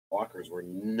Walkers were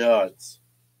nuts.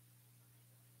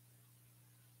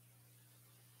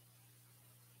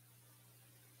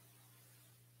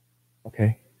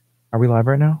 Okay. Are we live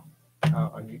right now?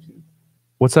 On YouTube.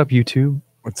 What's up, YouTube?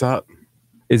 What's up?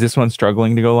 Is this one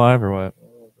struggling to go live or what?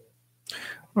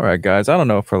 All right, guys. I don't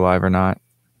know if we're live or not.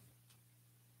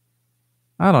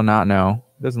 I do not know.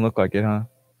 Doesn't look like it, huh?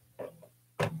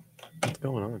 What's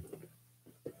going on?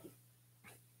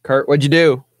 Kurt, what'd you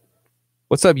do?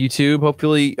 What's up, YouTube?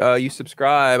 Hopefully you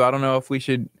subscribe. I don't know if we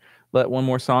should let one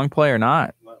more song play or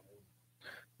not.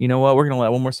 You know what? We're going to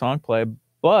let one more song play,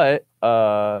 but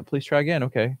please try again.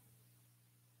 Okay.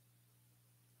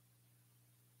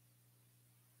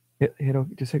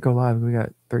 Just hit go live. We got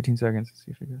 13 seconds. Let's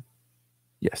see if we go.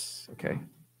 Yes. Okay.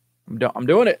 I'm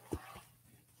doing it.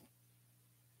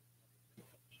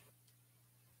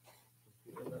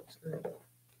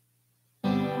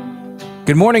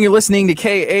 Good morning. You're listening to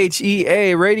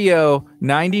KHEA Radio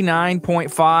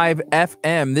 99.5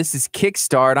 FM. This is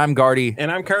Kickstart. I'm Gardy.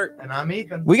 And I'm Kurt. And I'm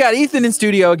Ethan. We got Ethan in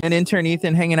studio again. Intern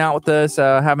Ethan hanging out with us,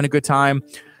 having a good time,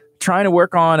 trying to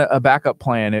work on a backup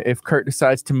plan. If Kurt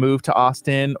decides to move to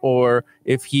Austin, or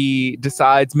if he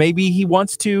decides maybe he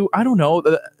wants to, I don't know.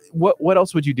 What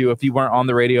else would you do if you weren't on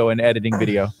the radio and editing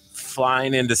video?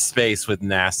 Flying into space with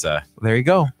NASA. There you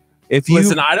go. If you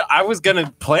Listen, I was going to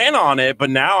plan on it, but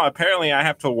now apparently I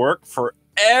have to work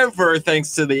forever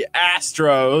thanks to the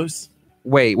Astros.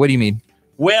 Wait, what do you mean?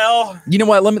 Well, you know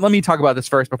what? Let me talk about this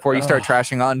first before you start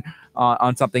trashing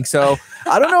on something. So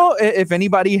I don't know if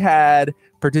anybody had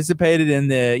participated in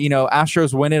the,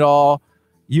 Astros win it all,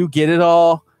 you get it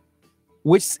all,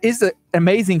 which is an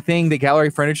amazing thing that Gallery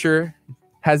Furniture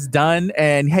has done.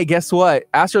 And hey, guess what?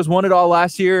 Astros won it all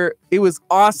last year. It was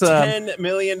awesome. $10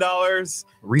 million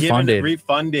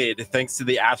refunded thanks to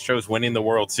the Astros winning the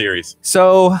World Series.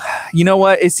 So, you know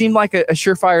what? It seemed like a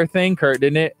surefire thing, Kurt,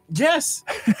 didn't it? Yes.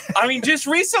 I mean, just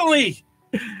recently,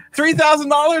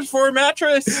 $3,000 for a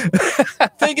mattress,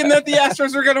 thinking that the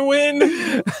Astros are going to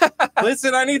win.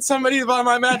 Listen, I need somebody to buy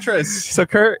my mattress. So,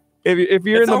 Kurt, if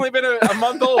you're it's only been a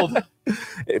month old.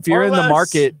 If you're in the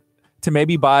market to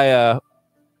maybe buy a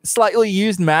slightly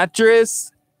used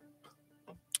mattress,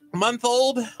 a month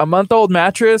old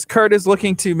mattress, Kurt is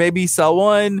looking to maybe sell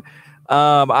one.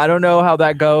 I don't know how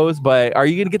that goes, but are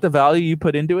you going to get the value you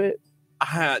put into it?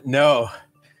 No.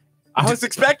 I was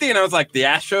expecting, I was like, the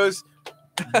Astros,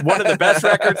 one of the best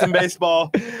records in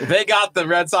baseball. They got the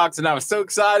Red Sox, and I was so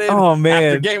excited. Oh, man.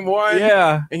 After game one.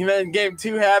 Yeah. And then game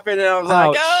two happened, and I was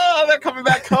like, oh, they're coming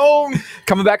back home.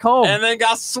 And then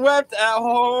got swept at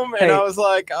home, and I was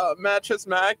like, Mattress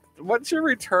Mac, what's your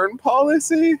return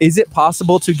policy? Is it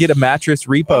possible to get a mattress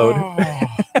repoed?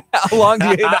 How long do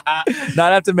you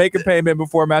not have to make a payment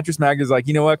before Mattress Mac is like,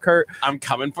 you know what, Kurt? I'm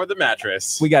coming for the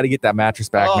mattress. We got to get that mattress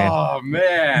back, man. Oh,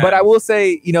 man. But I will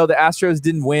say, the Astros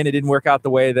didn't win. It didn't work out the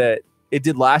way that it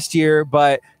did last year.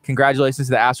 But congratulations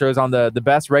to the Astros on the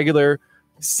best regular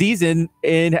season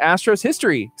in Astros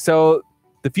history. So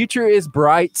the future is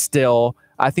bright still.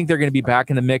 I think they're going to be back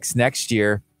in the mix next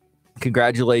year.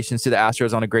 Congratulations to the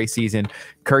Astros on a great season.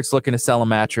 Kurt's looking to sell a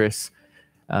mattress.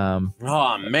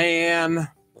 Oh, man.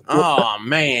 Oh,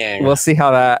 man. We'll see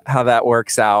how that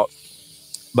works out.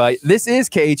 But this is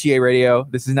KHEA Radio.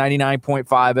 This is 99.5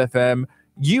 FM.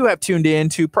 You have tuned in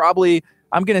to probably,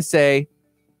 I'm going to say,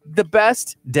 the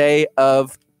best day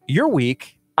of your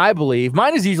week, I believe.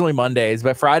 Mine is usually Mondays,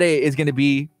 but Friday is going to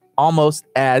be almost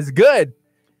as good.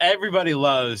 Everybody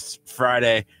loves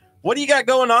Friday. What do you got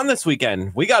going on this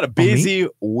weekend? We got a busy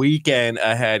weekend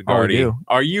ahead, Gardy.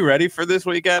 Are you ready for this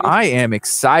weekend? I am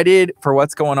excited for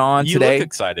what's going on today. You look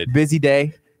excited. Busy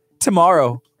day.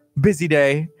 Tomorrow, busy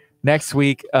day. Next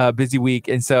week, busy week.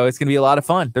 And so it's going to be a lot of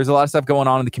fun. There's a lot of stuff going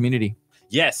on in the community.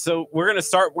 Yes. So we're going to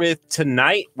start with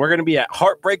tonight. We're going to be at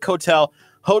Heartbreak Hotel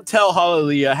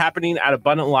Hallelujah, happening at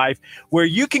Abundant Life, where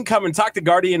you can come and talk to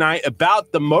Gardy and I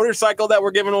about the motorcycle that we're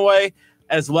giving away,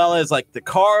 as well as like the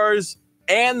cars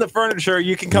and the furniture.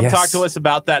 You can come talk to us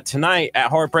about that tonight at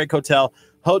Heartbreak Hotel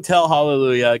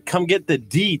Hallelujah. Come get the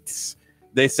deets,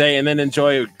 they say, and then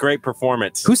enjoy a great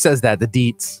performance. Who says that? The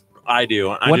deets. I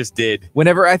do. I just did.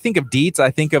 Whenever I think of deets, I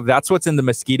think of that's what's in the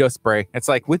mosquito spray. It's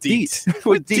like with deets.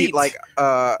 with deets. Like,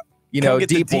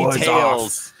 deep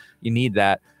details. You need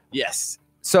that. Yes.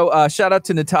 So shout out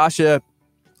to Natasha.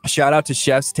 Shout out to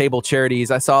Chef's Table Charities.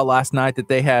 I saw last night that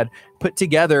they had put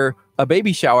together a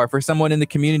baby shower for someone in the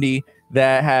community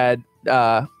that had,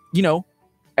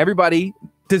 everybody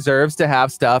deserves to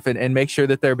have stuff and make sure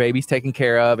that their baby's taken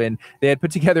care of. And they had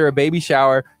put together a baby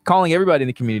shower calling everybody in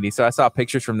the community. So I saw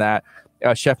pictures from that.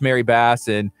 Chef Mary Bass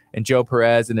and Joe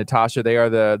Perez and Natasha, they are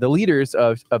the leaders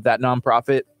of that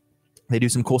nonprofit. They do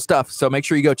some cool stuff. So make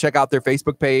sure you go check out their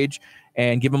Facebook page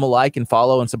and give them a like and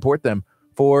follow and support them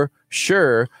for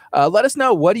sure. Let us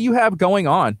know, what do you have going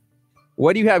on?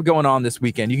 What do you have going on this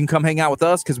weekend? You can come hang out with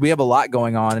us because we have a lot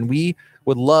going on and we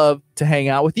would love to hang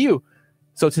out with you.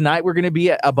 So tonight we're going to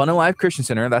be at Abundant Life Christian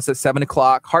Center. That's at 7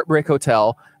 o'clock, Heartbreak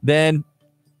Hotel. Then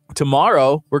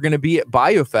tomorrow we're going to be at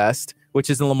BioFest, which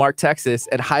is in Lamarck, Texas,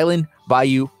 at Highland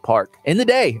Bayou Park. In the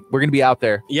day, we're going to be out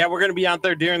there. Yeah, we're going to be out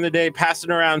there during the day passing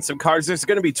around some cards. There's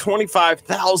going to be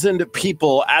 25,000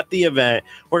 people at the event.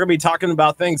 We're going to be talking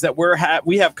about things that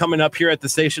we have coming up here at the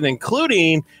station,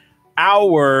 including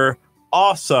our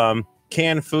awesome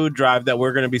canned food drive that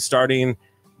we're going to be starting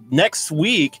next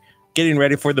week, getting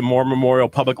ready for the Moore Memorial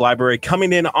Public Library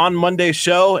coming in on Monday's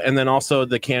show, and then also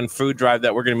the canned food drive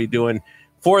that we're going to be doing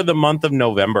for the month of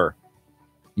November.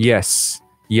 Yes.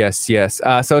 So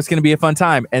it's going to be a fun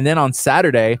time. And then on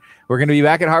Saturday, we're going to be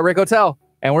back at Heartbreak Hotel,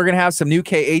 and we're going to have some new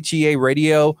KHEA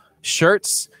radio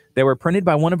shirts that were printed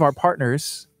by one of our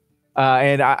partners.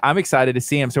 And I'm excited to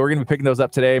see them. So we're going to be picking those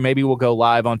up today. Maybe we'll go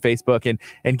live on Facebook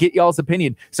and get y'all's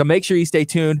opinion. So make sure you stay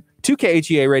tuned to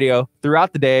KHEA radio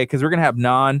throughout the day, because we're going to have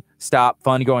non-stop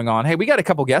fun going on. Hey, we got a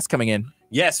couple guests coming in.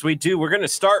 Yes, we do. We're going to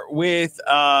start with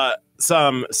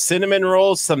some cinnamon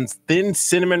rolls, some thin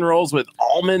cinnamon rolls with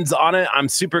almonds on it. I'm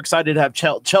super excited to have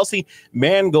Chelsea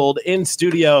Mangold in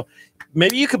studio.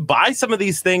 Maybe you could buy some of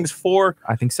these things for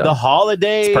I think so. The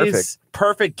holidays. It's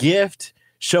perfect gift.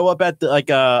 Show up at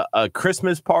a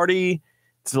Christmas party.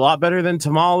 It's a lot better than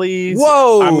tamales.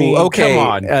 Whoa. I mean, okay. Come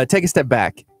on. Take a step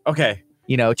back. Okay.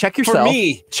 Check yourself.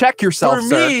 Check yourself, For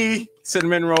sir. me,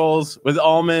 cinnamon rolls with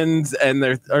almonds, and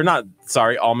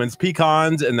almonds,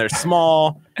 pecans, and they're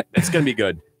small. It's going to be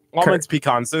good. Almonds,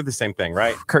 pecans, they're the same thing,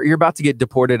 right? Kurt, you're about to get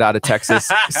deported out of Texas,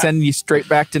 sending you straight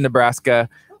back to Nebraska.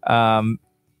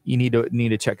 You need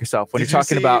to check yourself when you're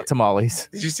talking about tamales.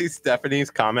 Did you see Stephanie's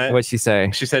comment? What'd she say?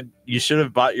 She said, you should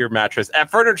have bought your mattress at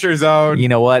Furniture Zone. You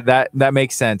know what? That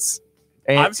makes sense.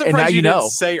 And, I'm surprised now you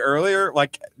didn't say earlier,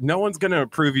 no one's going to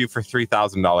approve you for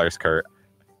 $3,000, Kurt.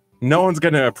 No one's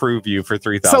going to approve you for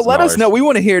 $3,000. So let us know. We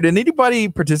want to hear. Did anybody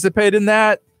participate in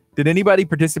that? Did anybody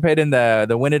participate in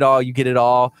the Win It All, You Get It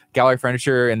All, Gallery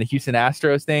Furniture, and the Houston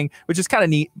Astros thing, which is kind of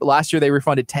neat? Last year, they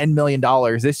refunded $10 million.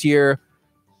 This year,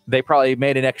 they probably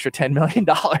made an extra $10 million.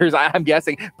 I'm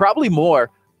guessing probably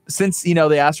more, since, the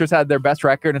Astros had their best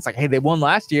record. It's like, hey, they won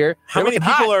last year. How many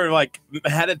people are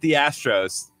mad at the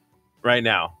Astros right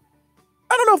now?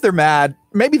 I don't know if they're mad.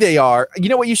 Maybe they are. You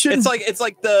know what? You shouldn't. It's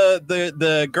like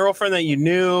the girlfriend that you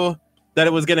knew that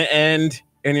it was going to end,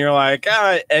 and you're like,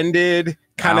 it ended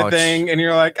kind of thing. And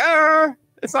you're like,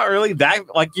 it's not really that,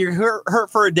 you're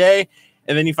hurt for a day,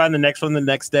 and then you find the next one the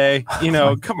next day.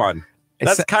 Come on.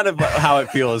 That's kind of how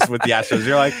it feels with the Astros.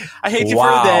 You're like, I hate you for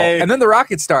a day. And then the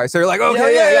Rockets start. So you're like,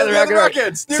 okay, yeah, the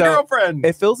Rockets. New girlfriend.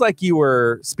 It feels like you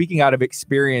were speaking out of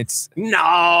experience. No,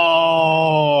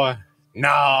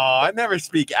 I never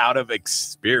speak out of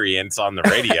experience on the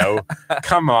radio.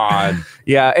 Come on.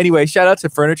 Yeah. Anyway, shout out to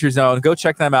Furniture Zone. Go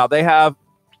check them out. They have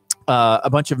a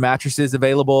bunch of mattresses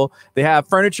available. They have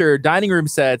furniture, dining room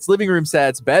sets, living room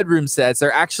sets, bedroom sets.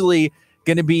 They're actually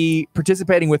going to be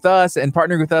participating with us and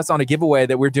partnering with us on a giveaway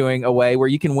that we're doing away where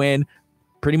you can win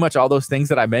pretty much all those things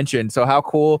that I mentioned. So how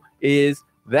cool is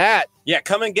that? Yeah,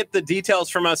 come and get the details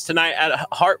from us tonight at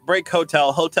Heartbreak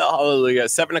Hotel Hallelujah,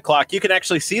 7 o'clock. You can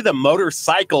actually see the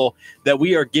motorcycle that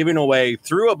we are giving away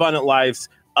through Abundant Life's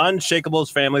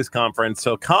Unshakables Families Conference.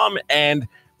 So come and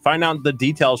find out the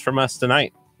details from us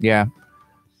tonight. Yeah.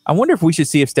 I wonder if we should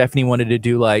see if Stephanie wanted to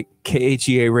do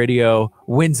KHEA radio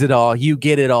wins it all, you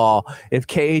get it all. If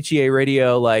KHEA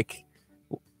radio,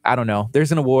 I don't know,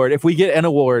 there's an award. If we get an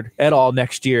award at all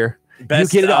next year,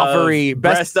 Best you get it all free.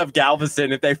 Best of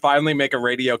Galveston, if they finally make a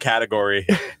radio category.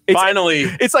 Finally.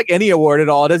 It's like any award at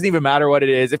all. It doesn't even matter what it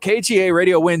is. If KHEA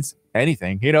radio wins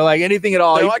anything, anything at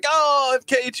all. They're if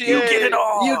KHEA, you get it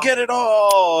all. You get it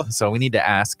all. So we need to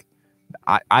ask.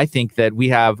 I think that we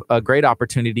have a great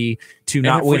opportunity to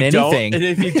not win anything. And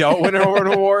if you don't win an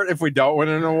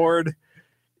award,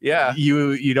 yeah,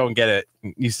 you don't get it.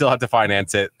 You still have to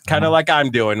finance it. Kind of like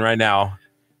I'm doing right now.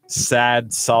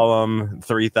 Sad, solemn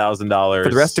 $3,000 for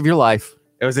the rest of your life.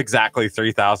 It was exactly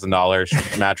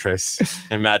 $3,000 mattress.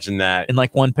 Imagine that. And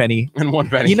 1 penny. And 1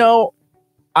 penny.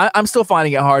 I'm still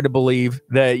finding it hard to believe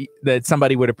that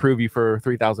somebody would approve you for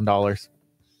 $3,000.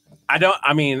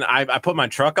 I put my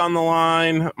truck on the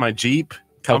line, my Jeep.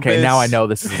 Compass. Okay, now I know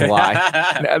this is a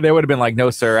lie. They would have been like, no,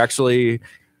 sir. Actually,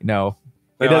 no.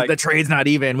 The trade's not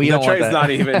even. The trade's not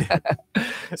even.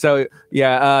 So,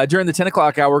 yeah, during the 10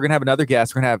 o'clock hour, we're going to have another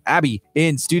guest. We're going to have Abby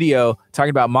in studio talking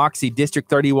about Moxie District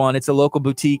 31. It's a local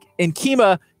boutique in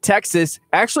Kemah, Texas,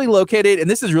 actually located, and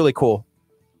this is really cool.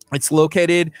 It's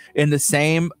located in the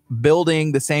same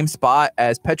building, the same spot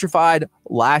as Petrified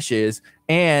Lashes,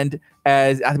 and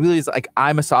as I believe it's like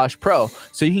iMassage Pro.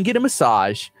 So you can get a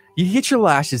massage, you can get your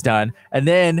lashes done, and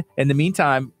then in the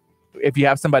meantime, if you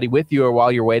have somebody with you or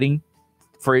while you're waiting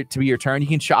for it to be your turn, you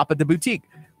can shop at the boutique,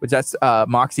 which that's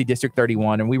Moxie District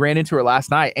 31. And we ran into her last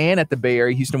night and at the Bay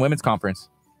Area Houston Women's Conference.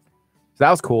 So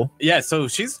that was cool. Yeah, so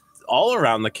she's all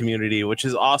around the community, which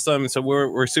is awesome. So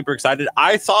we're super excited.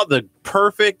 I saw the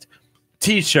perfect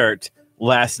t-shirt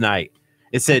last night.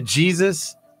 It said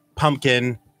Jesus,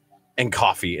 pumpkin, and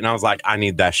coffee. And I was like, I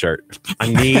need that shirt.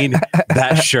 I need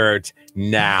that shirt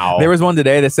now. There was one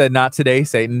today that said, "Not today,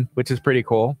 Satan," which is pretty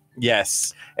cool.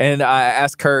 Yes. And I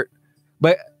asked Kurt,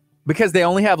 but because they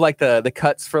only have like the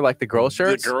cuts for like the girl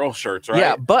shirts. The girl shirts, right?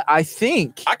 Yeah, but I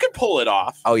think I could pull it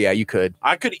off. Oh yeah, you could.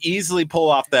 I could easily pull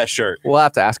off that shirt. We'll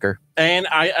have to ask her. And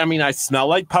I mean, I smell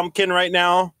like pumpkin right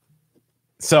now.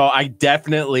 So I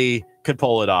definitely could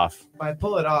pull it off. By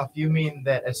pull it off, you mean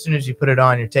that as soon as you put it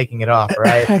on, you're taking it off,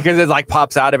 right? Because it like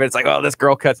pops out of it. It's like, oh, this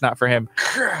girl cut's not for him.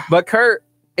 But Kurt,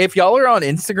 if y'all are on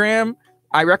Instagram,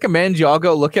 I recommend y'all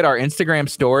go look at our Instagram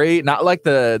story, not like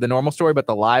the normal story, but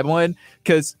the live one.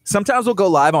 Because sometimes we'll go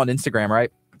live on Instagram,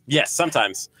 right? Yes,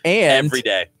 sometimes. And every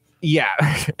day.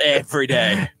 Yeah. Every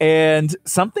day. And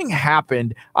something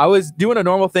happened. I was doing a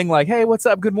normal thing like, hey, what's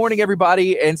up? Good morning,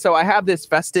 everybody. And so I have this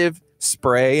festive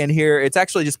spray in here. It's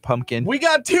actually just pumpkin. We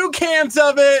got 2 cans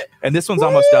of it. And this one's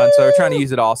almost done. So we're trying to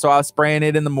use it all. So I was spraying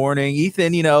it in the morning.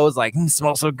 Ethan, was like,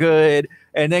 smells so good.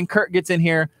 And then Kurt gets in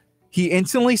here. He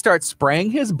instantly starts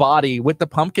spraying his body with the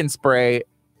pumpkin spray.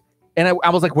 And I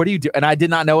was like, what do you do? And I did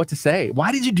not know what to say.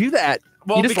 Why did you do that?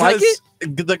 Well, you just because like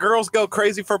it? The girls go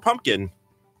crazy for pumpkin.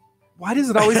 Why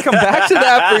does it always come back to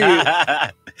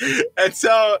that for you? And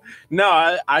so,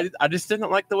 no, I just didn't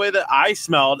like the way that I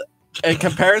smelled in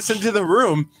comparison to the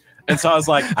room. And so I was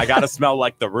like, I got to smell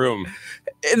like the room.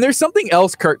 And there's something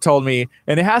else Kurt told me,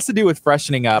 and it has to do with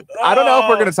freshening up. I don't know if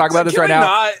we're going to talk about this right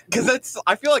now. Because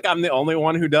I feel like I'm the only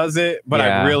one who does it, but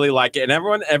I really like it.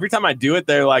 And every time I do it,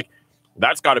 they're like,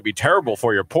 that's got to be terrible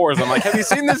for your pores. I'm like, have you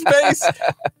seen this face?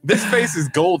 This face is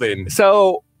golden.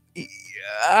 So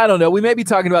I don't know. We may be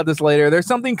talking about this later. There's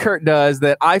something Kurt does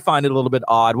that I find it a little bit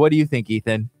odd. What do you think,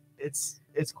 Ethan? It's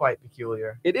quite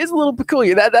peculiar. It is a little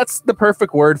peculiar. That's the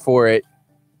perfect word for it.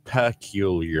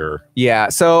 Peculiar. Yeah.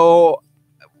 So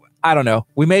I don't know.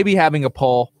 We may be having a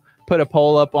poll. Put a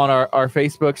poll up on our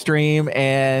Facebook stream,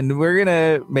 and we're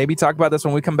gonna maybe talk about this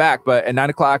when we come back. But at 9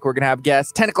 o'clock, we're gonna have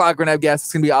guests. 10 o'clock, we're gonna have guests.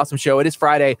 It's gonna be an awesome show. It is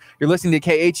Friday. You're listening to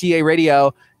KHEA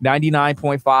Radio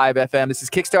 99.5 FM. This is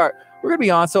Kickstart. We're gonna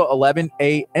be on till 11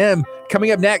 a.m.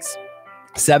 Coming up next,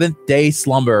 Seventh Day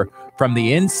Slumber from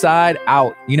the Inside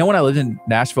Out. You know, when I lived in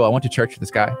Nashville, I went to church with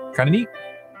this guy. Kind of neat.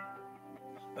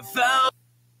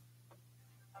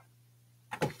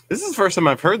 This is the first time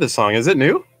I've heard this song. Is it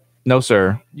new? No,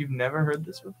 sir. You've never heard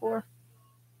this before?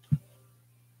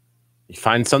 You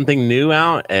find something new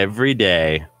out every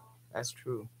day. That's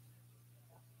true.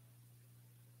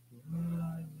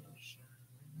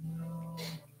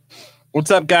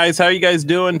 What's up, guys? How are you guys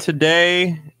doing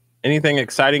today? Anything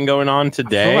exciting going on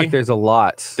today? I feel like there's a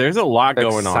lot. There's a lot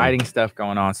going on. Exciting stuff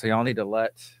going on. So y'all need to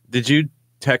let. Did you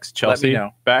text Chelsea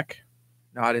back?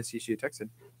 No, I didn't see she texted.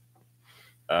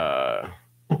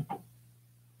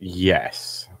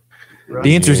 Yes.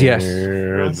 The answer is yes.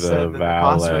 The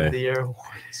Possum of the Year award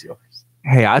is yours.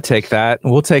 Hey, I take that.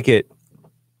 We'll take it.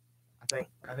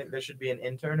 I think there should be an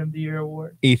Intern of the Year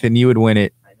award. Ethan, you would win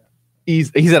it. I know. He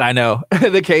said, I know.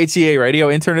 The KHEA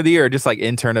Radio Intern of the Year, or just like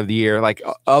Intern of the Year, like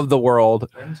of the world.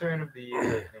 Intern of the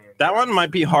Year. That one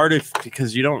might be harder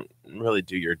because you don't really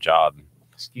do your job,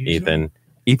 Excuse Ethan. me?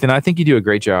 Ethan, I think you do a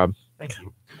great job. Thank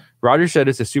you. Roger said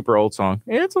it's a super old song.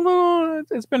 It's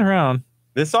been around.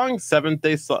 This song, Seventh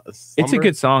Day Slumber. It's a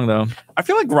good song, though. I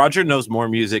feel like Roger knows more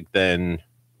music than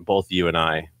both you and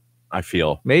I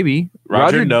feel. Maybe.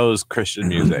 Roger knows Christian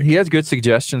music. He has good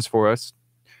suggestions for us.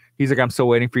 He's like, I'm still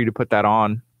waiting for you to put that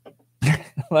on.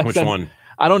 Which one?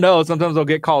 I don't know. Sometimes they'll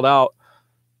get called out.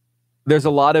 There's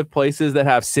a lot of places that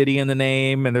have city in the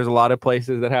name, and there's a lot of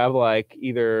places that have like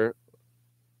either,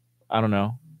 I don't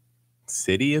know.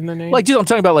 City in the name? Like, I'm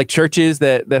talking about like churches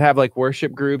that have like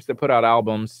worship groups that put out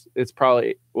albums. It's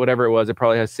probably whatever it was. It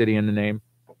probably has city in the name.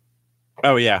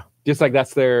 Oh yeah, just like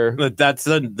that's their. That's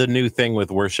the new thing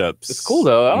with worships. It's cool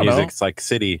though. I don't know. Music's like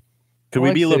city. Could we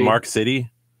like be city. Lamarck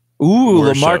City? Ooh,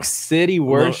 Worship. Lamarck City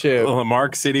worship.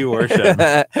 Lamarck City worship.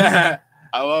 I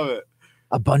love it.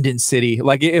 Abundant City.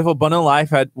 Like if Abundant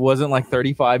Life wasn't like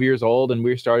 35 years old and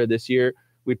we started this year,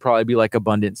 we'd probably be like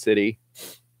Abundant City.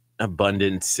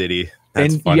 Abundant City.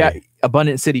 That's and funny. yeah,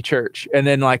 Abundant City Church, and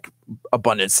then like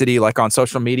Abundant City, like on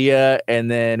social media,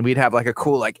 and then we'd have like a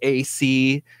cool like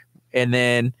AC, and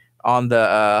then on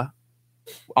the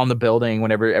building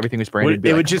whenever everything was branded,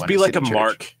 It would just be like a Abundant City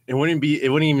mark. Church. It wouldn't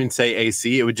even say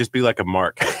AC. It would just be like a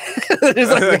mark.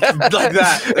 It's Like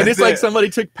that. And it's That's like it. somebody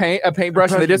took a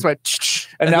paintbrush and they just went,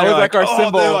 and that they're was like our oh,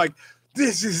 symbol. They're like,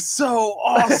 this is so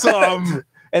awesome.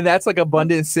 And that's like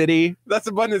Abundant City. That's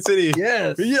Abundant City.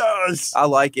 Yes. Yes. I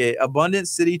like it. Abundant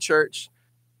City Church.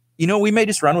 You know, we may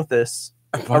just run with this.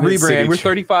 Abundant a rebrand. City We're Church.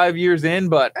 35 years in,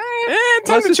 but Time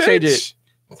let's to just change change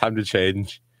it. Time to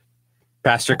change.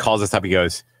 Pastor calls us up. He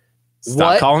goes, "Stop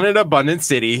What? calling it Abundant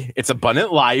City. It's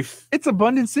Abundant Life." it's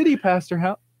Abundant City, Pastor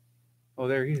Hal. Oh,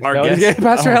 there he is. Our No, guest- yeah,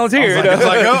 Pastor Hal's here. I was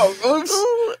like, oh,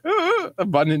 oops.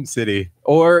 Abundant City.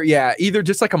 Or yeah, either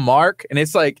just like a mark, and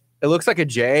it's like it looks like a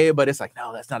J, but it's like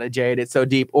no, that's not a J. It's so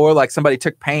deep. Or like somebody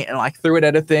took paint and like threw it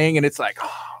at a thing, and it's like,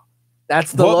 oh,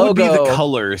 that's the What logo. would be the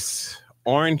colors?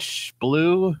 Orange,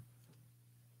 blue?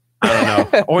 I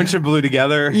don't know. Orange and blue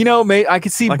together. You know, I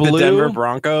could see Like blue. the Denver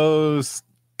Broncos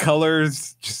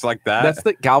colors, just like that. That's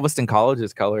the Galveston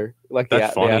College's color, like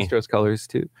That's the funny. Astros colors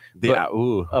too.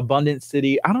 Ooh. Abundant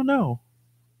City. I don't know.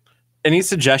 Any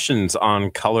suggestions on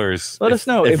colors? Let us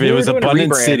know. If If we it were was doing a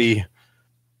Abundant rebrand. City.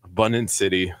 Abundant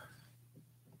City.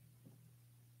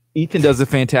 Ethan does a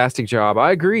fantastic job.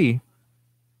 I agree.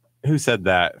 Who said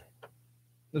that?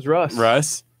 It was Russ.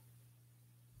 Russ?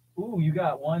 Ooh, you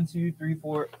got 1, 2, 3,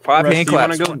 4, 5 Russ, hand do you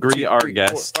wanna claps. go 1, greet 2, our 3, 4,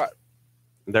 guest? 5.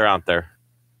 They're out there.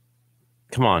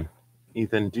 Come on.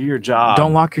 Ethan, do your job.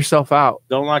 Don't lock yourself out.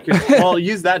 Don't lock your well,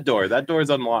 use that door. That door is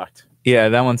unlocked. Yeah,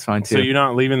 that one's fine too. So you're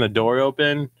not leaving the door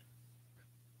open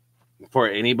for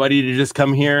anybody to just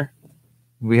come here?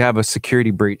 We have a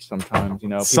security breach sometimes, you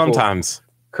know. people- Sometimes.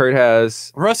 Kurt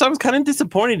has. Russ, I was kind of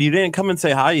disappointed you didn't come and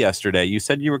say hi yesterday. You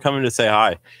said you were coming to say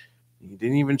hi. You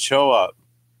didn't even show up.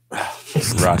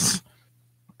 Russ.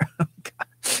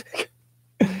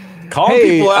 Calling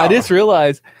Hey, people out. I just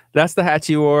realized that's the hat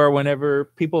you wore whenever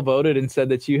people voted and said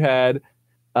that you had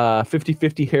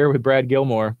 50-50 hair with Brad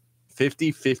Gilmore.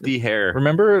 50-50 hair.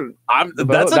 Remember the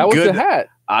vote? That's a that was good the hat.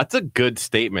 That's a good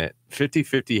statement.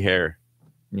 50-50 hair.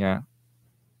 Yeah.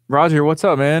 Roger, what's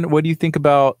up, man? What do you think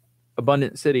about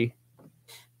Abundant City?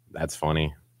 That's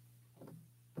funny.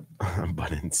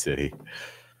 Abundant City.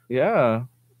 Yeah.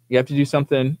 You have to do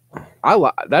something.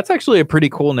 That's actually a pretty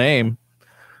cool name.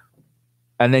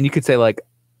 And then you could say, like,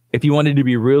 if you wanted to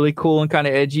be really cool and kind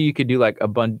of edgy, you could do like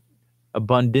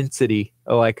Abundancity,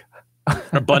 or like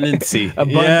Abundancy.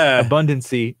 Yeah.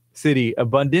 Abundancy City,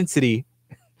 Abundancity.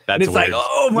 That's And it's weird. like,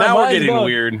 oh, my now we're mind's getting blown.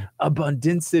 weird.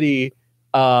 Abundancity.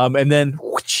 And then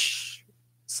whoosh,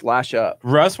 slash up.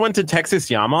 Russ went to Texas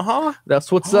Yamaha.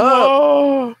 That's what's up.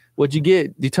 Oh, What'd you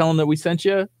get? You tell them that we sent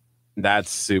you?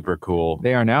 that's super cool.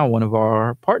 They are now one of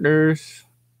our partners.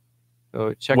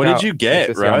 So check What out did you get,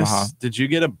 Texas Russ? Yamaha. Did you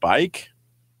get a bike?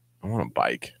 I want a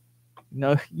bike.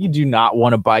 No, you do not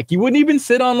want a bike. You wouldn't even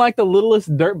sit on like the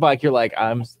littlest dirt bike. You're like,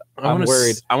 I'm want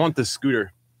worried. I want the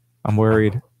scooter. I'm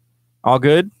worried. All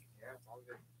good? Yeah, it's all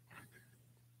good.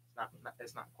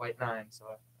 It's not quite 9, so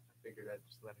I figured I'd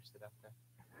just let her sit up there.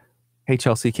 Hey,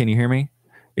 Chelsea, can you hear me?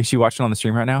 Is she watching on the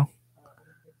stream right now?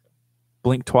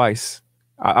 Blink twice.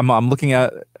 I'm looking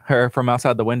at her from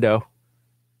outside the window.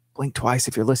 Blink twice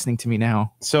if you're listening to me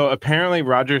now. So apparently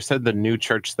Roger said the new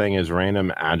church thing is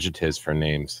random adjectives for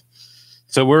names.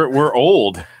 So we're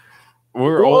old.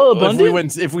 We're Well, old.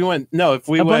 abundant? If we went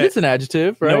Abundance an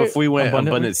adjective, right? no, if we went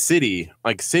Abundantly? abundant city,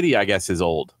 like city I guess is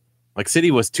old. Like city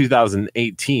was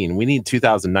 2018. We need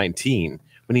 2019.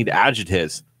 We need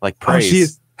adjectives like Oh, praise. she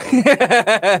is.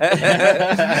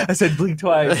 I said blink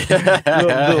twice.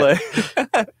 Delay.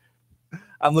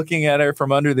 I'm looking at her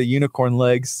from under the unicorn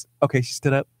legs. Okay, she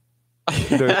stood up.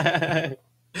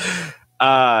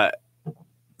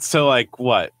 So like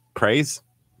what? Praise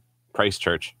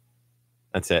church.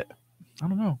 That's it. I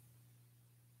don't know.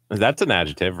 That's an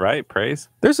adjective, right? Praise.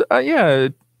 There's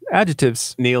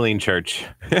adjectives. Kneeling church.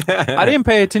 I didn't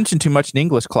pay attention too much in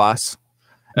English class.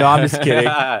 No, I'm just kidding.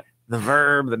 The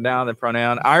verb, the noun, the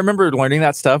pronoun. I remember learning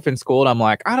that stuff in school, and I'm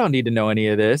like, I don't need to know any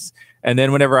of this. And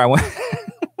then whenever I went,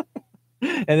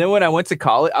 when I went to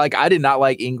college, like I did not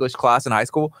like English class in high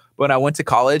school. But when I went to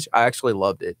college, I actually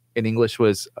loved it. And English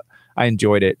I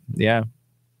enjoyed it. Yeah.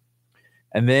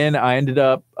 And then I ended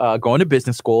up going to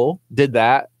business school, did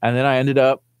that, and then I ended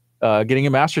up getting a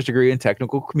master's degree in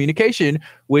technical communication,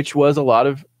 which was a lot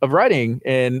of writing.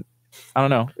 And I don't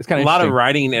know, it's kind a of lot of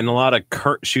writing and a lot of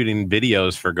Kurt shooting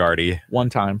videos for Gardy. one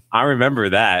time. I remember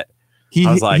that. He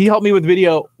I was like- he helped me with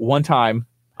video one time.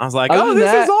 I was like, Other oh, than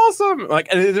this that- is awesome. Like,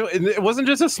 and it wasn't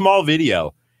just a small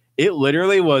video. It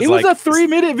literally was. It was a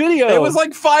 3-minute video. It was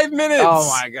like 5 minutes. Oh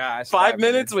my gosh. 5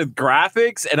 minutes with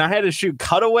graphics, and I had to shoot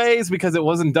cutaways because it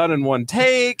wasn't done in one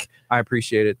take. I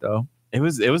appreciate it though. It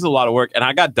was a lot of work, and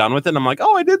I got done with it. And I'm like,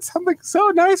 oh, I did something so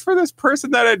nice for this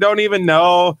person that I don't even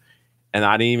know, and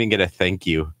I didn't even get a thank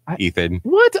you, Ethan.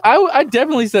 What? I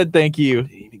definitely said thank you. I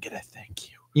didn't even get a thank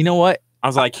you. You know what? I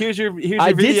was like, here's your video.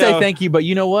 I did say thank you, but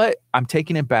you know what? I'm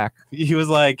taking it back. He was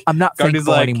like, I'm not Guardy's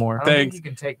thankful like, anymore. I don't Thanks. think you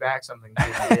can take back something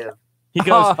you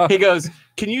give. he goes,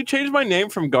 can you change my name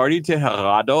from Guardy to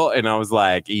Gerardo? And I was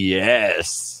like,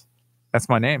 yes. That's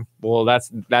my name. Well,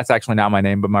 that's actually not my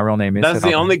name, but my real name is. That's the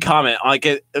Gerardo. only comment. Like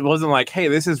it wasn't like, hey,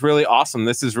 this is really awesome.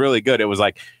 This is really good. It was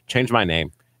like, change my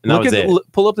name. And that was it.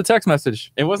 Pull up the text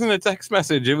message. It wasn't a text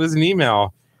message. It was an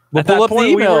email. Well, At pull that up the point,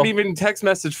 we email. weren't even text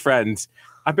message friends.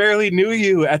 I barely knew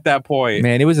you at that point.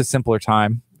 Man, it was a simpler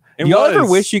time. It Y'all was. ever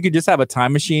wish you could just have a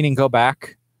time machine and go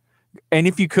back? And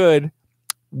if you could,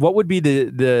 what would be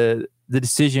the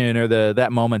decision or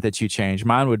that moment that you change?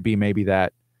 Mine would be maybe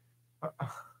that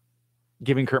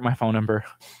giving Kurt my phone number.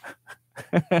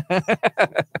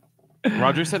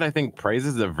 Roger said, I think praise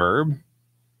is a verb.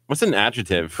 What's an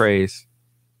adjective? Praise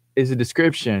is a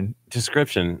description.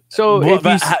 Description. So Well,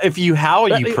 if you how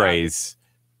but- you praise.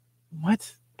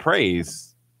 what?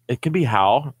 Praise. It could be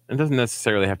how. It doesn't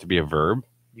necessarily have to be a verb.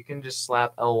 You can just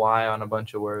slap ly on a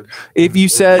bunch of words. If you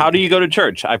said How do you go to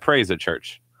church? I praise at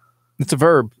church. it's a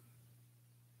verb.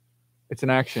 It's an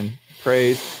action.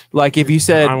 Praise. Like if you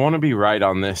said I want to be right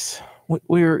on this.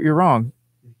 you're wrong.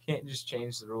 You can't just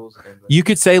change the rules. Again, but You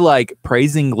could say like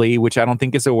praisingly, which I don't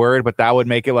think is a word, but that would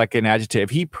make it like an adjective.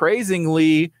 He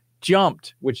praisingly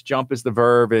jumped, which jump is the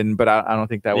verb, but I don't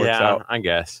think that works out. I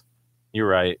guess. You're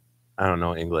right. I don't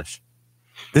know English.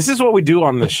 This is what we do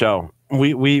on the show.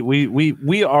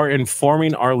 We are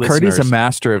informing our listeners. Kurt is a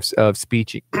master of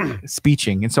speeching,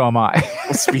 and so am I.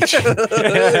 Speech. Kurt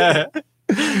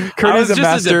I was is a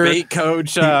just master. a debate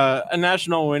coach, a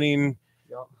national winning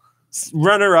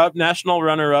runner-up, national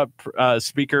runner-up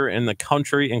speaker in the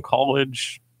country in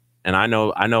college, and I know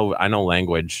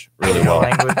language really well.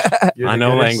 language. You're I the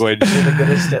know goodest- language. You're the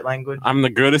goodest at language. I'm the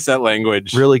goodest at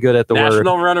language. Really good at the word.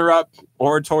 National runner-up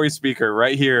oratory speaker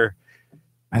right here.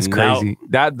 That's Now- crazy.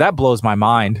 That blows my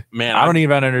mind. Man, I don't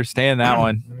even understand that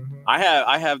one. Mhm.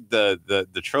 I have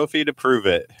the trophy to prove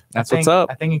it. That's I what's think- up.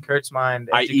 I think in Kurt's mind,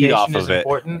 I eat education off is of it.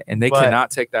 important, And they but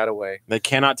cannot take that away. They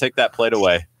cannot take that plate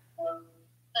away.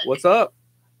 What's up?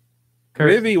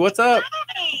 Rivy, what's up?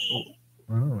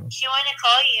 Mm. She wanted to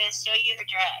call you and show you her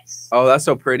dress. Oh, that's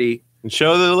so pretty. And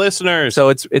show the listeners. So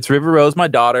it's River Rose, my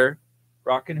daughter,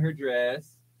 rocking her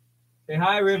dress. Say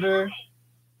hi, River.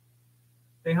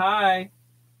 Say hi.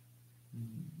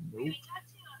 Can you talk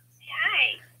to him? Say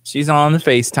hi. She's on the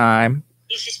FaceTime.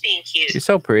 He's just being cute. She's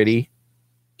so pretty.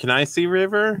 Can I see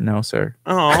River? No, sir.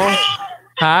 Oh,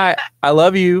 Hi. I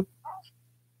love you.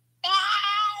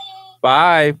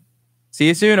 Bye. See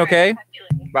you soon, okay?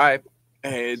 Bye.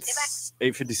 hey, it's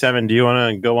 8:57. Do you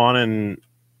want to go on and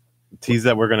tease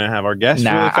that we're gonna have our guest?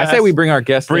 Nah, really I say fast? we bring our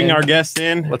guest bring in. our guest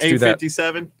in. Let's do that.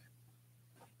 8:57.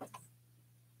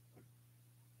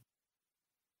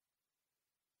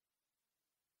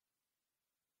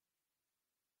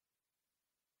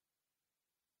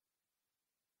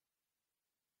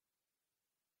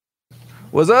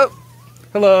 What's up?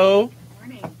 Hello.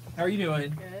 Morning. How are you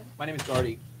doing? Good. My name is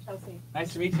Gardy. Chelsea.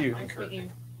 Nice to meet you. Nice to meet you.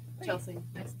 Chelsea.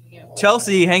 Nice to meet you.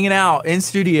 Chelsea hanging out in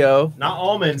studio. Not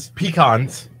almonds,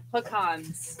 pecans.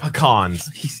 Pecans. Pecans.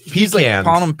 He's like Pecans.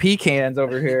 calling them pecans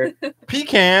over here.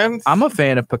 Pecans. I'm a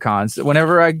fan of pecans.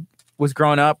 Whenever I was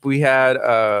growing up, we had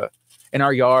in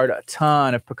our yard a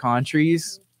ton of pecan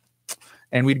trees,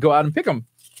 and we'd go out and pick them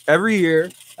every year,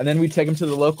 and then we'd take them to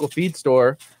the local feed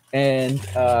store, and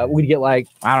we'd get like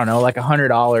like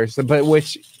 $100. But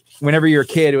which, whenever you're a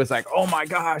kid, it was like, oh my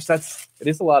gosh, it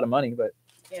is a lot of money. But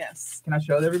Yes. can I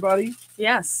show everybody?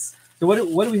 Yes. So what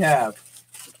do we have?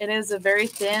 It is a very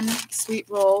thin sweet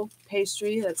roll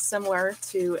pastry that's similar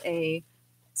to a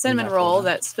cinnamon Not roll bad.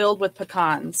 that's filled with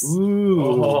pecans.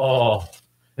 Ooh, Oh.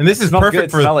 And this is smells perfect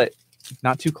good. for Smell it.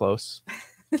 Not too close.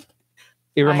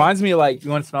 It reminds me of like, you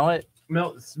want to smell it?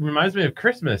 reminds me of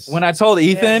Christmas. When I told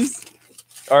Ethan, Yes.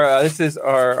 this is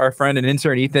our friend and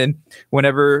intern Ethan.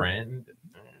 Whenever friend.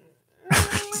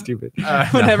 stupid, No.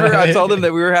 whenever I told him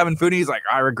that we were having food, he's like,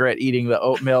 "I regret eating the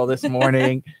oatmeal this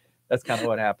morning." That's kind of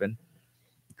what happened.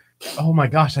 Oh my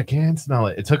gosh, I can smell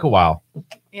it. It took a while.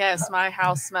 Yes, my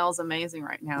house smells amazing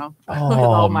right now with Oh,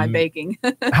 all my baking.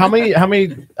 How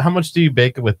much do you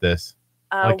bake with this?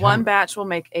 Like how- One batch will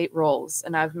make 8 rolls,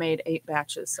 and I've made 8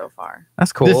 batches so far.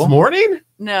 That's cool. This morning?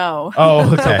 No. Oh,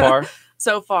 So okay. far,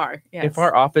 So far, yes. If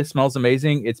our office smells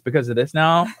amazing, it's because of this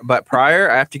now. But prior,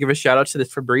 I have to give a shout out to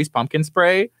this Febreze pumpkin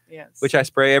spray, yes. which I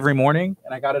spray every morning,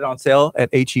 and I got it on sale at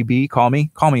HEB. Call me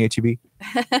HEB.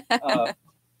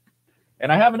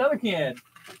 And I have another can,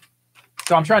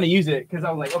 so I'm trying to use it because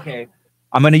I was like, okay,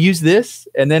 I'm gonna use this,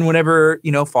 and then whenever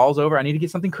fall's over, I need to get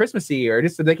something Christmassy or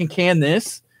just so they can can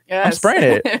this. Yes. I'm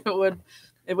spraying it.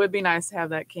 It would be nice to have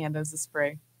that canned as a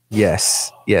spray.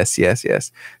 Yes.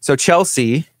 So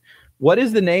Chelsea, what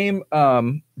is the name?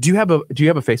 Do you have a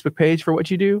Facebook page for what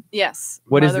you do? Yes.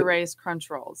 What is Mother it? Ray's Crunch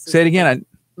Rolls. Say it again.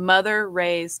 Mother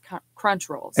Ray's Crunch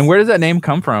Rolls. And where does that name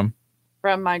come from?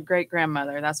 From my great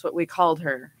grandmother. That's what we called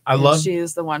her. I And love. She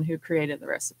is the one who created the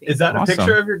recipe. Is that Awesome. a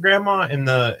picture of your grandma in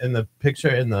the picture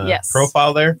in the Yes.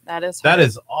 profile there? That is. That her.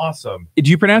 is awesome. Did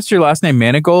you pronounce your last name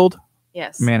Manigold?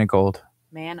 Yes. Manigold.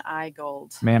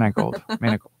 Manigold. Manigold.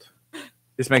 Manigold.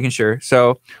 Just making sure.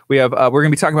 So we have we're gonna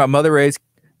be talking about Mother Ray's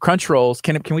Crunch Rolls.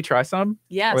 Can we try some?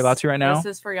 Yes. Are we allowed to right now? This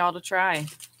is for y'all to try.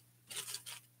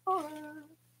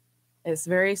 It's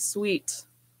very sweet.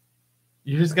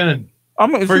 You're just gonna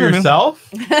I'm for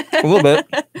yourself? a little bit.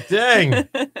 Dang.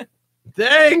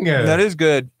 Dang. That is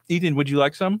good. Ethan, would you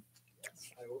like some?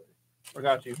 I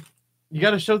got you. You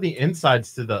got to show the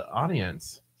insides to the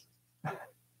audience.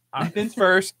 Ethan's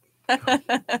first.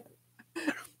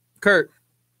 Kurt.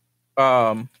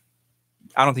 I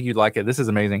don't think you'd like it. This is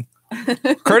amazing.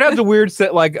 Kurt has a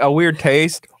weird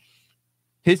taste.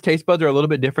 His taste buds are a little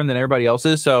bit different than everybody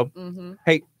else's. So Mhm.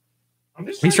 I'm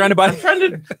just He's trying to bite-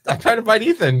 I'm trying to bite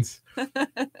Ethan's.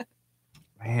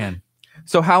 man.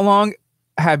 So how long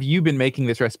have you been making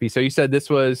this recipe? So you said this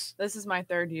was This is my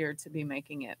third year to be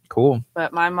making it. cool.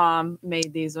 But my mom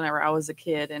made these whenever I was a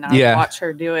kid, and I would Yeah. watch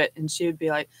her do it, and she would be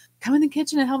like, "Come in the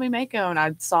kitchen and help me make them." And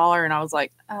I saw her, and I was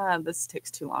like, "This takes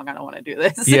too long. I don't want to do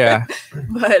this." Yeah.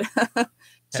 But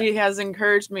she has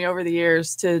encouraged me over the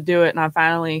years to do it, and I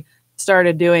finally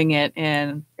started doing it,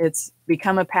 and it's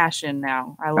become a passion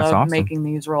now. I love awesome. making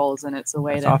these rolls, and it's a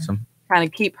way That's to awesome. kind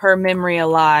of keep her memory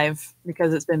alive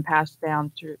because it's been passed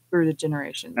down through the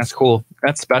generations. That's cool.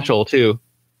 That's special too.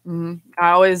 Mhm. I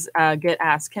always get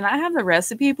asked, "Can I have the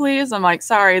recipe, please?" I'm like,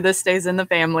 "Sorry, this stays in the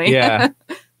family." Yeah.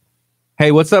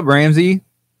 Hey, what's up, Ramsey?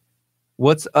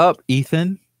 What's up,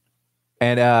 Ethan?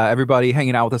 And everybody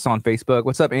hanging out with us on Facebook.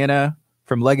 What's up, Anna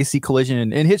from Legacy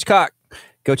Collision in Hitchcock?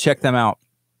 Go check them out.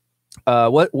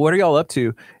 What are y'all up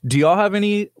to? Do y'all have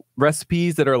any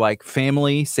recipes that are like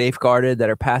family safeguarded that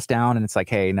are passed down and it's like,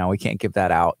 hey, no, we can't give that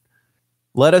out?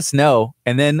 Let us know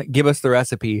and then give us the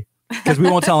recipe because we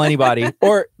won't tell anybody.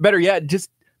 Or better yet, just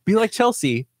be like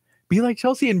Chelsea. Be like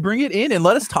Chelsea and bring it in and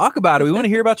let us talk about it. We want to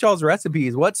hear about y'all's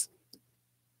recipes. What's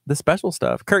the special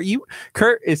stuff?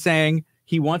 Kurt is saying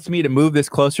he wants me to move this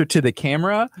closer to the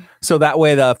camera so that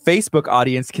way the Facebook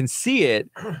audience can see it.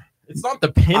 It's not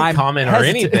the pin I'm comment or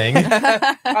hesitant. anything.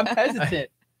 I'm hesitant.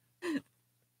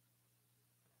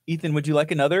 Ethan, would you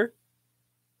like another?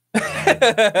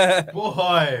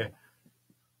 Boy.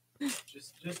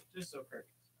 Just so Kurt.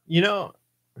 You know,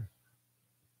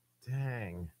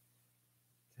 dang,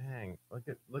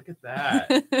 look at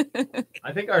that.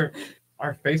 I think our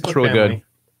Facebook really family good.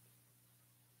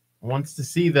 wants to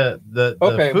see the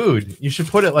Okay. food. You should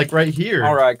put it like right here.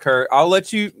 All right, Kurt. We'll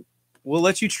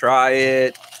let you try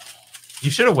it. You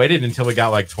should have waited until we got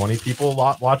like 20 people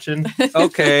watching.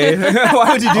 Okay.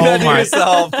 Why would you do Oh that to my-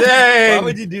 yourself? Dang. Why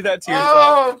would you do that to yourself?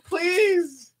 Oh,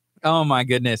 please. Oh my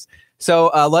goodness. So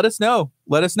let us know.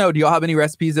 Let us know. Do y'all have any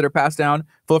recipes that are passed down?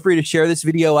 Feel free to share this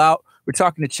video out. We're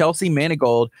talking to Chelsea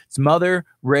Manigold. It's Mother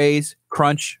Ray's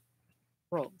Crunch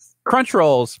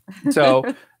Rolls. So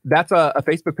that's a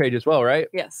Facebook page as well, right?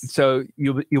 Yes. So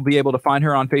you'll be able to find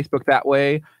her on Facebook that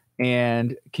way.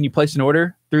 And can you place an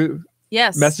order through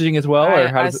Yes. messaging as well? Or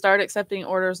how I does it? start accepting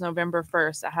orders November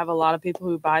 1st. I have a lot of people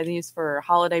who buy these for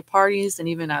holiday parties and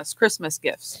even as Christmas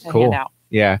gifts to Cool. hand out.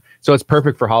 Yeah. So it's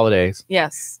perfect for holidays.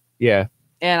 Yes. Yeah.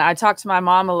 And I talked to my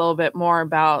mom a little bit more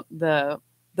about the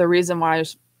reason why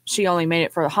she only made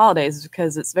it for the holidays is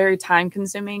because it's very time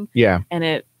consuming Yeah.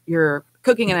 and you're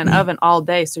cooking in an oven all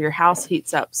day, so your house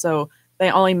heats up. So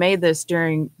they only made this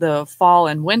during the fall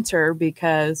and winter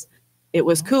because it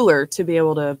was cooler to be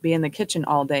able to be in the kitchen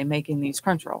all day making these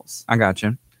crunch rolls. I got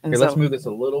you. And Here, let's so- move this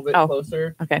a little bit Oh,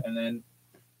 closer. okay. And then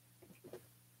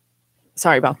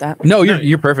Sorry about that. no,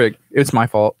 you're perfect. It's my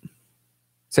fault.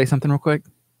 Say something real quick.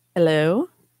 Hello.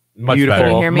 Much Beautiful. better.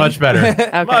 Can you hear me? Much better.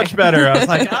 Okay. Much better. I was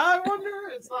like, I wonder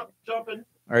it's not jumping.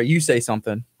 All right, you say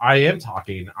something. I am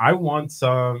talking. I want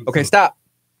some. Okay, some stop.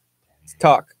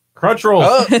 Talk. crunch rolls.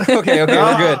 Oh, okay, we're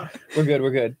good. Ah. We're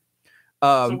good.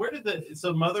 So where did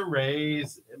Mother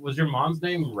Ray's, was your mom's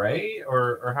name Ray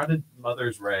or how did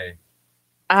Mother's Ray?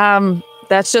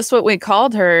 That's just what we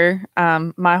called her.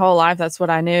 My whole life, that's what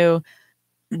I knew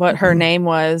what her name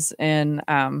was. And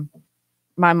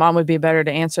my mom would be better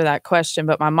to answer that question.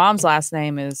 But my mom's last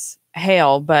name is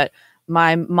Hale. But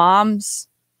my mom's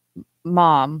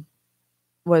mom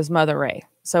was Mother Ray.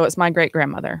 So it's my great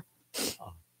grandmother.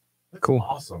 Cool.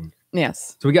 Awesome.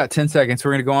 Yes. So we got 10 seconds.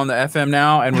 We're going to go on the FM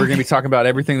now, and we're going to be talking about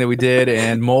everything that we did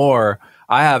and more.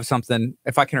 I have something,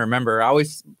 if I can remember. I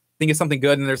always think it's something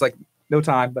good, and there's like no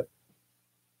time, but.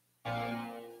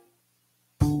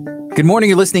 Good morning.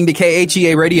 You're listening to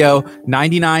KHEA Radio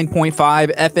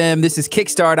 99.5 FM. This is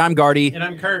Kickstart. I'm Gardy. And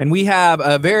I'm Kurt. And we have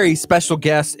a very special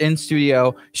guest in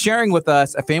studio sharing with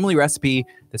us a family recipe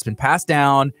that's been passed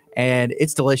down, and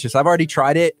it's delicious. I've already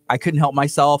tried it. I couldn't help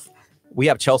myself. We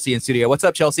have Chelsea in studio. What's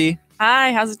up, Chelsea?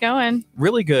 Hi, how's it going?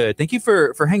 Really good. Thank you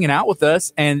for hanging out with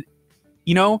us. And,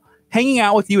 you know, hanging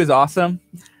out with you is awesome.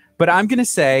 But I'm going to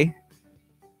say,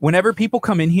 whenever people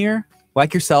come in here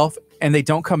like yourself and they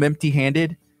don't come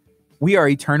empty-handed, we are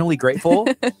eternally grateful.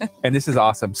 And this is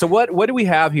awesome. So what do we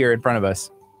have here in front of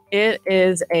us? It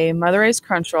is a Mother Ray's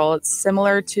Crunch Roll. It's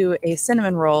similar to a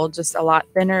cinnamon roll, just a lot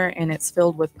thinner, and it's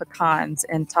filled with pecans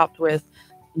and topped with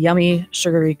yummy,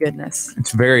 sugary goodness.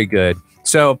 It's very good.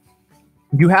 So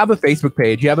you have a Facebook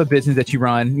page. You have a business that you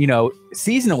run, you know,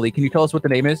 seasonally. Can you tell us what the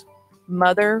name is?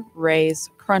 Mother Ray's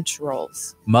Crunch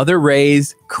Rolls. Mother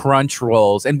Ray's Crunch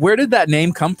Rolls. And where did that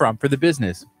name come from for the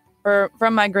business?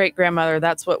 From my great grandmother.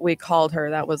 That's what we called her.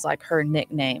 That was like her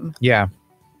nickname. Yeah,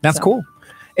 that's cool.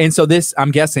 And so this, I'm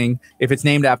guessing, if it's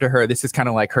named after her, this is kind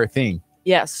of like her thing.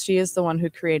 Yes, she is the one who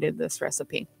created this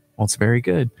recipe. Well, it's very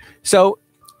good. So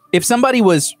if somebody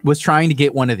was trying to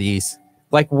get one of these,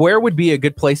 like where would be a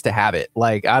good place to have it?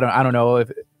 Like, I don't know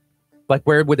if, like,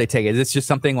 where would they take it? Is this just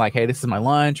something like, hey, this is my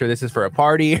lunch, or this is for a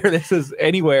party, or this is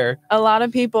anywhere? A lot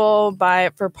of people buy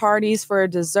it for parties for a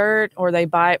dessert, or they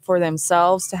buy it for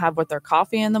themselves to have with their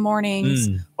coffee in the mornings,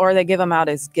 or they give them out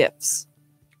as gifts.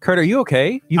 Kurt, are you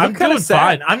okay? You I'm look kind doing of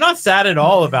sad. fine. I'm not sad at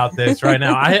all about this right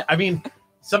now. I mean,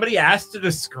 somebody asked to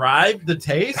describe the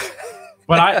taste,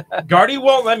 but Gardy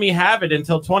won't let me have it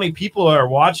until 20 people are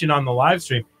watching on the live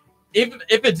stream. If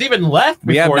it's even left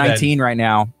before We have then. 19 right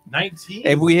now. 19?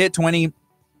 If we hit 20,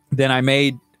 then I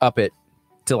may up it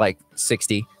to like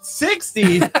 60.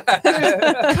 60?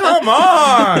 Come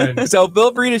on. So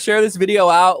feel free to share this video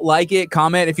out, like it,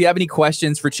 comment. If you have any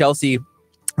questions for Chelsea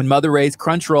and Mother Ray's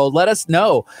Crunch Roll, let us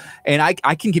know. And I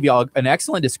can give you all an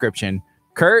excellent description.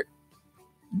 Kurt,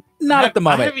 not at the I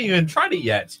moment. haven't even tried it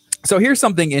yet. So here's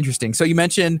something interesting. So you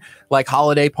mentioned like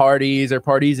holiday parties or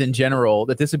parties in general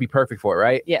that this would be perfect for,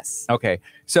 right? Yes. Okay.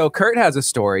 So Kurt has a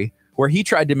story where he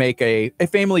tried to make a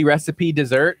family recipe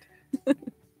dessert.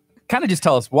 Kind of just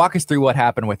walk us through what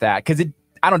happened with that. Because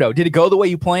I don't know, did it go the way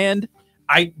you planned?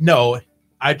 I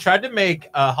tried to make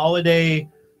a holiday.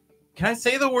 Can I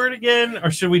say the word again,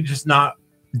 or should we just not?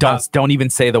 Don't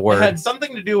even say the It word. had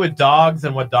something to do with dogs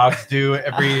and what dogs do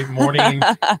every morning.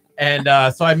 And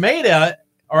so I made it,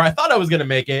 or I thought I was going to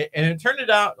make it, and it turned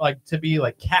out like to be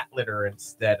like cat litter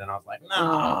instead. And I was like,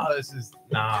 nah, this is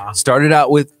nah. Started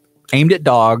out with aimed at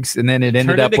dogs, and then it ended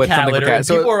Turned up into with something for litter, cats.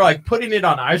 and people were like putting it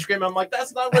on ice cream. I'm like,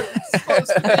 that's not what it's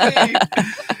supposed to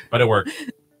be. But it worked.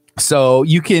 So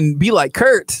you can be like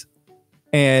Kurt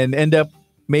and end up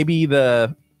maybe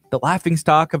the laughing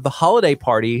stock of the holiday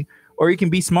party, or you can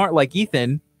be smart like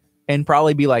Ethan and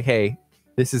probably be like, hey,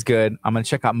 this is good. I'm going to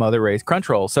check out Mother Ray's Crunch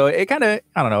Roll. So it kind of,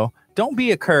 I don't know. Don't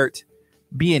be a Kurt,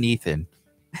 be an Ethan.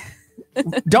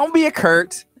 Don't be a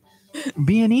Kurt,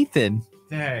 be an Ethan.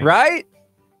 Dang. Right?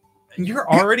 You're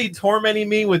already tormenting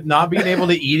me with not being able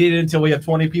to eat it until we have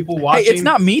 20 people watching. Hey, it's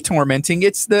not me tormenting.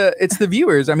 It's the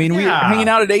viewers. I mean, we're Yeah. hanging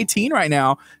out at 18 right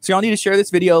now. So y'all need to share this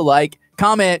video, like,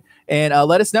 comment, and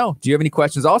let us know. Do you have any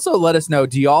questions? Also, let us know.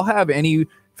 Do y'all have any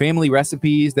family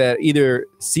recipes that either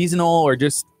seasonal or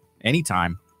just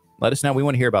anytime? Let us know. We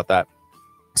want to hear about that.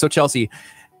 So Chelsea,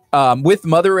 with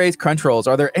Mother Ray's Crunch Rolls,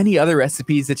 are there any other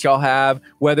recipes that y'all have?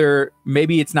 Whether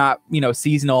maybe it's not,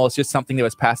 seasonal, it's just something that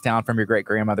was passed down from your great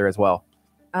grandmother as well.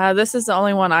 This is the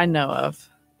only one I know of.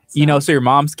 So your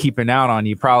mom's keeping out on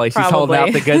you. Probably she's holding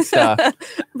out the good stuff.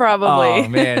 Probably. Oh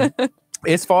man.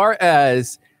 As far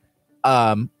as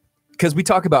because we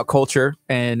talk about culture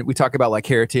and we talk about like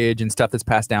heritage and stuff that's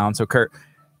passed down. So Kurt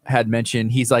had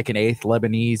mentioned he's like an eighth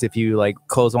Lebanese if you like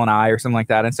close one eye or something like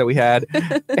that. And so we had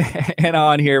Anna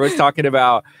on here was talking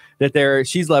about that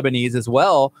she's Lebanese as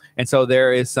well. And so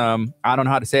there is some, I don't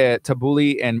know how to say it,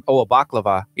 tabbouleh and a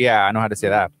baklava. Yeah, I know how to say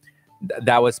that.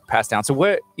 That was passed down. So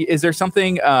what is there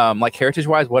something like heritage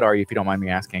wise? What are you, if you don't mind me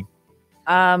asking?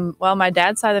 Well, my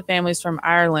dad's side of the family is from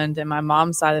Ireland and my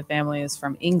mom's side of the family is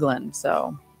from England.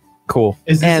 So Cool.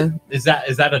 Is And-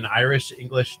 that an Irish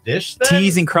English dish? Then?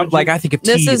 Teas and crumb. Would Like you- I think of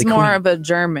This tea. is the more queen. of a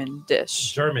German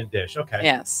dish. German dish. Okay.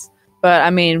 Yes. But I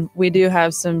mean, we do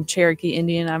have some Cherokee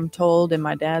Indian, I'm told, in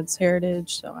my dad's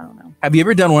heritage. So I don't know. Have you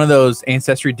ever done one of those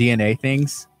ancestry DNA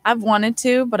things? I've wanted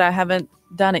to, but I haven't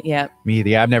done it yet. Me either.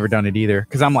 Yeah, I've never done it either.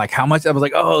 Because I'm like, how much? I was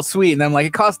like, oh, sweet. And then I'm like,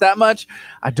 it costs that much.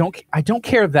 I don't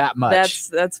care that much.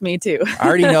 That's me too. I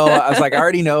already know. I was like, I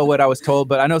already know what I was told,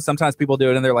 but I know sometimes people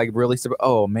do it and they're like really,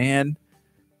 oh man.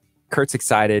 Kurt's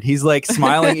excited. He's like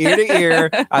smiling ear to ear.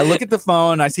 I look at the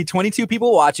phone. I see 22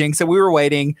 people watching. So we were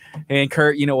waiting. And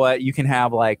Kurt, you know what? You can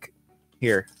have like,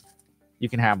 here, you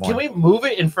can have one. Can we move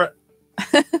it in front?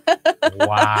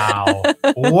 Wow.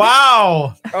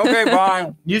 Wow. Okay,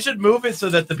 fine. You should move it so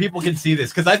that the people can see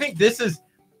this. Because I think this is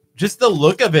just the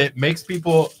look of it makes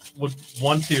people would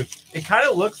want to. It kind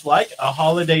of looks like a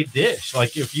holiday dish.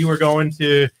 Like if you were going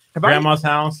to grandma's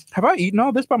house. Have I eaten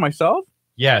all this by myself?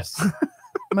 Yes.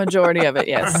 Majority of it,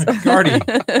 yes. Gardy,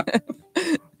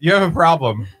 you have a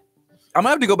problem. I'm gonna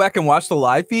have to go back and watch the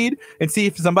live feed and see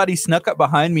if somebody snuck up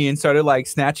behind me and started like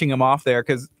snatching them off there.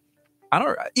 Because I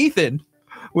don't. Ethan,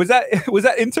 was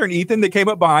that intern Ethan that came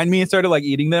up behind me and started like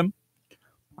eating them?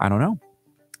 I don't know.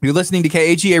 You're listening to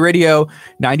KHEA Radio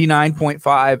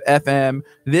 99.5 FM.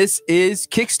 This is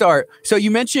Kickstart. So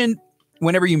you mentioned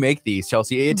whenever you make these,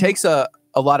 Chelsea, it takes a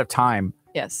lot of time.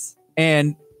 Yes.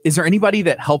 And is there anybody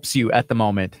that helps you at the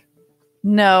moment?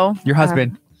 No. Your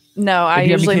husband? No, I Do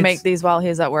you have any usually kids? make these while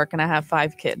he's at work, and I have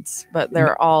 5 kids, but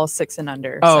they're all 6 and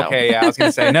under. Oh, so. okay. Yeah, I was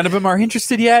gonna say none of them are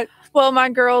interested yet. Well,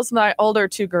 my older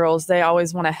 2 girls, they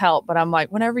always want to help, but I'm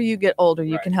like, whenever you get older,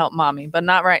 you can help mommy, but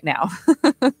not right now.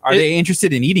 Are they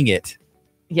interested in eating it?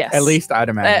 Yes. At least I'd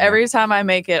imagine. Every time I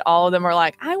make it, all of them are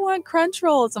like, I want crunch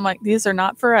rolls. I'm like, these are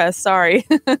not for us. Sorry.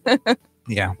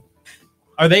 Yeah.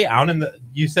 Are they out in the?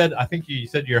 I think you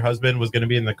said your husband was going to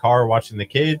be in the car watching the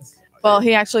kids. Well,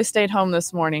 he actually stayed home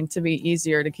this morning to be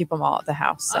easier to keep them all at the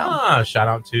house. So Shout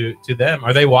out to them.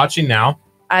 Are they watching now?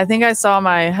 I think I saw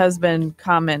my husband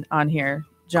comment on here,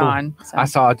 John. So.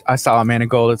 I saw a man in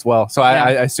gold as well. So Yeah. I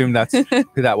assume that's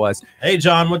who that was. Hey,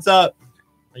 John, what's up?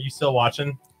 Are you still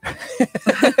watching?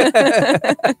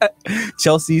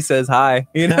 Chelsea says hi.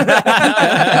 You know?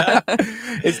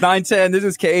 It's 9:10. This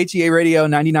is KHEA Radio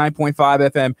 99.5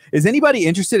 FM. Is anybody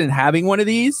interested in having one of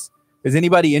these? Is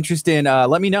anybody interested in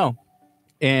let me know.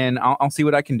 And I'll see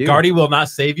what I can do. Gardy will not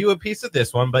save you a piece of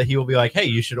this one, but he will be like, hey,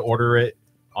 you should order it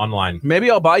online.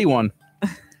 Maybe I'll buy you one.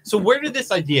 So where did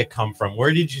this idea come from?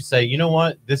 Where did you say, you know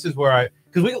what, this is where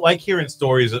because we like hearing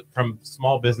stories from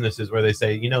small businesses where they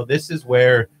say, this is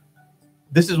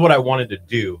what I wanted to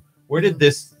do. Where did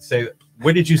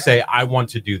you say, I want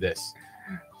to do this?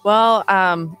 Well,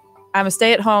 I'm a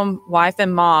stay-at-home wife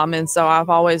and mom, and so I've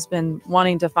always been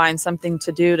wanting to find something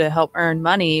to do to help earn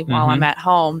money while I'm at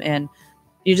home. And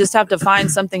you just have to find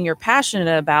something you're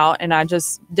passionate about. And I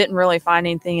just didn't really find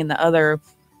anything in the other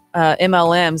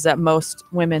MLMs that most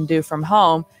women do from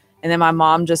home. And then my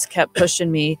mom just kept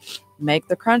pushing me, make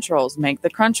the crunch rolls.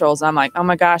 I'm like, oh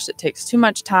my gosh, it takes too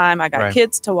much time. I got Right.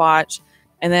 kids to watch.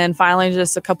 And then finally,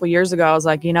 just a couple years ago, I was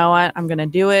like, you know what? I'm going to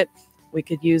do it. We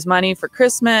could use money for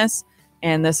Christmas,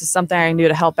 and this is something I can do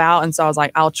to help out. And so I was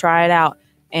like, I'll try it out.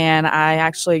 And I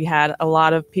actually had a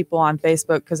lot of people on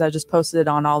Facebook because I just posted it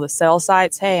on all the sale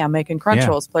sites. Hey, I'm making crunch Yeah.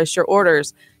 rolls. Place your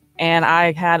orders. And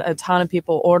I had a ton of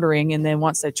people ordering. And then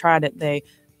once they tried it, they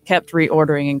kept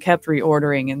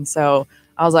reordering. And so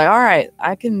I was like, all right,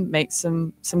 I can make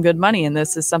some good money. And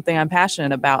this is something I'm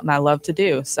passionate about and I love to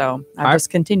do. So I just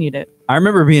continued it. I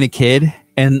remember being a kid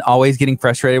and always getting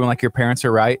frustrated when like your parents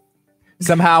are right.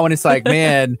 Somehow when it's like,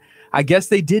 man, I guess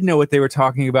they did know what they were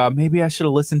talking about. Maybe I should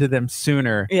have listened to them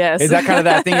sooner. Yes. Is that kind of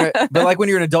that thing? But like when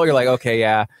you're an adult, you're like, okay,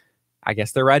 yeah, I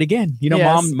guess they're right again.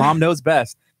 Yes. Mom knows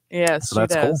best. Yes, So she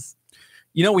that's cool. does.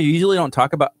 We usually don't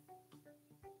talk about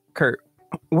Kurt.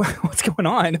 What's going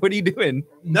on? What are you doing?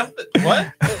 Nothing.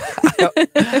 What?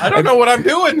 I don't know what I'm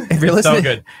doing. If you're It's so listening,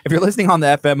 good. if you're listening on the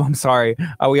FM, I'm sorry.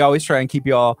 We always try and keep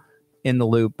you all in the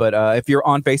loop. But if you're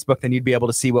on Facebook, then you'd be able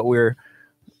to see what we're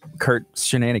Kurt's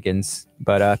shenanigans.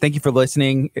 But thank you for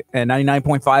listening at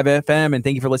 99.5 FM, and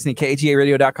thank you for listening to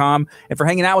KHEARadio.com and for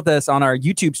hanging out with us on our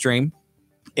YouTube stream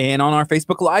and on our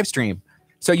Facebook live stream.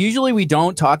 So usually we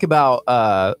don't talk about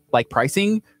like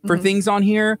pricing for things on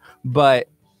here, but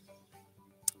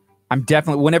I'm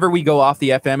definitely, whenever we go off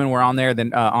the FM and we're on there,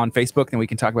 then on Facebook, then we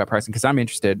can talk about pricing because I'm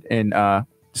interested in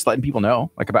just letting people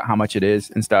know like about how much it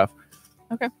is and stuff.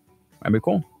 Okay. That'd be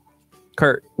cool.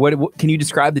 Kurt, what can you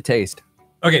describe the taste?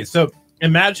 Okay, so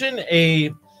imagine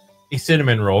a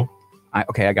cinnamon roll.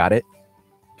 Okay, I got it.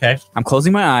 Okay. I'm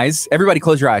closing my eyes. Everybody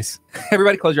close your eyes.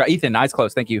 Everybody close your eyes. Ethan, eyes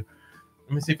closed. Thank you.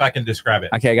 Let me see if I can describe it.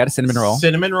 Okay, I got a cinnamon roll.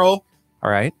 Cinnamon roll, All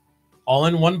right. all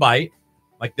in one bite,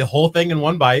 like the whole thing in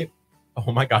one bite.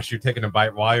 Oh my gosh, you're taking a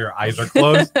bite while your eyes are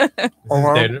closed. This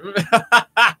is dead.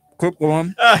 Quick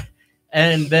one.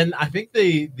 And then I think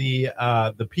the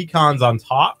pecans on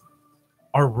top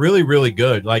are really, really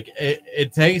good. Like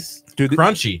it tastes Dude,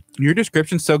 crunchy. your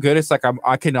description's so good. It's like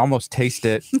I can almost taste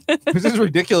it. This is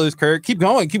ridiculous, Kurt. Keep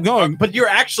going. Keep going. But you're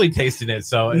actually tasting it.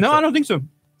 So No, I don't think so.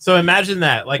 So imagine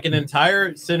that, like an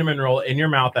entire cinnamon roll in your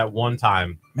mouth at one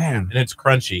time, Man. and it's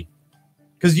crunchy.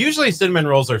 Because usually cinnamon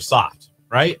rolls are soft,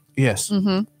 right? Yes.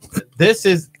 Hmm. This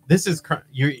is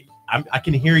I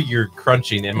can hear your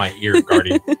crunching in my ear,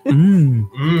 Guardian.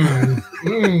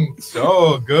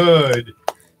 So good.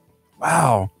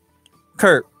 Wow.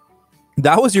 Kurt,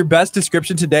 that was your best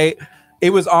description today.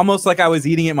 It was almost like I was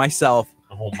eating it myself.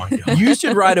 Oh my god. You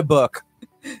should write a book,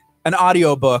 an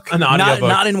audio book, An audio book.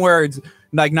 not in words,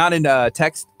 like not in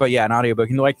text, but yeah, an audio book.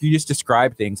 And like you just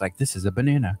describe things like this is a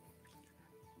banana.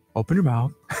 Open your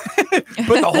mouth,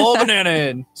 put the whole banana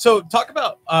in. So talk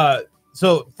about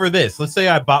so for this, let's say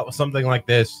I bought something like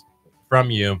this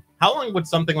from you. How long would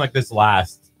something like this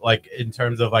last? Like in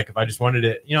terms of like if I just wanted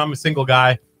it, I'm a single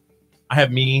guy. I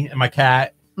have me and my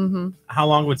cat. Hmm. How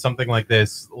long would something like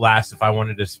this last if I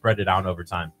wanted to spread it out over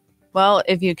time? Well,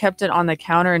 if you kept it on the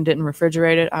counter and didn't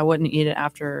refrigerate it, I wouldn't eat it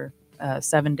after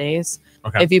 7 days.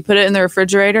 Okay. If you put it in the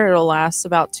refrigerator, it'll last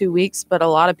about 2 weeks, but a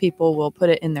lot of people will put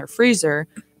it in their freezer,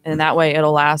 and that way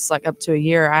it'll last like up to a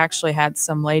year. I actually had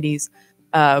some ladies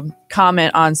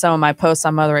comment on some of my posts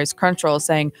on Mother Race Crunch Roll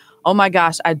saying, "Oh my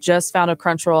gosh, I just found a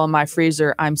crunch roll in my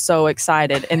freezer. I'm so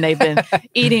excited." And they've been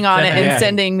eating on it and Yeah.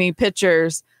 sending me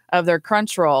pictures of their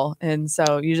crunch roll. And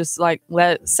so you just like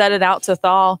set it out to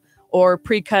thaw or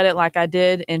pre-cut it like I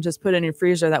did and just put it in your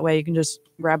freezer. That way you can just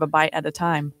grab a bite at a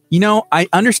time. I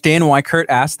understand why Kurt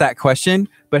asked that question,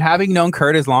 but having known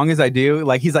Kurt as long as I do,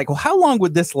 like he's like, well, how long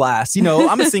would this last?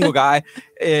 I'm a single guy.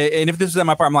 And if this was at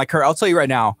my apartment, I'm like, Kurt, I'll tell you right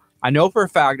now, I know for a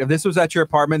fact if this was at your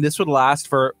apartment, this would last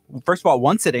for, first of all,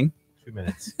 one sitting. 2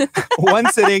 minutes.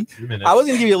 One sitting. 2 minutes. I was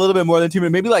going to give you a little bit more than 2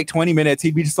 minutes, maybe like 20 minutes.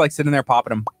 He'd be just like sitting there popping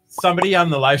them. Somebody on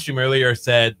the live stream earlier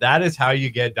said that is how you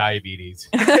get diabetes.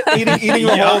 eating the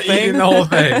Yeah, whole thing. eating the whole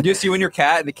thing. Just you and your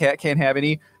cat, and the cat can't have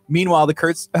any. Meanwhile, the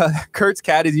Kurt's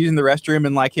cat is using the restroom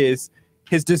and like his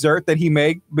dessert that he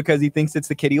made because he thinks it's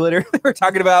the kitty litter. We're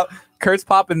talking about Kurt's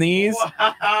popping these.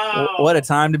 Wow. What a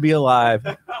time to be alive.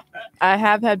 I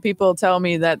have had people tell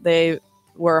me that they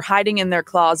were hiding in their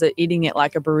closet eating it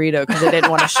like a burrito because they didn't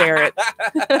want to share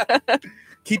it.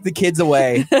 Keep the kids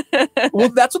away. Well,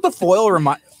 that's what the foil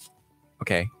reminds.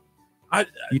 Okay.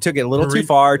 You took it a little too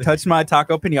far. Touched my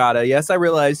taco pinata. Yes, I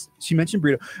realized she mentioned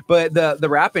burrito, but the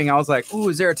wrapping, I was like, "Ooh,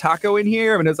 is there a taco in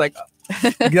here?" And it was like,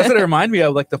 that's what it reminded me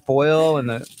of, like the foil and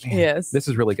the. Man, Yes. this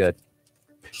is really good.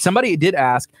 Somebody did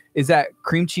ask, "Is that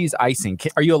cream cheese icing?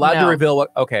 Are you allowed to No. reveal what?"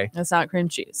 Okay. That's not cream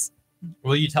cheese.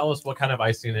 Will you tell us what kind of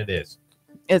icing it is?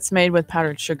 It's made with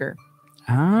powdered sugar.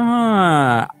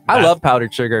 I love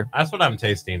powdered sugar. That's what I'm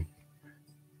tasting.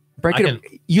 Break I it.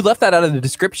 You left that out of the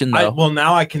description though. Well,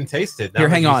 now I can taste it. Now Here,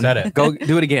 that hang you on. Said it. Go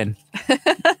do it again.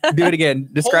 Do it again.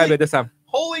 Describe Holy- it this time.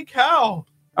 Holy cow!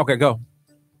 Okay, go.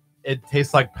 It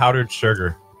tastes like powdered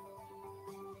sugar.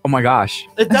 Oh my gosh.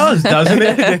 It does, doesn't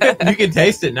it? You can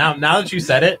taste it now. Now that you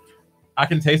said it, I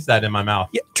can taste that in my mouth.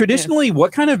 Yeah, traditionally,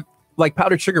 what kind of like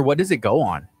powdered sugar? What does it go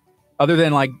on, other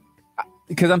than like?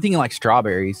 Because I'm thinking like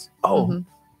strawberries. Oh, Mhm.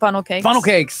 Funnel cakes. funnel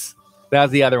cakes. That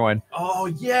was the other one. Oh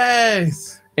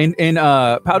yes. And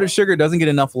powdered sugar doesn't get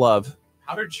enough love.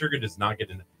 Powdered sugar does not get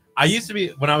in. I used to be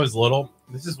when I was little.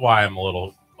 This is why I'm a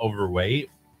little overweight.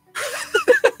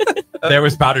 There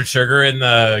was powdered sugar in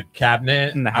the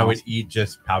cabinet. In the I would house. eat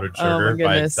just powdered Oh, my sugar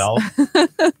by goodness. itself.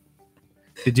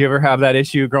 Did you ever have that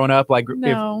issue growing up? Like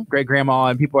No. if great grandma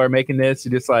and people are making this,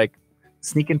 you just like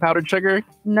sneaking powdered sugar?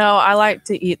 No, I like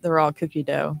to eat the raw cookie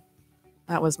dough.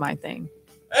 That was my thing.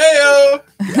 Heyo!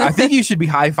 I think you should be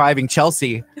high fiving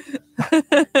Chelsea.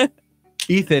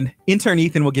 Intern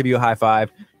Ethan will give you a high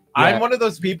five. I'm Yeah. one of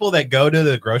those people that go to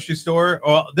the grocery store.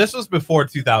 Well, this was before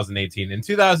 2018. In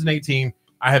 2018,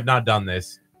 I have not done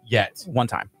this yet. One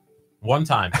time. One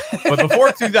time. But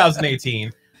before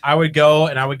 2018, I would go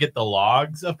and I would get the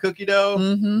logs of cookie dough.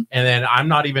 Mm-hmm. And then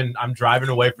I'm driving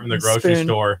away from the grocery Spoon.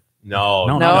 store. No,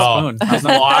 No, no, not a no.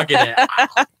 spoon. I'm logging it.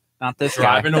 Not this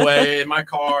guy. Driving away in my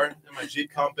car, in my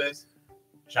Jeep Compass,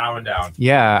 chowing down.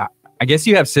 Yeah. I guess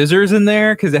you have scissors in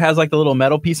there because it has like the little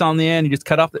metal piece on the end. You just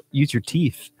cut off, use your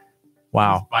teeth.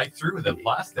 Wow. Just bite through the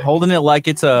plastic. Holding it like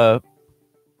it's a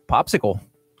popsicle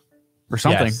or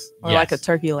something. Yes, Or yes. like a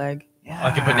turkey leg.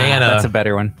 Like a banana. That's a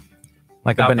better one.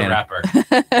 Like a Without the banana.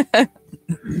 wrapper.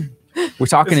 We're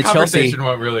talking This to Chelsea. conversation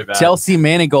went really bad. Chelsea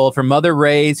Manigold from Mother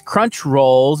Ray's Crunch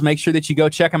Rolls. Make sure that you go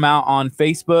check them out on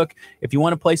Facebook. If you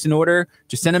want to place an order,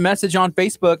 just send a message on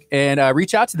Facebook and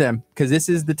reach out to them because this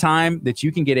is the time that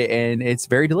you can get it, and it's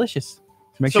very delicious.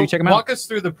 So make sure you check them out. Walk us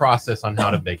through the process on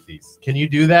how to bake these. Can you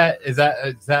do that? Is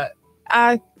that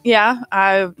Yeah,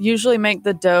 I usually make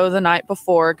the dough the night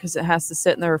before because it has to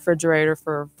sit in the refrigerator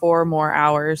for 4 more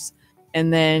hours.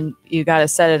 And then you got to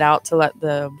set it out to let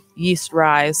the yeast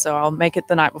rise. So I'll make it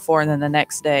the night before, and then the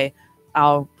next day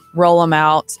I'll roll them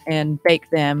out and bake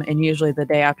them. And usually the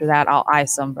day after that, I'll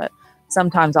ice them. But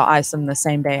sometimes I'll ice them the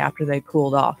same day after they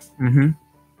cooled off. Mm-hmm.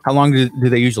 How long do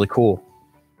they usually cool?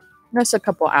 Just a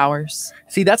couple hours.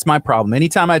 See, that's my problem.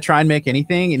 Anytime I try and make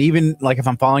anything, and even like if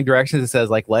I'm following directions, it says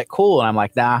like let cool, and I'm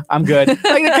like, nah, I'm good. Like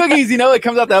the cookies, it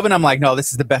comes out the oven. I'm like, no,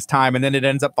 this is the best time, and then it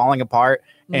ends up falling apart.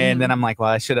 And then I'm like, well,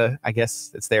 I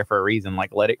guess it's there for a reason.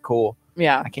 Like let it cool.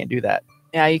 Yeah. I can't do that.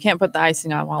 Yeah, you can't put the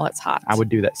icing on while it's hot. I would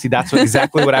do that. See, that's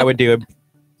exactly what I would do.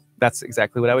 That's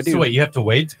exactly what I would do. So wait, you have to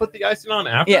wait to put the icing on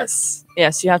after? Yes.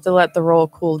 Yes, you have to let the roll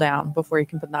cool down before you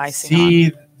can put the icing on.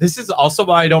 See, this is also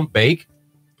why I don't bake,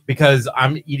 because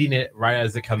I'm eating it right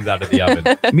as it comes out of the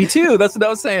oven. Me too. That's what I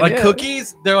was saying. Like yeah.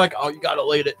 cookies, they're like, oh, you gotta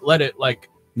let it like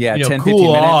Yeah, 10, 15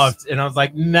 cool minutes. off. And I was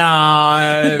like,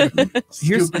 nah,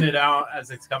 scooping it out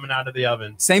as it's coming out of the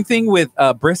oven. Same thing with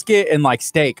brisket and like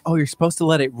steak. Oh, you're supposed to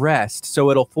let it rest so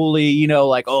it'll fully,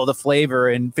 like, the flavor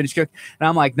and finish cook. And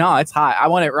I'm like, no, it's hot. I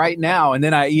want it right now. And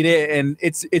then I eat it and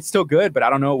it's still good, but I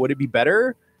don't know. Would it be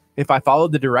better if I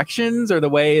followed the directions or the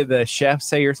way the chefs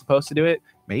say you're supposed to do it?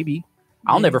 Maybe.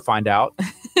 I'll never find out.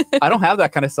 I don't have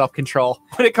that kind of self-control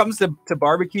when it comes to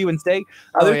barbecue and steak.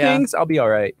 Other things, I'll be all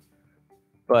right.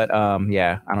 But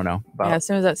yeah, I don't know. Yeah, as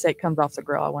soon as that steak comes off the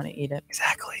grill, I want to eat it.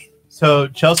 Exactly. So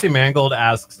Chelsea Mangold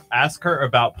ask her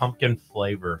about pumpkin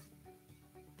flavor.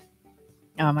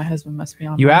 Oh, my husband must be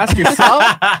on. You ask yourself?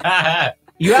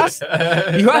 You No, asked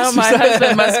my yourself?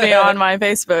 husband must be on my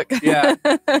Facebook. Yeah,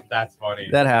 That's funny.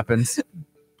 that happens.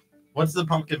 What's the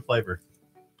pumpkin flavor?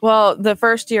 Well, the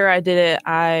first year I did it,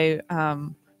 I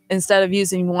instead of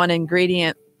using one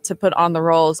ingredient to put on the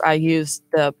rolls, I used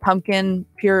the pumpkin,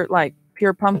 pure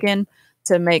pumpkin,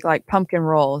 to make like pumpkin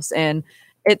rolls, and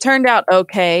it turned out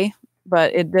okay,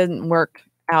 but it didn't work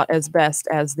out as best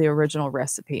as the original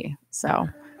recipe. So,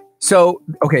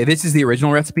 Okay, this is the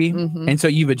original recipe, mhm. and so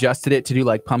you've adjusted it to do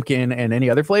like pumpkin and any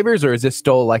other flavors, or is this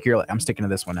still like you're like, I'm sticking to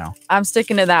this one now? I'm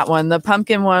sticking to that one. The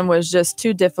pumpkin one was just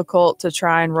too difficult to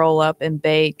try and roll up and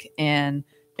bake, and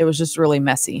it was just really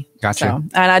messy. Gotcha. So,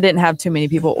 and I didn't have too many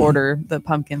people order the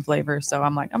pumpkin flavor, so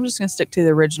I'm like, I'm just gonna stick to the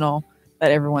original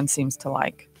that everyone seems to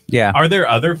like. Yeah. Are there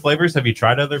other flavors? Have you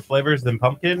tried other flavors than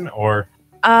pumpkin? Or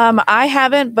I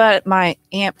haven't, but my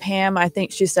Aunt Pam, I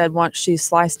think she said once she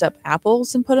sliced up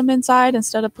apples and put them inside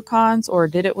instead of pecans, or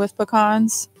did it with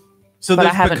pecans. so But I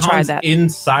there's haven't tried pecans that.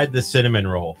 inside the cinnamon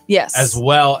roll Yes. as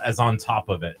well as on top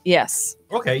of it. Yes.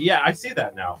 Okay, yeah, I see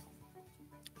that now.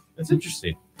 That's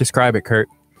interesting. Describe it, Kurt.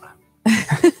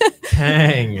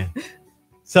 Dang.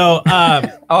 So,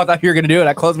 Oh, I thought you were gonna do it.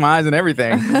 I closed my eyes and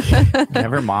everything.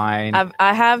 Never mind.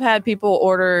 I have had people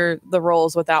order the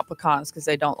rolls without pecans because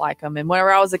they don't like them. And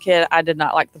whenever I was a kid, I did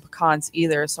not like the pecans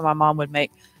either. So my mom would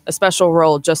make a special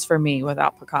roll just for me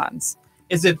without pecans.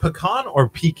 is it pecan or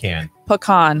pecan?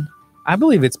 Pecan. I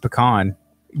believe it's pecan.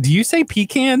 Do you say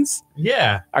pecans?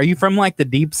 Yeah, Are you from like the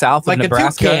deep south like of a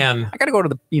Nebraska? toucan. I gotta go to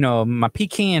the, my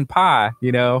pecan pie.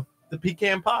 The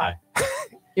pecan pie.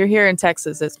 You're here in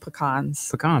Texas. It's pecans.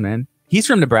 Pecan, man. He's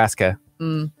from Nebraska.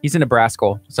 Mm. He's a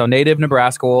Nebraska, so native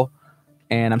Nebraska,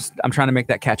 and I'm trying to make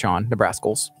that catch on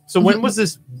Nebraskals. So when was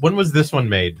this? When was this one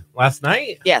made? Last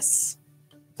night. Yes.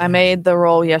 I made the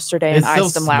roll yesterday and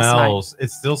iced them last night.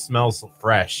 It still smells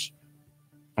fresh.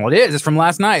 Well, it is. It's from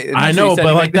last night. And I that's what know, you said but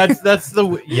to like make that's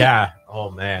the yeah. Oh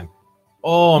man.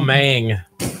 Oh man.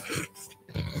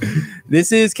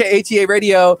 This is KHEA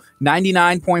Radio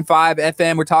 99.5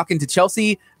 FM. We're talking to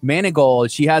Chelsea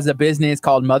Manigold. She has a business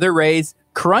called Mother Ray's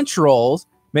Crunch Rolls.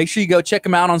 Make sure you go check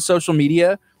them out on social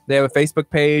media. They have a Facebook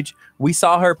page. We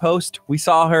saw her post. We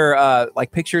saw her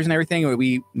like pictures and everything.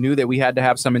 We knew that we had to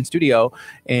have some in studio.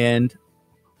 And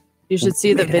You should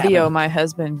see the Make it video happen. my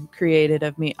husband created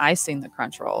of me icing the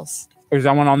crunch rolls. is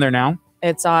that one on there now?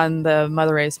 It's on the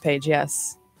Mother Ray's page.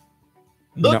 Yes.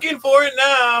 Looking for it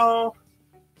now.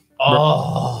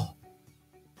 Oh.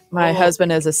 My Oh.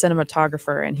 husband is a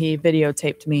cinematographer and he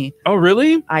videotaped me Oh,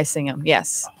 really? icing them.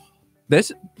 Yes.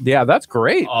 Yeah, that's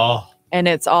great. Oh. And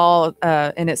it's all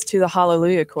and it's to the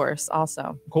Hallelujah chorus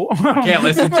also. Cool. Can't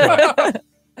listen to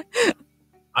it.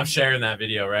 I'm sharing that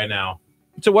video right now.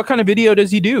 So what kind of video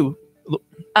does he do?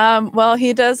 Well,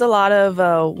 he does a lot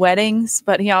of weddings,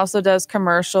 but he also does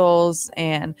commercials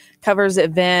and covers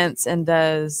events and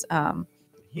does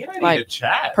He and I need Like, to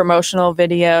chat. promotional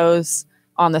videos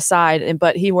on the side.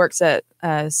 But he works at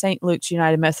St. Luke's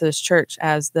United Methodist Church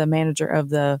as the manager of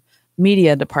the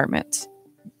media department.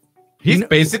 He's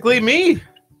basically me.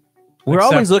 We're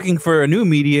Except- always looking for a new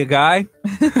media guy.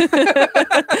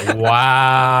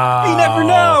 Wow. You never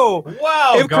know.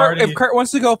 Wow. If Kurt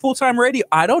wants to go full-time radio,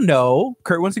 I don't know.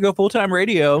 Kurt wants to go full-time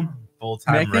radio.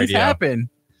 full-time Make things radio. happen.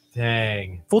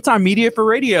 Dang. Full-time media for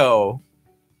radio.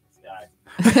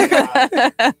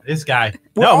 This guy.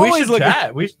 We're No, we always should looking-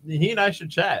 chat. He and I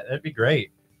should chat. That'd be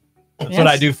great. That's Yes. what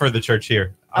I do for the church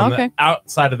here. On Okay. the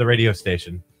outside of the radio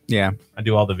station. Yeah. I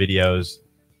do all the videos.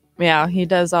 Yeah, he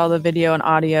does all the video and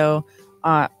audio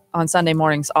on Sunday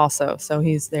mornings also. So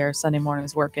he's there Sunday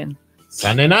mornings working.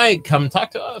 Sunday night, come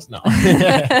talk to us. No.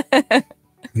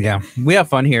 Yeah. We have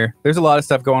fun here. There's a lot of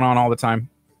stuff going on all the time.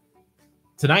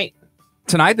 Tonight,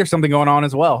 Tonight, there's something going on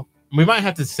as well. we might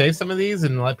have to save some of these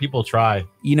and let people try.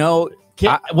 You know,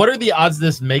 What are the odds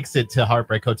this makes it to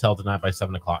Heartbreak Hotel tonight by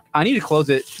 7:00? I need to close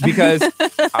it because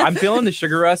I'm feeling the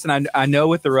sugar rush, and I know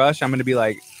with the rush, I'm going to be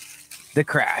like, the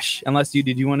crash. Unless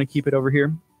did you want to keep it over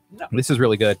here? No. This is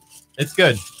really good, It's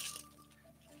good.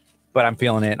 but I'm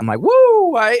feeling it. I'm like,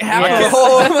 woo! I have Yeah. the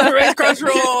whole race crush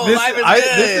roll. This, Life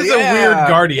is this is good. a weird Yeah.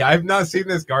 Guardy. I've not seen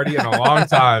this Guardy in a long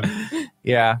time.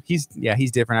 Yeah, he's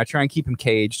different. I try and keep him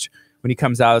caged. When he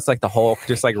comes out, it's like the Hulk,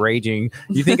 just like raging.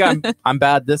 You think I'm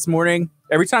bad this morning?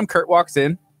 Every time Kurt walks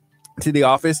in to the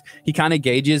office, he kind of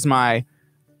gauges my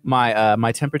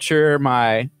temperature,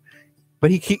 But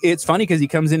it's funny because he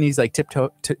comes in, he's like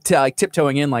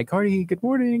tiptoeing in, like, Cardi, good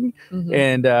morning. Mhm.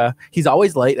 And he's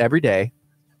always late every day.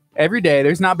 Every day.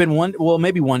 There's not been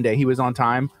maybe one day he was on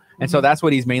time. And so that's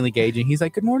what he's mainly gauging. He's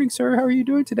like, good morning, sir. How are you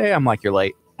doing today? I'm like, you're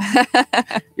late.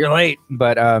 You're late.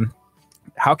 But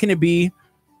how can it be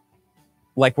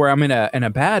like where I'm in a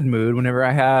bad mood whenever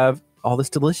I have all this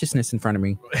deliciousness in front of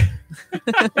me?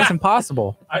 It's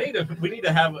impossible. We need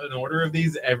to have an order of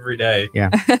these every day.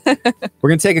 We're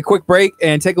going to take a quick break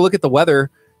and take a look at the weather,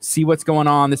 see what's going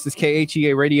on. This is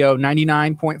KHEA Radio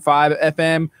 99.5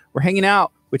 FM. We're hanging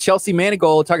out with Chelsea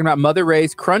Manigold talking about Mother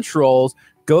Ray's Crunch Rolls.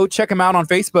 Go check them out on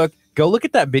Facebook. Go look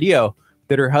at that video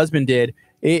that her husband did.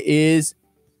 It is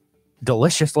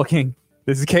delicious looking.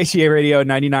 This is KHEA Radio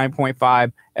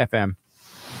 99.5 FM.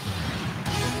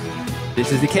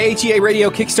 This is the KHEA Radio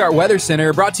Kickstart Weather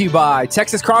Center, brought to you by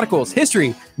Texas Chronicles,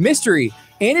 History, Mystery,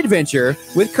 and Adventure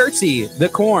with Curtsy, the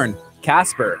Corn,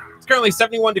 Casper. It's currently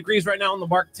 71 degrees right now in La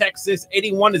Marque, Texas.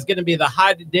 81 is going to be the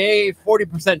high today.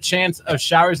 40% chance of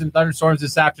showers and thunderstorms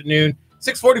this afternoon.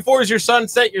 6:44 is your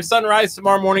sunset. Your sunrise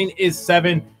tomorrow morning is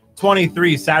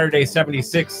 7:23. Saturday,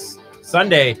 76.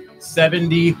 Sunday,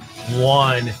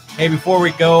 71. Hey, before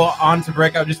we go on to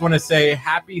break, I just want to say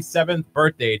happy 7th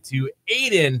birthday to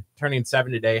Aiden, turning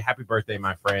 7 today. Happy birthday,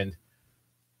 my friend.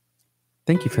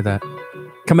 Thank you for that.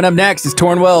 Coming up next is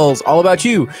Torn Wells, All About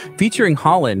You, featuring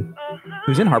Holland,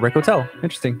 who's in Heartbreak Hotel.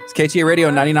 Interesting. It's KHEA Radio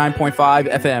 99.5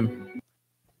 FM.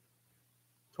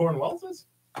 Torn Wells is?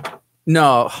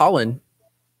 No, Holland.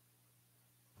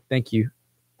 Thank you.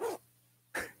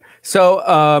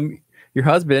 So, your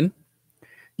husband,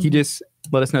 he just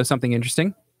let us know something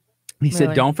interesting. He said,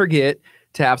 Really? don't forget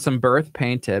to have some birth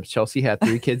pain tips. Chelsea had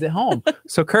 3 kids at home.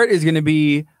 So Kurt is going to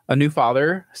be a new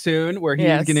father soon, where he's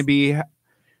Yes. going to be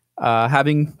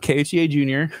having KHEA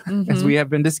Junior, as Mhm. we have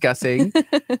been discussing.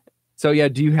 So yeah,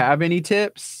 do you have any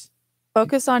tips?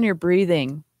 Focus on your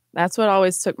breathing. That's what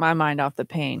always took my mind off the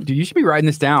pain. Dude, you should be writing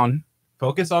this down.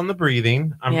 Focus on the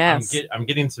breathing. Yes. I'm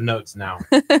getting some notes now.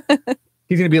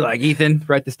 He's going to be like, Ethan,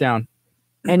 write this down.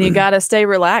 And you got to stay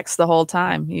relaxed the whole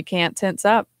time. You can't tense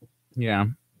up. Yeah.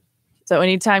 So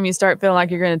anytime you start feeling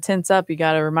like you're going to tense up, you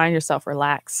got to remind yourself,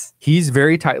 relax. He's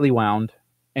very tightly wound.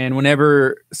 And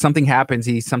whenever something happens,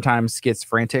 he sometimes gets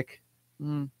frantic.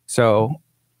 Mm. So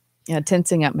Yeah,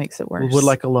 tensing up makes it worse. would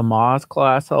like a Lamaze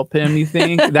class help him, you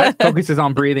think? That focuses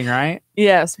on breathing, right?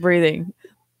 Yes, breathing.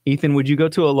 Ethan, would you go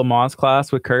to a Lamaze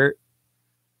class with Kurt?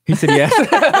 He said yes.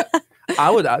 I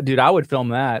would film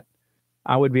that.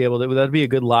 I would be able to. That'd be a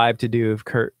good live to do if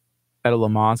Kurt at a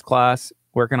Lamaze class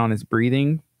working on his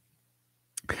breathing.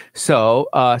 So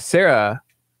Sarah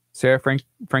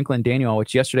Franklin Daniel,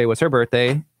 which yesterday was her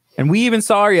birthday, and we even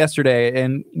saw her yesterday,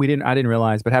 and I didn't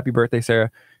realize, but happy birthday,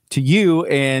 Sarah, to you.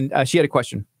 And she had a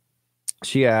question.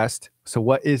 She asked, so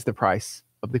what is the price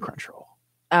of the Crunch Roll?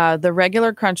 The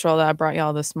regular Crunch Roll that I brought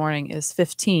y'all this morning is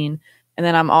 $15. And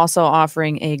then I'm also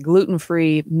offering a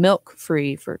gluten-free,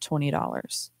 milk-free for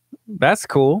 $20. That's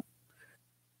cool.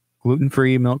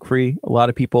 gluten-free, milk-free. A lot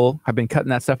of people have been cutting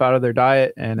that stuff out of their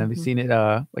diet and have seen it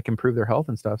like improve their health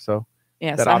and stuff. So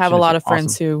Yes, that I have option a is lot of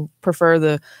friends awesome. who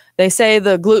prefer they say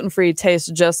the gluten-free tastes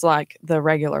just like the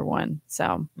regular one.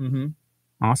 So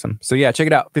awesome. So yeah, check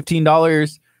it out. $15,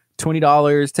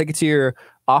 $20. Take it to your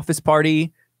office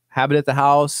party, have it at the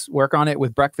house, work on it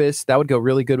with breakfast. That would go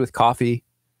really good with coffee.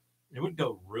 It would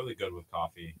go really good with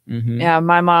coffee. yeah,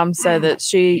 my mom said that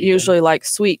she usually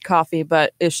likes sweet coffee,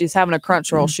 but if she's having a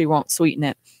crunch roll, she won't sweeten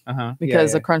it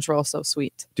because the crunch roll is so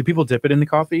sweet. Do people dip it in the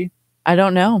coffee? I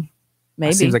don't know.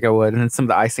 Maybe Seems like I would. And then some of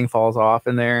the icing falls off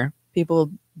in there. people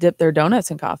dip their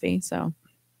donuts in coffee. So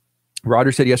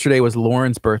Roger said yesterday was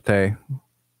Lauren's birthday.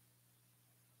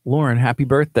 Lauren, happy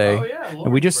birthday. Oh yeah,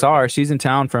 And we just saw her. She's in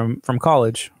town from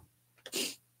college.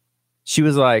 She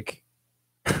was like,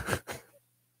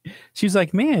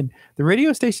 man, the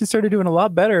radio station started doing a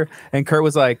lot better. And Kurt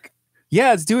was like,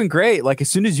 yeah, it's doing great. Like as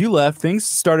soon as you left, things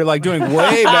started like doing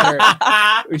way better.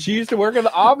 She used to work in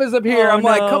the office up here. Oh, I'm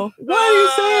like, no. what are you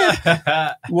saying?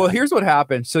 Well, here's what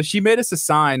happened. So she made us a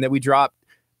sign that we dropped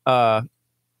where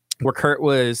Kurt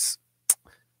was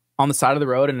on the side of the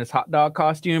road in his hot dog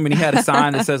costume, and he had a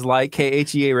sign that says like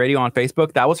KHEA radio on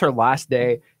Facebook. That was her last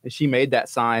day, and she made that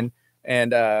sign.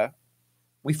 And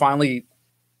we finally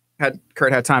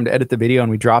Kurt had time to edit the video,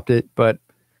 and we dropped it. But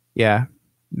yeah,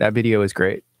 that video is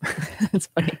great. it's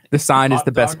funny. The sign is Hot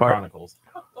the best Dog part. Chronicles.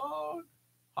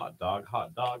 Hot dog,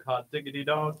 diggity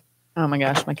dog. Oh my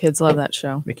gosh, my kids love that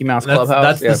show. Mickey Mouse That's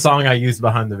Clubhouse. the song I used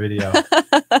behind the video.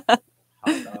 Hot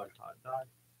dog.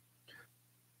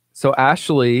 So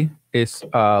Ashley is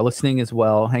listening as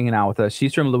well, hanging out with us.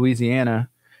 She's from Louisiana,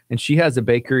 and she has a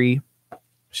bakery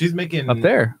She's making up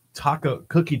there.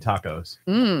 cookie tacos.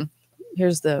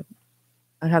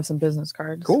 I have some business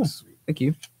cards. Cool. Thank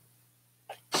you.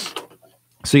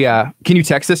 So yeah, can you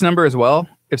text this number as well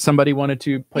if somebody wanted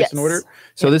to place an Yes. order?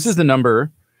 So this is the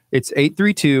number. It's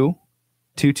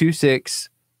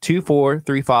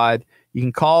 832-226-2435. You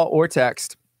can call or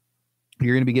text.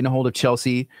 You're going to be getting a hold of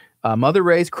Chelsea. Mother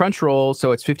Ray's Crunch Roll.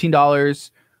 So it's $15,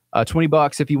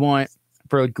 $20 if you want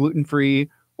for gluten-free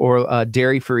or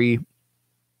dairy-free.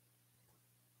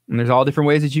 And there's all different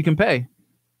ways that you can pay.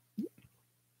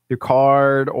 Your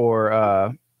card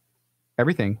or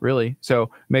everything, really. So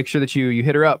make sure that you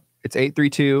hit her up. It's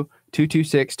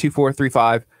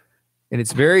 832-226-2435. And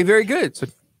it's very, very good. So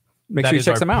make sure you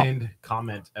check them out. Pinned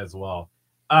comment as well.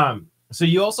 So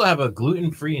you also have a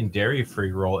gluten-free and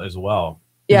dairy-free roll as well.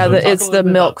 Yeah, So talk a it's little the bit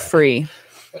about milk that. free.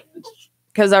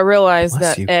 Because I realized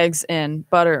Bless that you. eggs and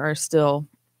butter are still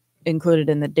included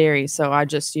in the dairy, so I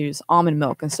just use almond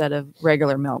milk instead of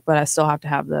regular milk. But I still have to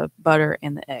have the butter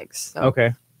and the eggs. So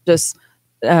Okay. just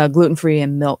gluten free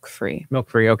and milk free. Milk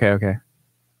free. Okay.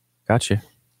 Gotcha.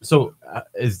 So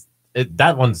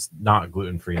that one's not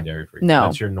gluten-free and dairy-free. No.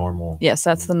 That's your normal. Yes,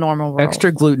 that's the normal roll.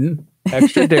 Extra gluten,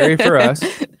 extra dairy for us.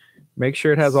 Make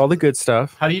sure it has all the good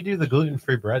stuff. How do you do the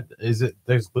gluten-free bread?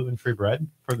 There's gluten-free bread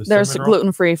for the There's cinnamon roll?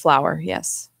 gluten free flour.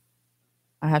 Yes,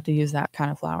 I have to use that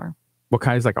kind of flour. What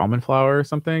kind is like almond flour or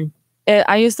something?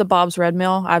 I use the Bob's Red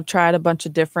Mill. I've tried a bunch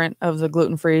of different of the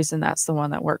gluten frees, and that's the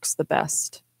one that works the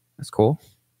best. That's cool.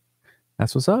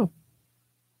 That's what's up.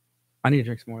 I need to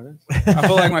drink some more of this. I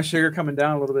feel like my sugar coming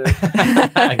down a little bit.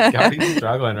 Cody's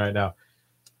struggling right now.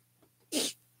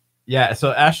 Yeah,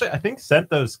 so Ashley, I think sent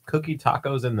those cookie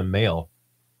tacos in the mail.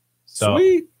 So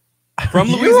Sweet. From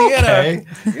You Louisiana. okay?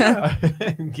 Yeah.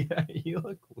 Yeah, you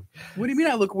look. What do you mean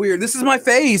I look weird? This is my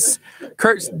face.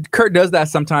 Kurt does that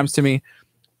sometimes to me.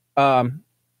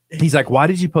 He's like, why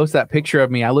did you post that picture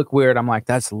of me? I look weird. I'm like,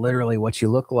 that's literally what you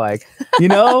look like. You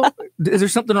know? Is there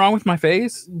something wrong with my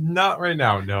face? Not right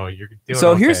now. No, you're doing.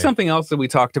 So here's okay. something else that we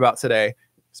talked about today.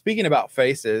 Speaking about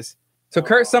faces. So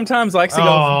Kurt sometimes likes to go.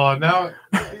 Oh no.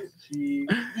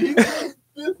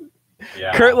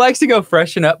 Yeah. Kurt likes to go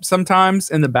freshen up sometimes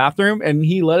in the bathroom, and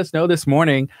he let us know this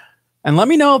morning. And let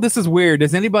me know if this is weird.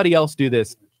 Does anybody else do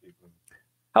this?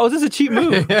 How is this a cheap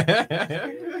move?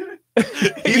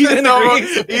 even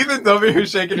though he was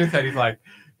shaking his head, he's like,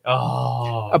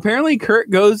 "Oh." Apparently, Kurt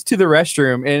goes to the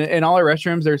restroom, and in all our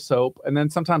restrooms, there's soap, and then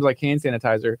sometimes like hand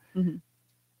sanitizer. Mhm.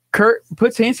 Kurt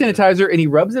puts hand sanitizer and he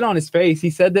rubs it on his face. He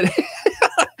said that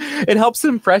it helps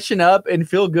him freshen up and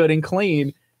feel good and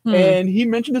clean. Hmm. And he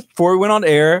mentioned this before we went on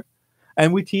air,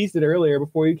 and we teased it earlier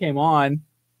before you came on.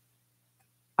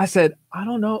 I said, I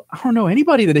don't know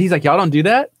anybody that. He's like, y'all don't do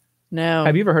that? No,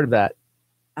 Have you ever heard of that?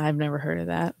 I've never heard of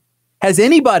that. Has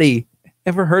anybody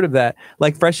ever heard of that?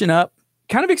 Like freshen up?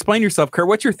 Kind of explain yourself, Kurt,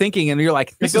 what you're thinking. And you're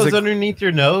like, It this goes is underneath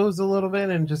your nose a little bit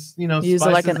and just Use it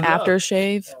like spices an it up.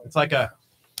 aftershave. It's like a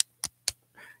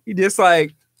you just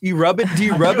like You rub it? Do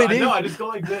you rub it in? No, I just go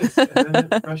like this, and then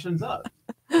it freshens up.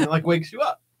 And it like wakes you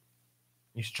up.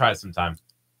 You should try it sometime.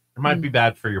 It might be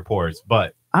bad for your pores,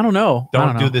 but I don't know.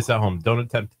 don't do this at home. Don't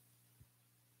attempt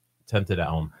it at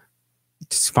home.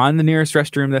 Just find the nearest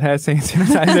restroom that has hand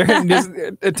sanitizer and just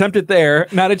attempt it there.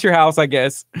 Not at your house, I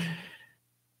guess.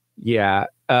 Yeah.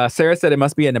 Sarah said it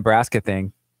must be a Nebraska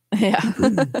thing. Yeah.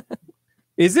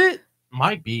 Is it?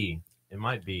 Might be. It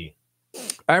might be.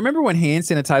 I remember when hand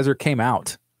sanitizer came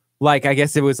out. Like, I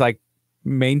guess it was like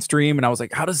mainstream, and I was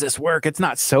like, how does this work? It's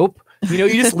not soap. You know,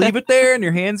 you just leave it there and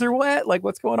your hands are wet. Like,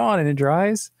 what's going on? And it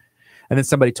dries. And then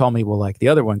somebody told me, well, like the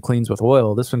other one cleans with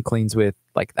oil. This one cleans with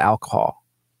like the alcohol.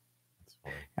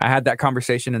 I had that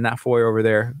conversation in that foyer over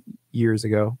there years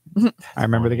ago. I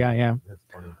remember the guy. Yeah. That's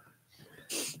funny.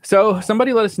 So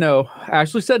somebody let us know.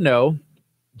 Ashley said no.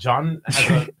 John has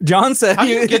a. John said How do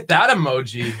you get that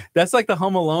emoji? that's like the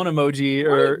Home Alone emoji.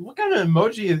 Or What kind of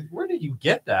emoji is? Where did you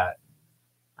get that?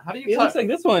 How do you? it looks like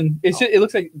this one. It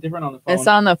looks like different on the phone. It's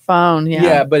on the phone. Yeah.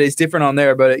 Yeah, but it's different on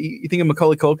there. But you think of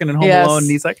Macaulay Culkin and Home Yes. Alone,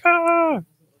 and he's like, ah.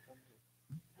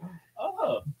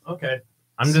 Oh, okay.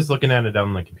 I'm just looking at it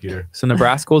on the computer. So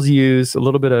Nebraskals use a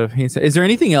little bit of. Is there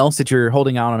anything else that you're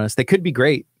holding out on us that could be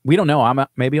great? We don't know.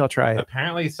 Maybe I'll try it.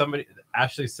 Apparently,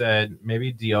 Ashley said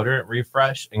maybe deodorant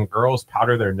refresh, and girls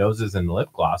powder their noses in lip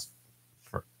gloss.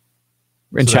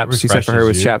 And So that she said for her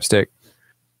with refreshes you. chapstick.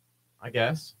 I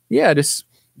guess. Yeah, just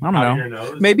I don't Powder know. your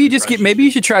nose, Maybe you just get. refreshes Maybe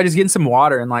you should try just getting some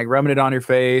water and like rubbing it on your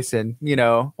face, and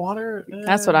water.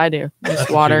 That's what I do. That's Just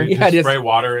what water. you do. Yeah, Just just- spray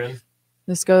water in.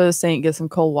 Just go to the sink, get some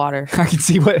cold water. I can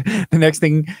see what the next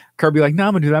thing Kirby like. No,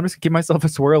 I'm gonna do that. I'm just gonna give myself a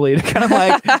swirly to kind of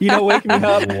like wake me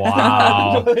up.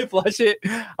 Wow. When they flush it,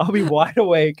 I'll be wide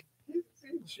awake.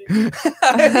 Ethan.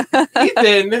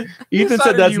 Ethan side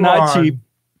said are that's you not on? cheap.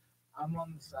 I'm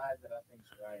on the side that I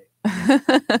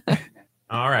think's right.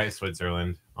 All right,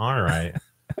 Switzerland. All right.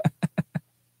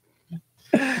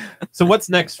 So what's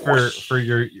next for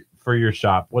your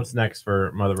shop? What's next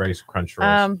for Mother Race Crunch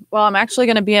Rolls? Well, I'm actually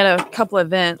going to be at a couple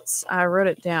events. I wrote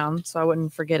it down so I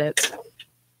wouldn't forget it.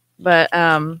 But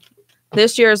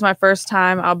this year is my first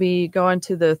time. I'll be going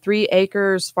to the 3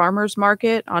 Acres Farmers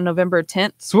Market on November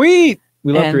 10th. Sweet.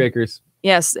 We love And- 3 acres.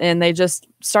 Yes, and they just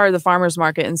started the farmers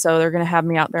market, and so they're going to have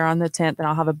me out there on the 10th, and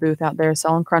I'll have a booth out there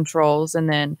selling crunch rolls. And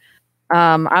then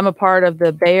I'm a part of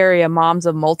the Bay Area Moms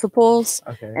of Multiples,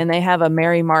 Okay. and they have a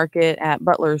Merry Market at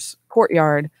Butler's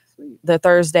Courtyard the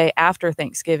Thursday after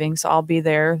Thanksgiving. So I'll be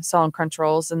there selling crunch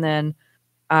rolls. And then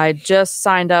I just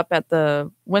signed up at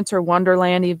the Winter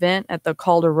Wonderland event at the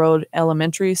Calder Road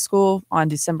Elementary School on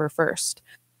December 1st.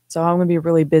 So I'm going to be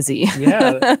really busy.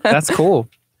 Yeah, that's cool.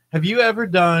 Have you ever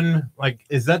done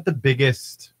is that the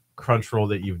biggest crunch roll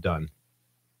that you've done?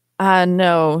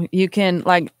 No, you can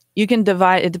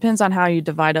divide. It depends on how you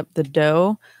divide up the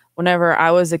dough. Whenever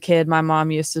I was a kid, my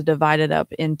mom used to divide it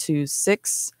up into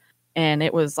 6, and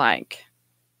it was like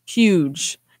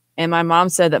huge. And my mom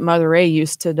said that Mother Ray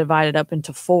used to divide it up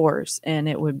into 4s, and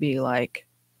it would be like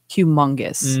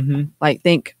humongous. Mm-hmm. Like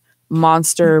think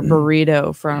monster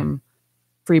burrito from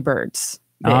Freebirds.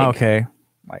 Big. Oh, okay.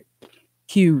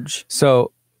 Huge.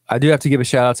 So I do have to give a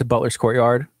shout out to Butler's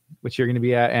Courtyard, which you're going to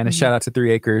be at, and a shout out to 3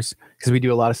 Acres because we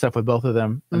do a lot of stuff with both of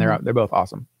them, and they're both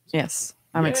awesome. Yes,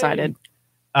 I'm Yay. excited.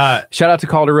 Shout out to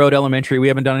Calder Road Elementary. We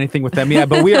haven't done anything with them yet,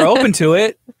 but we are open to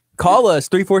it. Call us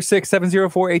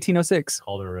 346-704-1806.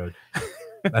 Calder Road.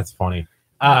 That's funny.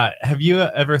 Have you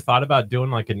ever thought about doing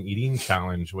like an eating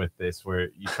challenge with this where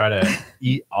you try to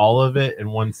eat all of it in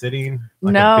one sitting?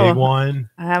 Like No. a big one?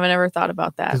 I haven't ever thought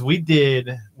about that. Because we did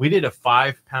a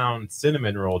 5-pound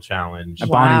cinnamon roll challenge At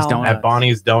Wow. Bonnie's Donuts. at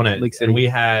Bonnie's Donuts. Leak City. And we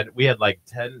had like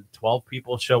 10, 12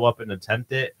 people show up and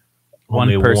attempt it. One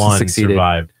Only person one succeeded.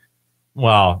 survived.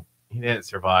 Well, he didn't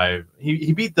survive.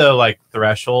 He beat the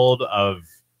threshold of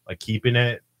keeping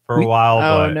it for a while.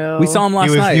 Oh but no. We saw him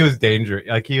last night. He was dangerous.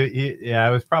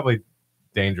 It was probably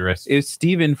dangerous. It was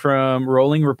Steven from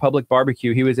Rolling Republic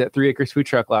Barbecue. He was at 3 Acres Food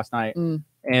Truck last night. Mm.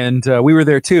 And we were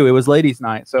there too. It was ladies'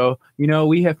 night. So,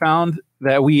 we have found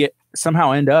that we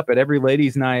somehow end up at every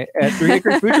ladies' night at 3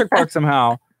 Acres Food Truck Park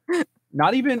somehow.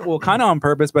 Not even, kind of on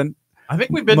purpose, but I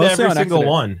think we've been to Mostly every on single accident.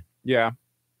 one. yeah,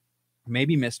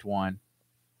 maybe missed one.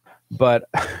 But,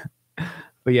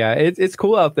 but yeah, it's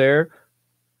cool out there.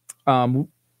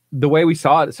 The way we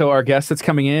saw it. So our guest that's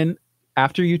coming in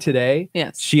after you today,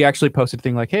 Yes. she actually posted a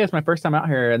thing like, "Hey, it's my first time out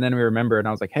here," and then we remembered, and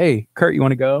I was like, "Hey, Kurt, you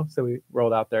want to go?" So we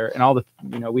rolled out there, and all the,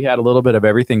 we had a little bit of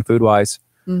everything food wise.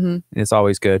 Mm-hmm. It's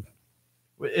always good.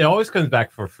 It always comes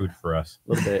back for food for us.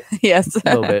 A little bit, Yes. a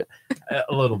little bit.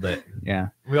 A little bit. Yeah.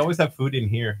 We always have food in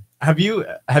here. Have you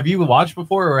watched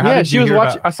before, or how Yeah, did she you was hear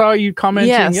watching. about- I saw you commenting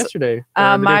Yes. yesterday. or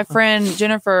the day My before. friend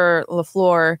Jennifer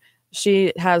LaFleur,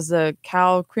 she has the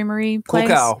cow creamery Cool place.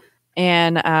 Cow.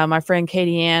 And my friend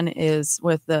Katie Ann is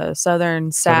with the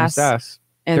Southern Southern Sass. Sass.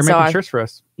 And They're so making I, shirts for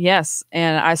us. yes.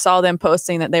 And I saw them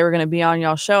posting that they were going to be on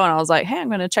y'all's show. And I was like, hey, I'm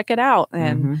going to check it out.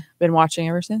 And Mhm. been watching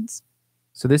ever since.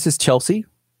 So this is Chelsea.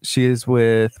 She is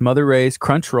with Mother Ray's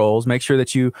Crunch Rolls. Make sure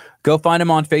that you go find them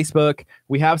on Facebook.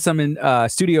 We have some in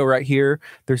studio right here.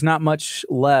 There's not much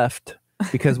left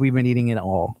because we've been eating it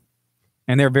all.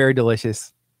 And they're very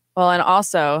delicious. Well, and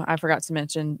also, I forgot to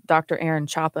mention, Dr. Aaron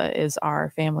Chapa is our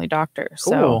family doctor.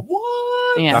 So,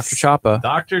 What? yes. Dr. Chapa.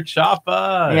 Dr.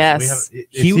 Choppa. Yes.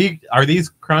 Are these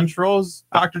crunch rolls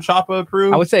Dr. Choppa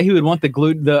approved? I would say he would want the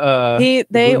gluten. They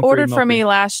They gluten-free ordered from milk-free. me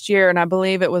last year, and I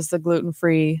believe it was the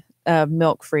gluten-free,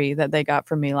 milk-free that they got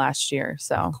from me last year.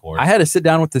 So, Of course. I had to sit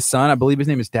down with his son. I believe his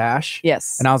name is Dash.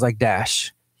 yes. And I was like,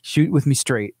 Dash, shoot with me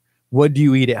straight. What do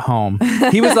you eat at home?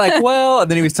 He was like, well,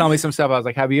 and then he was telling me some stuff. I was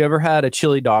like, have you ever had a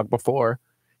chili dog before?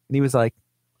 And he was like,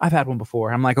 I've had one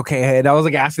before. I'm like, okay. And I was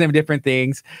like asking him different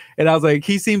things. And I was like,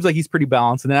 he seems like he's pretty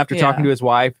balanced. And then after talking Yeah. to his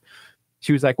wife,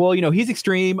 she was like, well, he's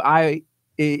extreme. And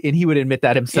he would admit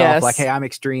that himself. Yes. Like, hey, I'm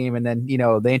extreme. And then,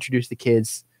 they introduce the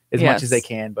kids as much as they Yes.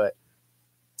 can, but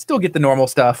still get the normal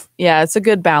stuff. Yeah, it's a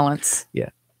good balance.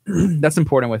 That's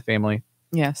important with family.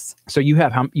 Yes. So you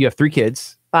have 3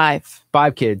 kids, 5.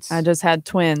 5 kids. I just had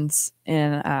twins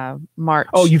in March.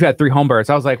 Oh, you've had 3 home births.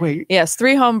 I was like, wait. Yes,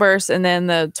 3 home births, and then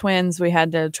the twins we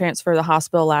had to transfer to the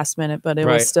hospital last minute, but it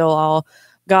Right. was still all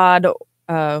God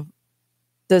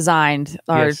designed.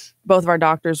 Yes. Both of our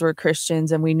doctors were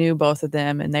Christians, and we knew both of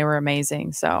them, and they were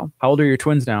amazing. So How old are your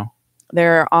twins now?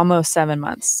 they're almost 7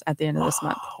 months at the end of this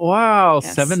month. Wow,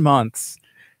 Yes. 7 months.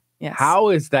 Yes. How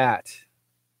is that?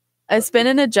 It's been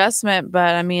an adjustment,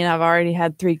 but I mean, I've already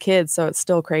had 3 kids, so it's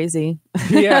still crazy.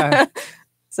 Yeah.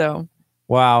 So,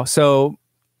 Wow. So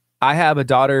I have a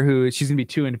daughter she's going to be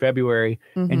 2 in February.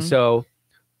 And mhm. so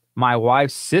my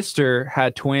wife's sister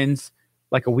had twins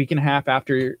like a week and a half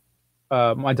after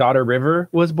my daughter River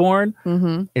was born.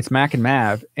 Mhm. It's Mac and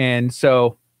Mav. And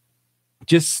so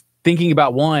just thinking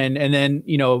about one and then,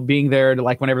 being there to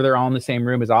like whenever they're all in the same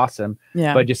room is awesome.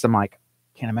 Yeah. But just I'm like,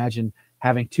 can't imagine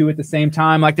having 2 at the same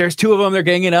time. Like there's 2 of them, they're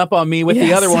ganging up on me with the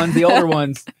Yes. other ones, the older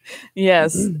ones.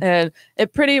 Yes, and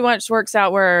it pretty much works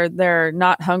out where they're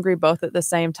not hungry both at the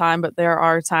same time, but there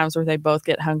are times where they both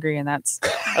get hungry, and that's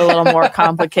a little more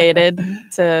complicated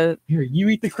to. Here, you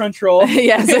eat the crunch roll.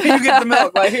 Yes. you get the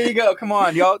milk. Like, here you go. Come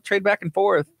on. Y'all trade back and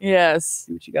forth. Yes,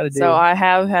 Do what you got to do. so I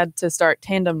have had to start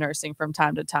tandem nursing from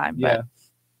time to time, but yeah.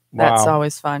 that's Wow.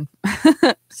 always fun.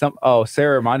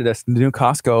 Sarah reminded us the new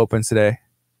Costco opens today.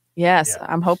 Yes, Yeah.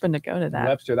 I'm hoping to go to that.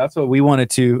 Webster. That's what we wanted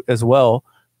to as well.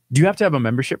 Do you have to have a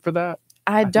membership for that?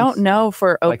 I think don't know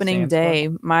for like opening Sam's Club? day.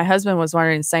 My husband was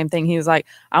wondering the same thing. He was like,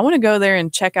 I want to go there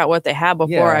and check out what they have before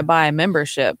Yeah. I buy a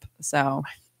membership. So,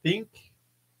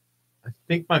 I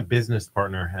think my business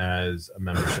partner has a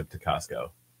membership to Costco.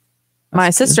 my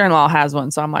sister-in-law has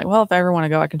one. So I'm like, well, if I ever want to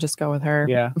go, I can just go with her.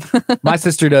 Yeah. My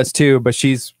sister does too, but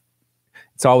it's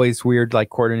always weird, like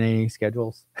coordinating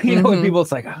schedules. When Mhm. people,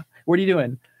 it's like, what are you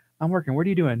doing? I'm working. What are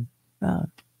you doing?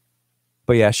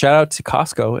 But yeah, shout out to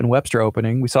Costco and Webster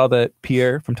opening. We saw that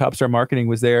Pierre from Top Star Marketing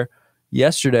was there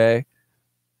yesterday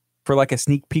for like a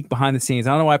sneak peek behind the scenes. I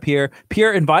don't know why Pierre,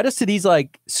 invite us to these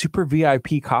like super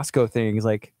VIP Costco things.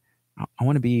 Like I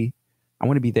want to be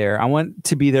there. I want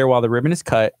to be there while the ribbon is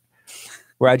cut,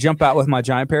 where I jump out with my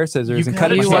giant pair of scissors and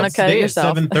cut it You myself. wanna cut it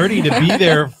yourself. At 7:30 to be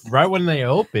there right when they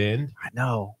opened. I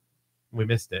know. We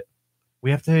missed it.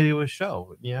 We have to do a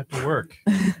show. You have to work.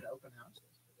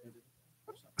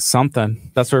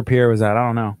 Something. That's where Pierre was at. I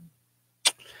don't know.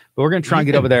 But we're gonna try and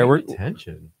get over there. We're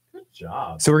attention. Good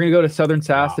job. So we're gonna go to Southern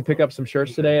Sass to pick up some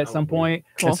shirts today at some point.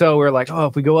 Cool. And so we're like, oh,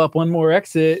 if we go up one more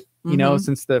exit, Mhm.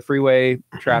 since the freeway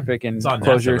traffic and It's on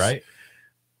closures, NASA, right?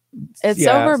 It's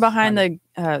Yeah, over it's behind kind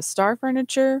the Star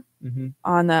Furniture Mhm.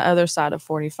 on the other side of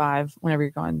 45 whenever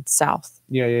you're going south.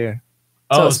 Yeah.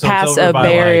 So it's past a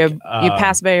Bay Area. You pass.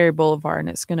 pass Bay Area Boulevard, and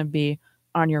it's going to be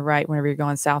on your right whenever you're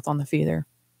going south on the feeder.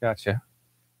 Gotcha.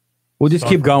 We'll just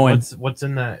keep going. What's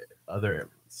in that other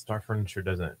Star Furniture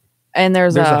doesn't? And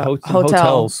there's a some hotel,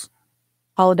 hotels.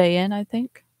 Holiday Inn, I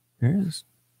think. There is.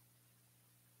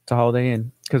 It's a Holiday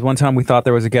Inn. Because one time we thought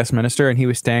there was a guest minister and he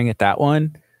was staying at that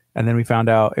one. And then we found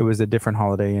out it was a different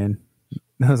Holiday Inn.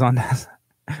 It was on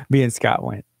me and Scott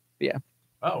went.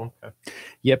 Oh, okay.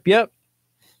 Yep.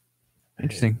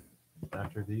 Interesting.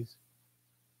 After these,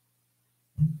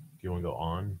 do you want to go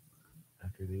on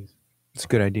after these? It's a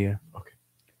good idea.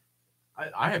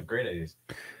 I have great ideas.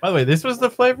 By the way, this was the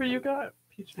flavor you got.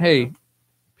 Peach mango? Hey,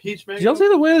 Peach mango. did y'all see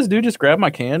the way this dude just grabbed my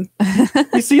can?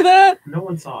 You see that? No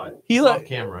one saw it. He It's like- off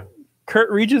camera. Kurt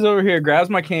reaches over here, grabs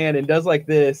my can, and does like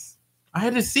this. I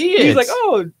had to see it. He's like,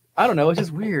 "Oh, I don't know. It's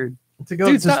just weird." to go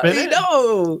Dude, to spin it.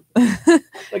 No.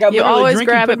 Like I'm You literally always drinking,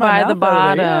 grab put it my by the mouth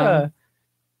out of it, bottom.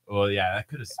 Well, yeah, that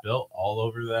could have spilled all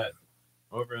over that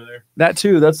over there. That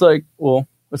too. That's like, well,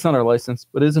 that's not our license,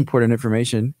 but it is important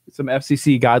information. Some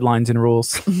FCC guidelines and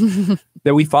rules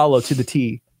that we follow to the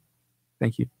T.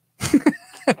 Thank you.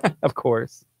 Of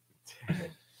course.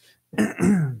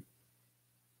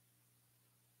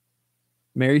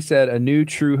 Mary said a new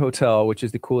True Hotel, which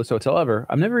is the coolest hotel ever.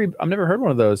 I've never heard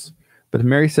one of those, but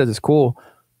Mary says it's cool.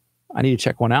 I need to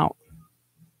check one out.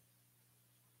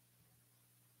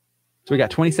 So we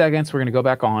got 20 seconds. We're gonna go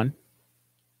back on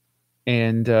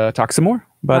and talk some more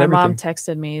about My everything. mom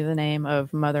texted me the name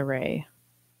of Mother Ray.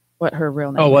 What her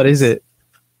real name Oh, what is it?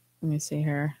 Let me see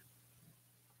here.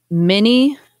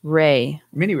 Minnie Ray.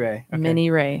 Mini Ray. Okay. Minnie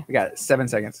Ray. We got 7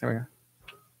 seconds. There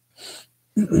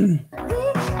we go.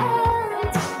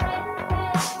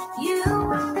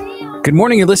 Good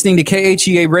morning. You're listening to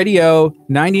KHEA Radio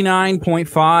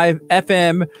 99.5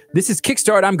 FM. This is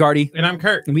Kickstart. I'm Gardy. And I'm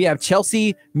Kurt. And we have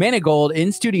Chelsea Manigold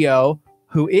in studio,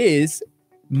 who is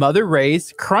Mother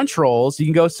Ray's Crunch Rolls. You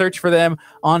can go search for them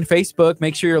on Facebook.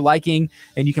 Make sure you're liking,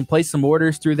 and you can place some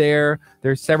orders through there.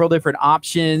 There's several different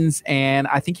options, and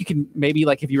I think you can maybe,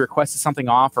 like, if you requested something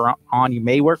off or on, you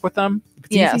may work with them. If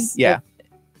it's Yes. easy. Yeah.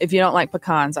 If you don't like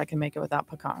pecans, I can make it without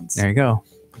pecans. There you go.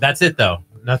 That's it though.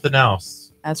 Nothing else.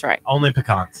 That's right. Only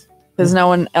pecans. Because no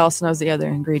one else knows the other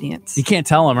ingredients. You can't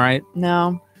tell them, right?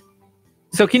 No.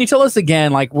 So can you tell us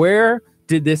again, like, where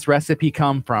did this recipe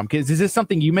come from? Because is this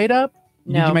something you made up?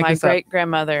 Did No, you make my this up? great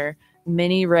grandmother,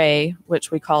 Minnie Ray,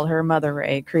 which we call her Mother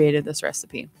Ray, created this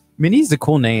recipe. Minnie's a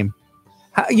cool name.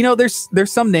 You know, there's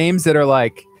some names that are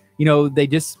like, you know, they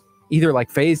just either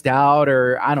like phased out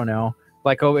or I don't know.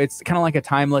 Like, oh, it's kind of like a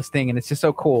timeless thing, and it's just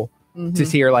so cool to Mhm.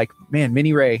 see her like, man,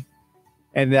 Minnie Ray.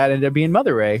 And that ended up being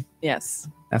Mother Ray. Yes.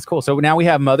 That's cool. So now we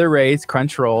have Mother Ray's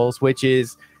Crunch Rolls, which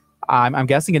is, I'm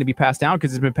guessing, going to be passed down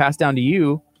because it's been passed down to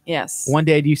you. Yes. One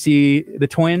day, do you see the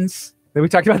twins that we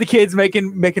talked about, the kids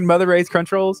making Mother Ray's Crunch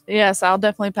Rolls? Yes, I'll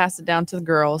definitely pass it down to the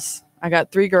girls. I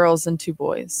got 3 girls and 2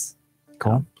 boys.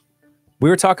 Cool. We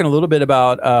were talking a little bit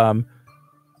about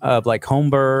of like home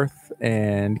birth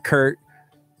and Kurt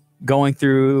going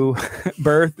through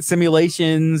birth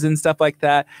simulations and stuff like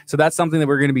that. So that's something that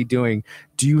we're going to be doing.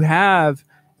 Do you have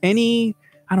any,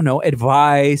 I don't know,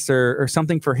 advice or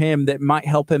something for him that might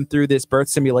help him through this birth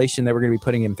simulation that we're going to be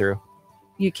putting him through?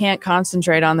 You can't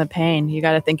concentrate on the pain. You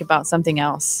got to think about something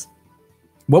else.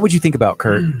 What would you think about,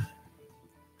 Kurt? The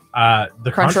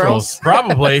Crunch crunch rolls.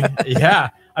 Probably. Yeah.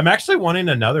 I'm actually wanting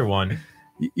another one.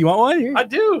 You want one? Here. I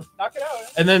do. Knock it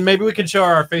out. And then maybe we can show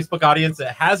our Facebook audience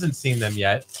that hasn't seen them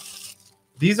yet.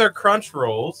 These are crunch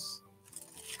rolls.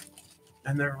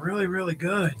 And they're really, really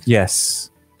good. Yes.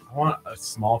 I want a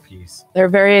small piece. They're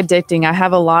very addicting. I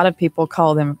have a lot of people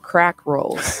call them crack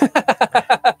rolls.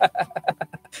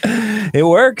 It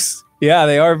works. Yeah,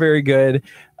 they are very good.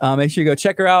 Make sure you go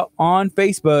check her out on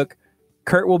Facebook.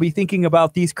 Kurt will be thinking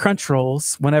about these crunch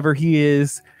rolls whenever he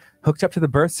is hooked up to the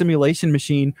birth simulation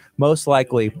machine, most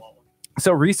likely.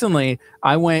 So recently,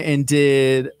 I went and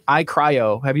did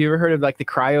iCryo. Have you ever heard of like the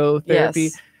cryotherapy?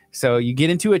 Yes. So you get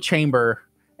into a chamber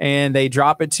and they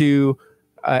drop it to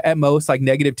at most like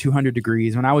negative 200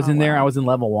 degrees. When I was Oh, in there, wow. I was in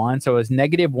level 1. So it was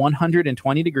negative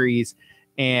 120 degrees.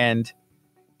 And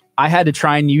I had to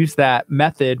try and use that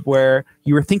method where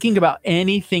you were thinking about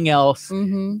anything else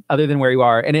Mm-hmm. other than where you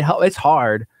are. And it's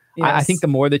hard. I Yes. think the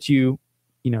more that you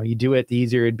do it, the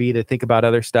easier it'd be to think about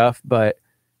other stuff. But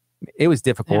it was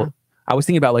difficult. Yeah. I was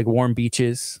thinking about like warm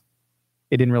beaches.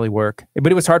 It didn't really work.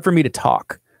 But it was hard for me to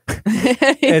talk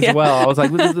as Yeah. well. I was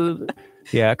like,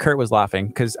 yeah, Kurt was laughing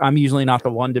because I'm usually not the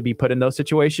one to be put in those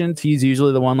situations. He's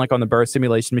usually the one like on the birth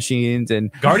simulation machines.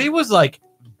 And Gardy was like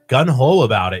gun ho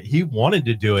about it. He wanted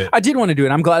to do it. I did want to do it.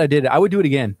 I'm glad I did it. I would do it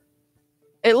again.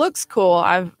 It looks cool.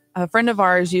 A friend of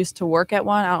ours used to work at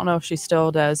one. I don't know if she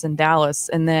still does in Dallas.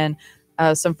 And then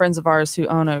some friends of ours who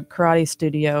own a karate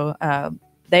studio,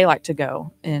 they like to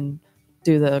go and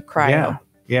do the cryo.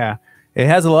 Yeah. It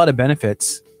has a lot of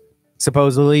benefits,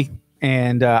 supposedly.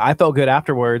 And I felt good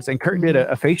afterwards. And Kurt did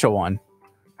a facial one.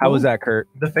 How was that, Kurt?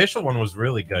 The facial one was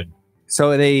really good.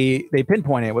 So they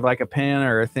pinpoint it with like a pen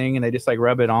or a thing, and they just like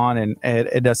rub it on, and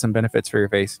it does some benefits for your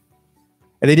face.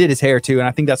 And they did his hair too, and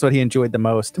I think that's what he enjoyed the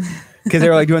most because they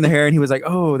were like doing the hair, and he was like,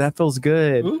 "Oh, that feels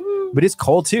good." Ooh. But it's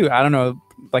cold too. I don't know,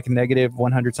 like negative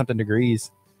 100 something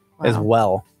degrees as Wow.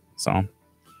 well. So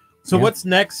So Yeah. what's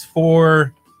next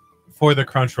for the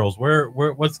Crunch Rolls?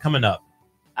 What's coming up?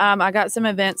 I got some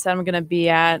events that I'm going to be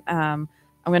at. I'm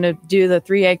going to do the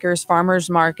 3 Acres Farmers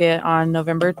Market on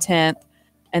November 10th.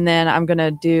 And then I'm going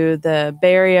to do the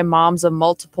Bay Area Moms of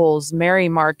Multiples Mary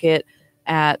Market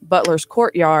at Butler's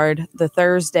Courtyard the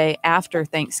Thursday after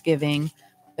Thanksgiving.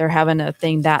 They're having a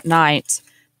thing that night.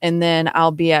 And then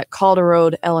I'll be at Calder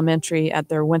Road Elementary at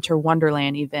their Winter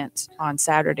Wonderland event on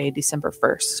Saturday, December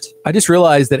 1st. I just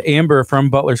realized that Amber from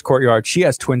Butler's Courtyard, she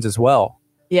has twins as well.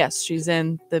 Yes, she's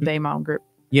in the Bay Mom group.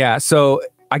 Yeah, so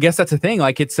I guess that's the thing.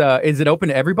 Like, it's is it open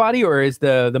to everybody, or is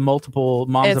the multiple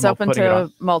moms? It's and open putting it to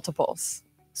on? multiples.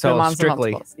 So moms and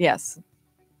strictly. multiples. Yes.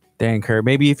 Dang, Kurt.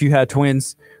 Maybe if you had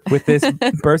twins with this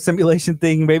birth simulation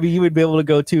thing, maybe you would be able to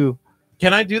go too.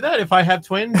 Can I do that if I have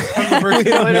twins from the birth We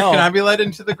don't simulator? know. Can I be let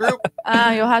into the group?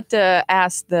 You'll have to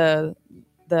ask the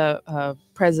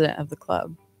president of the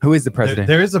club. Who is the president?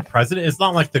 There is a president. It's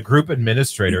not like the group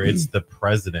administrator. It's the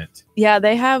president. Yeah,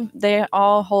 they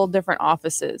all hold different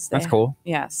offices. That's cool.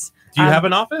 Yes. Do you Um, have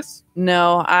an office?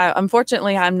 No,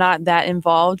 unfortunately I'm not that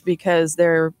involved because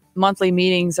their monthly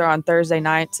meetings are on Thursday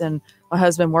nights and my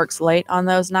husband works late on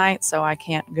those nights, so I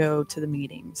can't go to the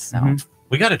meetings. So Mhm.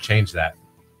 We got to change that.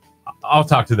 I'll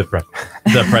talk to the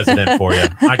president for you.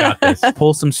 I got this.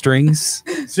 Pull some strings.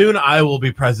 Soon I will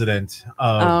be president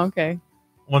okay.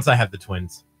 once I have the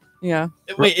twins. Yeah.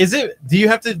 Wait, is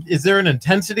there an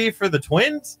intensity for the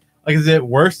twins? Like, is it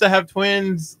worse to have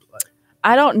twins?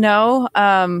 I don't know.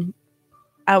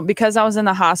 Because I was in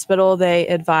the hospital, they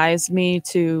advised me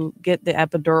to get the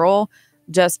epidural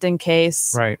just in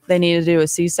case Right. they need to do a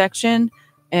C-section.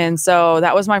 And so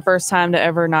that was my first time to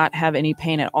ever not have any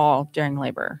pain at all during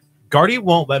labor. Guardy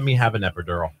won't let me have an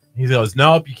epidural. He goes,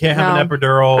 nope, you can't have an No,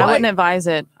 epidural. I wouldn't advise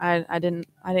it. I didn't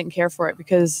care for it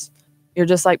because you're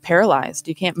just like paralyzed.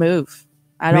 You can't move.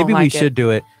 I don't Maybe like we should do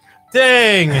it.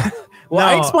 Dang. Well,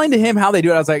 I No. explained to him how they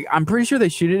do it. I was like, I'm pretty sure they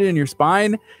shoot it in your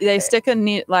spine. They stick a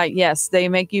needle, like, yes, they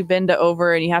make you bend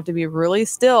over and you have to be really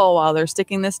still while they're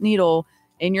sticking this needle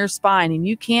in your spine and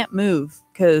you can't move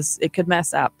because it could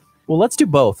mess up. Well, let's do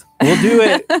both. We'll do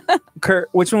it. Kurt,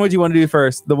 which one would you want to do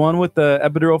first? The one with the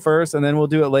epidural first, and then we'll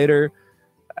do it later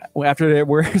after it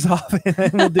wears off, and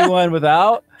then we'll do one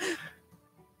without.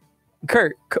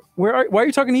 Kurt, why are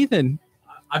you talking to Ethan?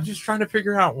 I'm just trying to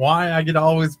figure out why I get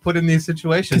always put in these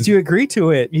situations. Because you agree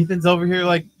to it. Ethan's over here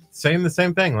like saying the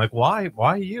same thing. Like, why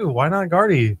you? Why not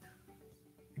Guardy?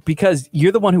 Because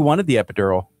you're the one who wanted the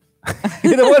epidural.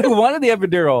 You're the one who wanted the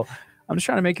epidural. I'm just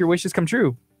trying to make your wishes come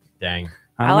true. Dang.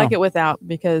 I like it without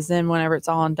because then whenever it's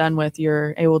all done with,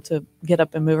 you're able to get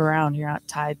up and move around. You're not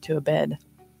tied to a bed.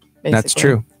 That's basically.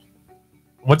 true.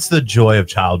 What's the joy of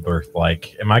childbirth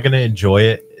like? Am I going to enjoy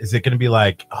it? Is it going to be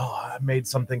like, oh, I made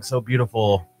something so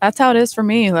beautiful? That's how it is for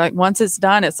me. Like once it's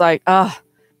done, it's like,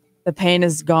 the pain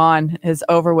is gone, is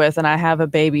over with, and I have a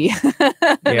baby.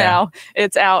 Now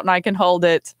it's out and I can hold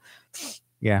it.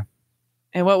 Yeah.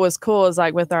 And what was cool is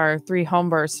like with our 3 home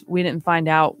births, we didn't find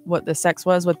out what the sex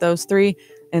was with those 3.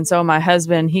 And so my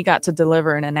husband, he got to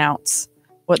deliver and announce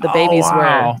what the babies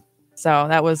were. So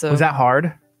that was Was that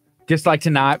hard? Just like to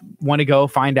not want to go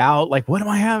find out, like, what am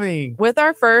I having? with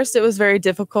our first, it was very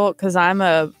difficult because I'm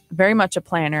very much a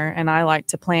planner and I like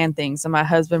to plan things. And my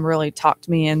husband really talked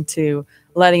me into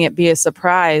letting it be a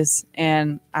surprise.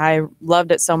 And I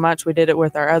loved it so much. We did it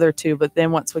with our other 2. But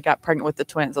then once we got pregnant with the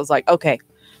twins, I was like, okay,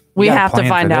 we gotta have to plan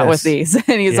find for out with this. these.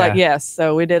 And he's like, Yeah. yes.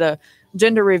 So we did a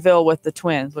gender reveal with the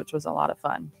twins, which was a lot of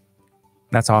fun.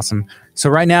 That's awesome. So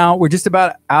right now we're just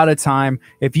about out of time.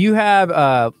 If you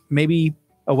have maybe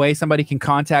a way somebody can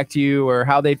contact you or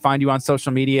how they'd find you on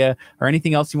social media or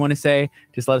anything else you want to say,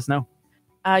 just let us know.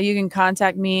 You can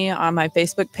contact me on my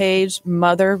Facebook page,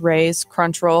 Mother Ray's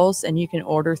Crunch Rolls, and you can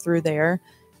order through there.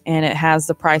 And it has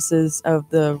the prices of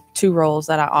the 2 rolls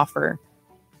that I offer.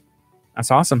 That's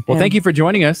awesome. Well, Yeah. thank you for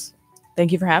joining us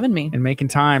Thank you for having me. and making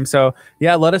time. So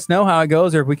yeah, let us know how it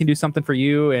goes or if we can do something for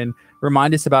you and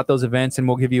remind us about those events. And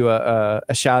we'll give you a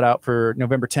shout out for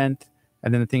November 10th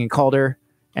and then the thing in Calder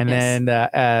and Yes.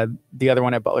 then the other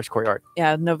one at Butler's Courtyard.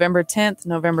 Yeah, November 10th,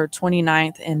 November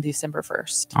 29th, and December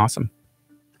 1st. Awesome.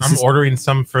 I'm ordering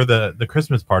some for the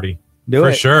Christmas party. Do for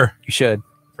it. sure. You should.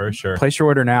 For sure. Place your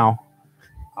order now.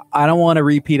 I don't want a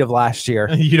repeat of last year.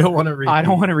 You don't want to read. I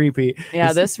don't want to repeat.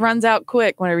 Yeah, this runs out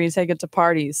quick whenever you take it to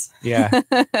parties. Yeah.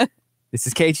 This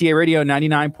is KTA Radio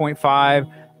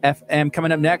 99.5 FM.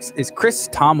 Coming up next is Chris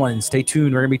Tomlin. Stay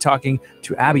tuned. We're going to be talking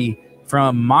to Abby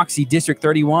from Moxie District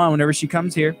 31 whenever she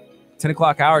comes here. 10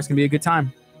 o'clock hour. It's going to be a good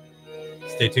time.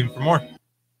 Stay tuned for more.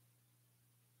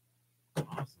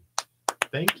 Awesome.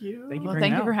 Thank you. Thank you Well, for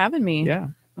thank hanging you for out. having me. Yeah. It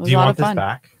was Do you a lot want of this fun.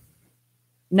 back?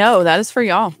 No, that is for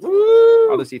y'all.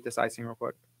 I'll just eat this icing real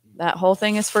quick. That whole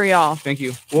thing is for y'all. Thank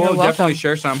you. You're We'll definitely welcome.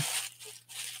 share some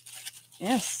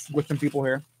Yes. with some people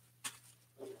here.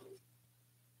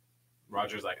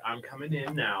 Roger's like, I'm coming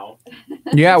in now.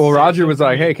 Yeah, well, Roger was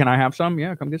like, "Hey, can I have some?"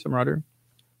 Yeah, come get some, Roger.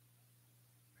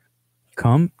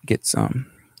 Come get some.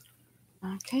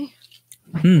 Okay.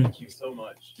 Thank you so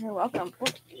much. You're welcome.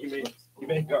 You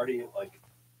made Guardy like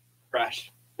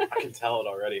fresh. I can tell it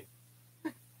already.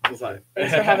 It's like,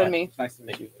 Thanks for having me. Nice to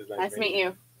meet you. It's Nice to meet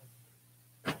you.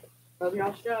 Love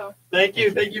y'all show. Thank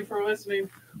you. Thank you for listening.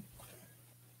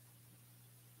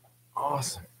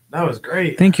 Awesome. That was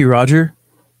great. Thank you, Roger.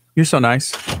 You're so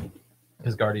nice.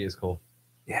 His Guardy is cool.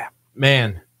 Yeah.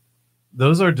 Man,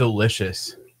 those are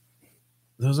delicious.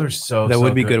 Those are so That so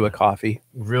would be good with coffee.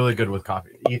 Really good with coffee.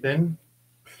 Ethan,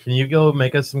 can you go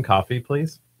make us some coffee,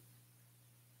 please?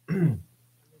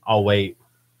 I'll wait.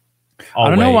 I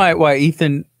don't know why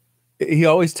Ethan. He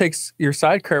always takes your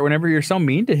side, Kurt, whenever you're so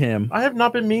mean to him. I have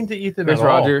not been mean to Ethan There's at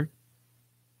all. Roger.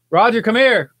 Roger, come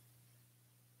here.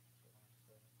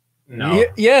 No.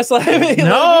 Yes, let him in.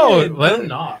 No, in. let him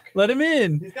knock. Let him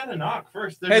in. He's got to knock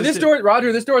first. Hey, this door,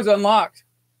 Roger, this door is unlocked.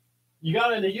 You got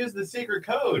to use the secret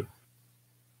code.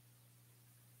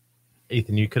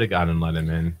 Ethan, you could have gotten let him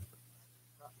in.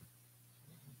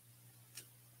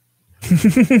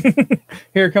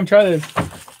 Here, come try this.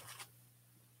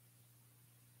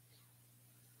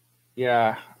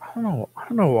 Yeah, I don't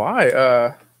know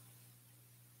why.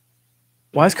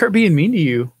 Why is Kurt being mean to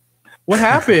you? What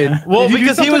happened? Well, Did you do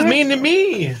because he was something? mean to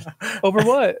me. Over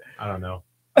what? I don't know.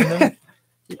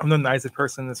 I'm the nicest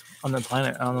person on the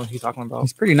planet. I don't know what you're talking about.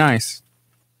 He's pretty nice.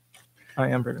 I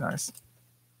am pretty nice.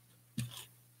 As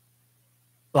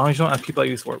long as you don't have people I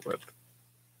used to work with.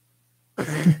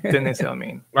 Then they sound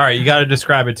mean. All right, you got to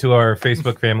describe it to our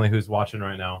Facebook family who's watching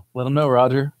right now. Let him know,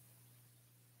 Roger.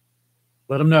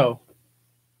 Let him know.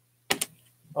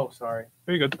 Oh, sorry.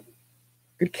 Very good.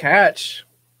 Good catch.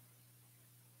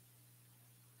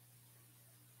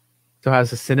 So it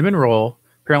has a cinnamon roll.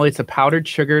 Apparently, it's a powdered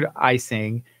sugared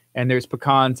icing, and there's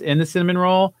pecans in the cinnamon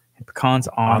roll and pecans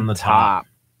on the top.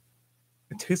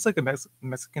 It tastes like a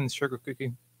Mexican sugar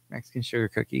cookie. Mexican sugar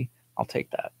cookie. I'll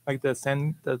take that. Like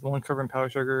the one covered in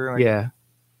powdered sugar. Like, Yeah.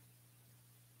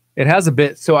 It has a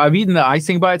bit. So I've eaten the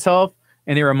icing by itself,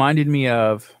 and it reminded me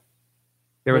of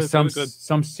there was Really good.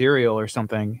 some cereal or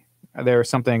something. There was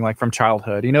something like from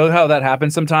childhood. You know how that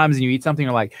happens sometimes, and you eat something,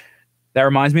 you're like, that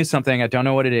reminds me of something. I don't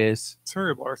know what it is.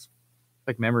 cereal bars.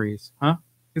 Like memories, huh?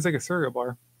 It's like a cereal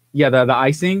bar. Yeah, the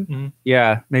icing. Mhm.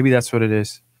 Yeah, maybe that's what it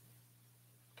is.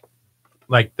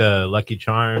 Like the Lucky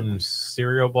Charms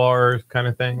cereal bar kind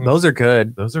of thing. Those are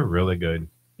good. Those are really good.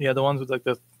 Yeah, the ones with like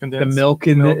the The condensed milk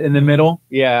in the middle.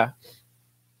 Yeah.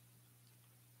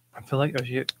 I feel like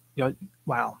y'all.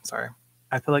 Wow, sorry.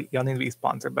 I feel like y'all need to be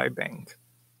sponsored by Bang.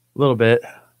 A little bit.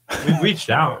 We reached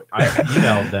out. I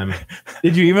emailed them.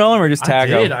 Did you email them or just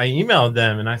tag I did. them? I emailed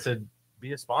them and I said,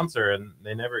 be a sponsor. And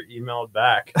they never emailed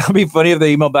back. It'll be funny if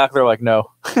they email back. They're like,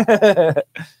 no.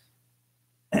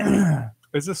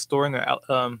 There's a store in the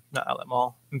not outlet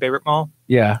mall, in Beirut Mall,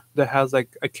 Yeah, that has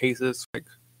like a cases for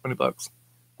like $20.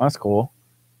 that's cool.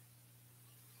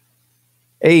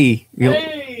 Hey,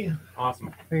 Hey!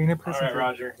 Awesome. Hey, you need a All person right, for-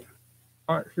 Roger.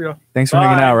 All right, see ya. thanks for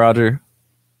hanging Bye. out, Roger.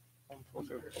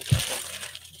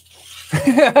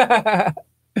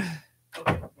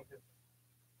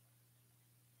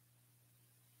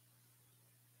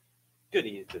 Good,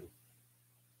 Ethan.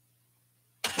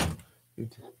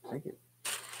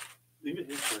 Leave it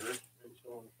here for her.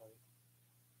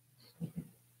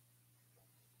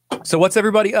 So what's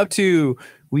everybody up to?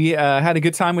 We had a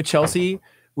good time with Chelsea.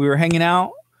 We were hanging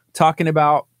out, talking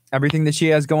about everything that she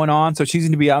has going on. So she's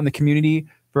going to be out in the community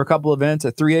for a couple events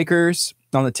at 3 Acres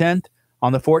on the 10th.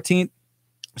 On the 14th,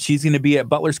 she's going to be at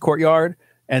Butler's Courtyard.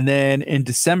 And then in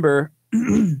December,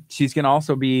 she's going to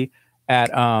also be at,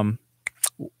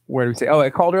 where do we say? Oh,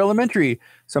 at Calder Elementary.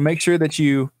 So make sure that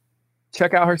you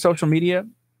check out her social media,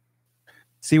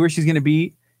 see where she's going to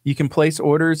be. You can place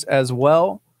orders as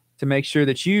well to make sure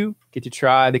that you get to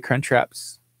try the Crunch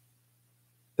Wraps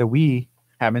that we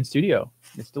have in studio.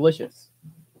 It's delicious.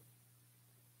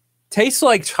 Tastes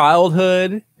like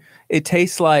childhood. It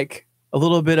tastes like a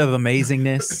little bit of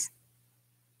amazingness.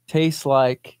 Tastes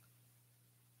like,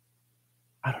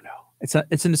 I don't know.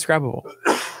 It's indescribable.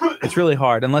 It's really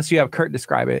hard unless you have Kurt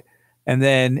describe it. And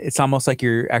then it's almost like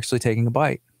you're actually taking a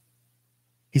bite.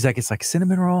 He's like, it's like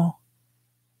cinnamon roll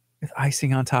with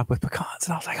icing on top with pecans.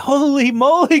 And I was like, holy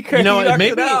moly, Kurt. You know, knocked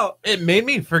it out. made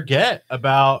me forget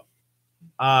about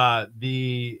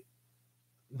the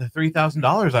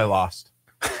 $3,000 I lost.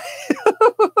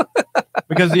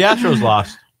 Because the Astros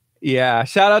lost. Yeah,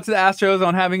 shout out to the Astros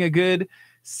on having a good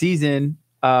season,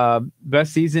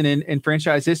 best season in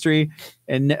franchise history,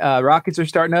 and Rockets are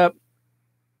starting up.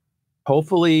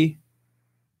 Hopefully,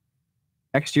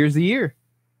 next year's the year,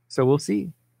 so we'll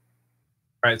see.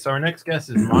 All right, so our next guest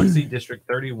is Moxie District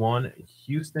 31,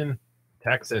 Houston,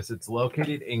 Texas. It's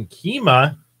located in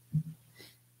Kemah.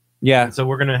 Yeah, And so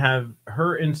we're gonna have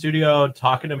her in studio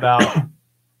talking about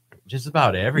just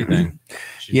about everything.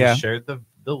 She Yeah. just shared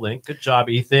the link. Good job,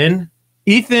 Ethan.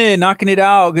 Ethan knocking it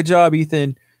out. Good job,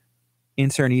 Ethan.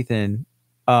 Intern Ethan.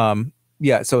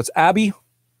 Yeah, so it's Abby.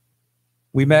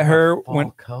 We met her Fall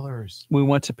when colors. we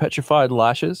went to Petrified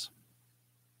Lashes.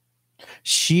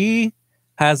 She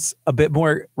has a bit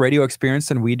more radio experience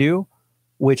than we do,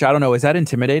 which I don't know. Is that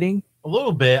intimidating? A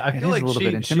little bit. I It feel is like a little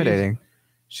bit intimidating.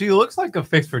 She looks like a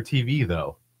fix for TV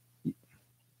though.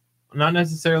 Not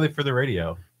necessarily for the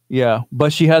radio. Yeah,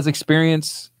 but she has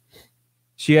experience.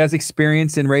 She has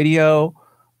experience in radio.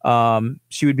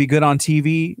 She would be good on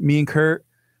TV. Me and Kurt,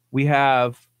 we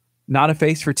have not a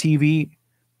face for TV,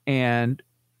 and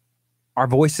our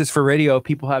voices for radio,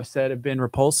 people have said, have been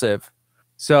repulsive.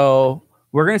 So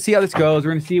we're gonna see how this goes.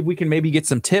 We're gonna see if we can maybe get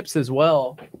some tips as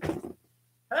well.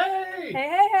 Hey,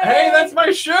 Hey, that's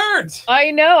my shirt. I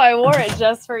know. I wore it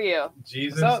just for you.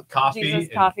 Jesus What's up? coffee. Jesus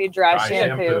and coffee, dry dry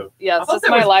shampoo. shampoo. Yes, I thought that's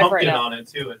there my was life right pumpkin now. on it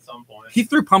too at some point. He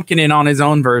threw pumpkin in on his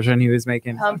own version he was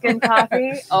making. Pumpkin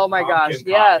coffee. Oh my gosh.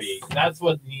 Pumpkin Yes. coffee. That's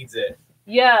what needs it.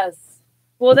 Yes.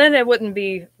 Well, then it wouldn't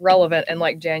be relevant in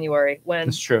like January when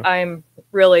That's true. I'm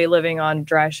really living on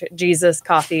Jesus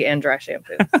coffee and dry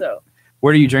shampoo. So What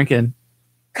are you drinking?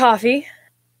 coffee.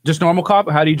 Just normal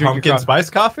coffee? How do you drink Pumpkin your coffee? spice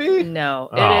coffee? No,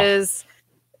 Oh. it is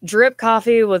drip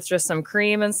coffee with just some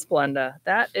cream and Splenda.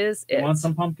 That is You it. want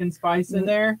some pumpkin spice in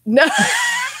there? No,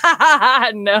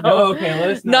 no, No, okay, let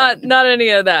us know. not any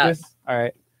of that. All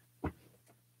right.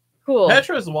 Cool.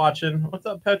 Petra's watching. What's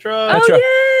up, Petra? Oh Petra.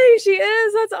 yay, she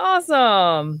is. That's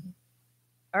awesome.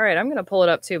 All right, I'm gonna pull it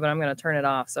up too, but I'm gonna turn it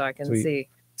off so I can Sweet. see what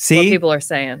See? people are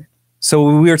saying. So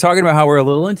we were talking about how we're a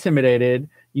little intimidated.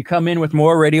 You come in with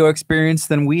more radio experience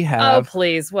than we Oh have.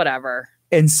 please, whatever.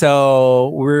 And so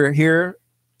we're here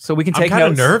so we can I'm take kind of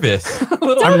notes. nervous. A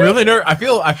little I'm bit. really nervous. I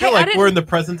feel Hey, I like didn't- we're in the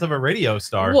presence of a radio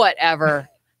star. Whatever.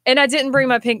 And I didn't bring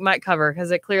my pink mic cover because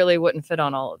it clearly wouldn't fit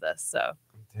on all of this. So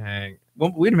Dang.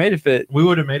 Well, we'd have made it fit. We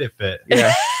would have made it fit.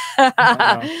 Yeah.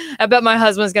 I bet my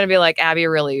husband's gonna be like, Abby,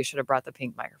 really, you should have brought the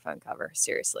pink microphone cover.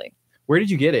 Seriously. Where did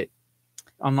you get it?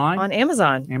 Online? On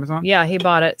Amazon. Amazon? Yeah, he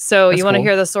bought it. So That's you want to cool.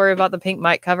 hear the story about the pink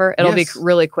mic cover? It'll Yes. be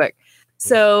really quick.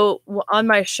 So on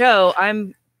my show,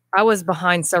 I was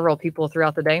behind several people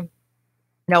throughout the day,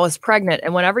 and I was pregnant.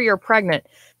 And whenever you're pregnant,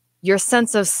 your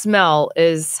sense of smell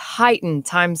is heightened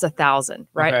times 1,000.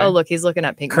 Right? Okay. Oh, look, he's looking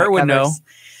at pink. Kurt mic would know. covers.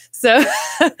 So,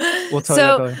 We'll tell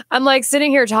so you that. I'm like sitting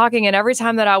here talking, and every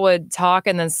time that I would talk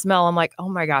and then smell, I'm like, oh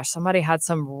my gosh, somebody had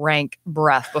some rank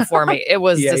breath before me. It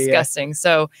was Yeah, yeah. disgusting.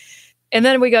 So, and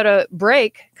then we go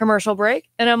to commercial break,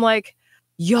 and I'm like,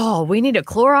 y'all, we need to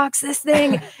Clorox this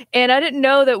thing. And I didn't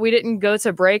know that we didn't go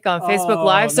to break on Facebook Oh,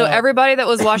 Live. So no. everybody that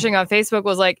was watching on Facebook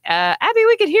was like, Abby,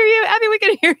 we can hear you. Abby, we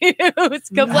can hear you. It's How does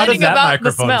complaining that about the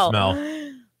microphone smell. smell?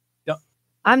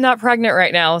 I'm not pregnant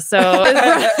right now. So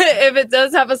if it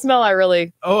does have a smell, I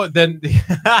really Oh, then no you-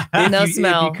 if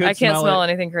smell. you could I can't smell smell it-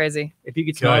 anything crazy. If you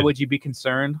could smell it, Good. would you be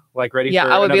concerned? Like ready Yeah,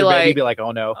 for I would be another baby? like- You'd be like,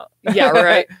 oh no. Yeah,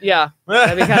 right. Yeah.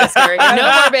 That'd be kind of scary.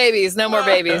 No more babies. No more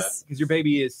babies. Because your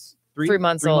baby is 3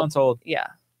 months old. months old. Yeah.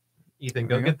 Ethan,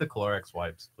 There go you get the Clorox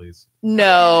wipes, please.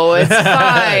 No, it's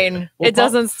fine. We'll It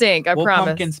doesn't stink. I we'll promise.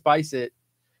 pumpkin spice it.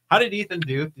 How did Ethan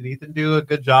do? Did Ethan do a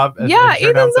good job? as Yeah, an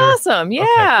intern out Ethan's there? awesome. Okay,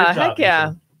 Yeah. good job, Heck yeah.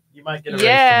 Ethan. You might get a raise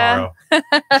Yeah.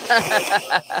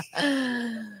 tomorrow.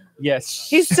 Yes.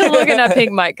 He's still looking at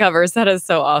pink mic covers. That is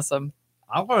so awesome.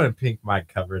 I want a pink mic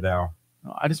cover now.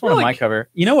 I just want a Really? mic cover.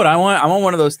 You know what I want? I want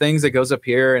one of those things that goes up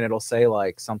here and it'll say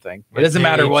like something. It Like doesn't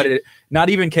matter what KH. it. Not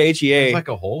even KHEA. There's like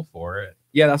a hole for it.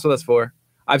 Yeah, that's what that's for.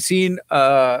 I've seen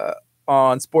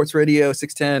on Sports Radio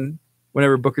 610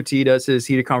 whenever Booker T does his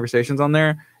heated conversations on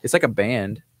there. It's like a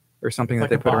band or something It's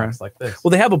that like they a put box around. like this.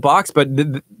 Well, they have a box, but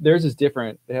theirs is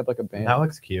different. They have like a band. That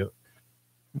looks cute.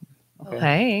 Okay.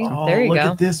 Hey, Oh, there you look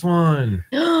go. at this one.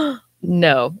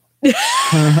 No.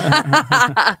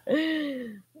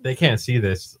 They can't see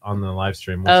this on the live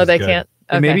stream. which Oh, is they good. can't.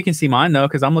 And Okay. maybe you can see mine though,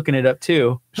 because I'm looking it up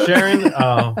too. Sharon,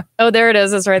 oh, Oh, there it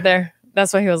is. It's right there.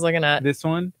 That's what he was looking at This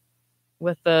one.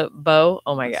 with the bow.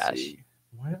 Oh my Let's gosh. see.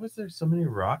 why was there so many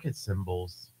rocket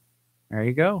symbols? There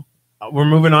you go. We're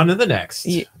moving on to the next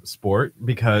Ye- sport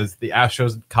because the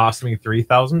Astros cost me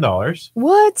 $3,000.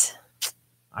 What?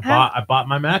 I bought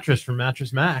my mattress from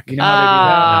Mattress Mac. You know how they do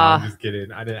that? Ah. No, I'm just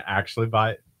kidding. I didn't actually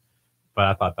buy it. but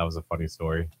I thought that was a funny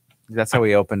story. That's how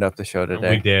we opened up the show We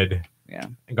today. did. Yeah.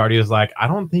 And Guardy was like, I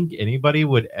don't think anybody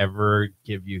would ever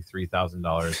give you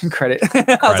 $3,000. Credit.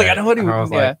 I was like, I don't want to. I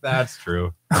was Yeah. like, that's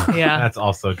true. Yeah. That's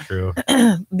also true.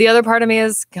 The other part of me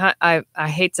is I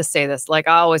hate to say this, like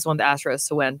I always want the Astros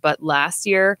to win, but last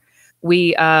year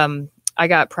I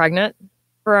got pregnant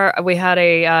we had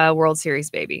a World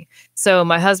Series baby. So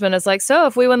my husband is like, so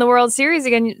if we win the World Series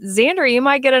again, Xander, you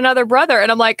might get another brother.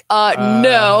 And I'm like,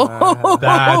 no.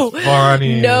 That's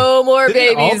funny. No more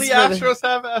Didn't babies. all the Astros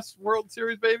have World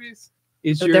Series babies?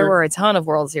 There were a ton of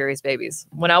World Series babies.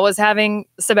 When I was having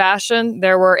Sebastian,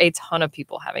 there were a ton of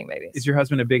people having babies. Is your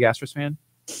husband a big Astros fan?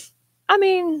 I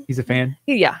mean, He's a fan.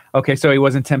 yeah. Okay, so he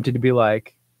wasn't tempted to be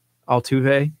like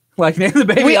Altuve, like name the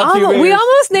baby We Altuve.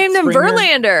 almost named him Springer.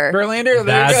 Verlander. Verlander. There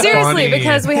That's you go. Seriously, funny.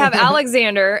 because we have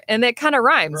Alexander, and it kind of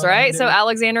rhymes, right? So Verlander.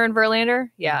 Alexander and Verlander,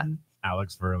 yeah.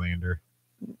 Alex Verlander.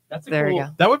 That's a There cool. you go.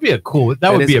 That would be a cool. That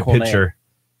That would is be a a cool picture.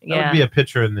 That Yeah. would be a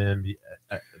picture in the NBA.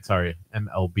 Sorry,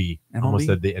 MLB. Almost MLB?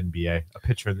 said the NBA. A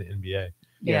picture in the NBA.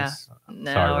 Yeah.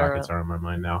 No, Sorry, or- Rockets are on my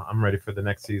mind now. I'm ready for the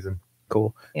next season.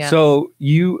 Cool. Yeah. So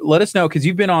you let us know because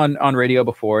you've been on radio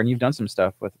before and you've done some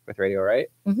stuff with radio, right?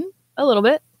 a little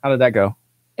bit. How did that go?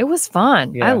 It was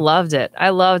fun. Yeah. I loved it. I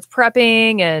loved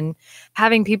prepping and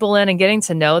having people in and getting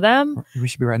to know them. We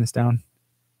should be writing this down.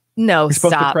 No, You're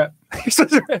supposed stop. to prep. You're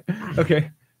supposed to prep.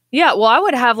 Okay. Yeah, well, I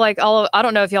would have like I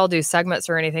don't know if y'all do segments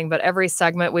or anything, but every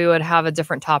segment we would have a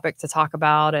different topic to talk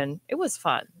about, and it was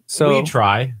fun. So we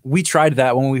try. we tried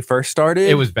that when we first started.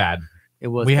 It was bad. It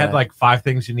was. We had bad. like 5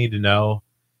 things you need to know,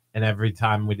 and every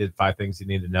time we did 5 things you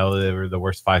need to know, they were the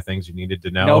worst 5 things you needed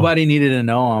to know. nobody needed to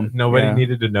know them. Nobody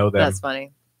needed to know them. That's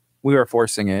funny. We were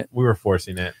forcing it. We were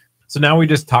forcing it. So now we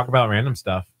just talk about random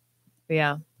stuff.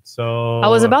 Yeah. So I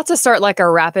was about to start like a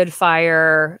rapid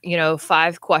fire,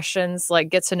 5 questions, like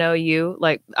get to know you.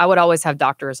 Like I would always have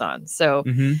doctors on. So,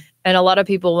 Mm-hmm. and a lot of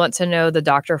people want to know the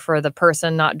doctor for the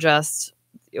person, not just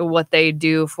what they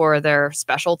do for their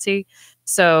specialty.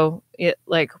 So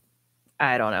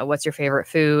I don't know, what's your favorite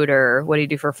food or what do you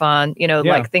do for fun?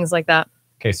 Like things like that.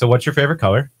 Okay, so what's your favorite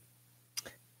color?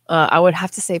 I would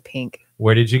have to say pink.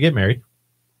 Where did you get married?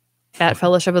 At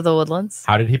Fellowship of the Woodlands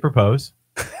How did he propose?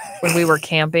 when we were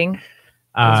camping. It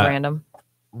was Uh, random.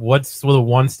 what's the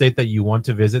one state that you want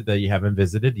to visit that you haven't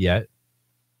visited yet?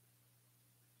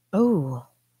 Oh,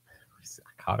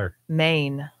 I caught her.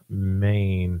 Maine.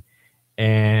 Maine.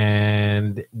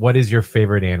 And what is your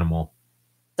favorite animal?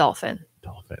 Dolphin.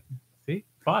 Dolphin. See?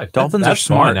 5. Dolphins That's are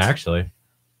smart. fun, actually.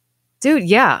 Dude,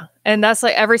 yeah. And that's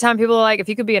like every time people are like, if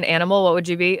you could be an animal, what would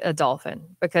you be? A dolphin.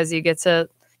 Because you get to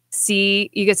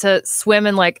swim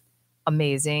in like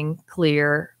amazing,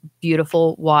 clear,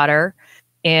 beautiful water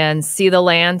and see the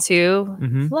land too.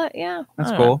 Mm-hmm. Yeah.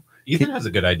 That's I don't know. cool. Ethan has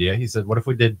a good idea. He said, what if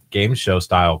we did game show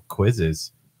style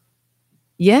quizzes?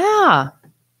 Yeah.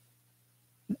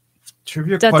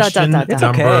 Trivia Da, da, da, question da, da. It's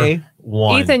number okay.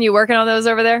 1. Ethan, you working on those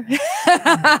over there?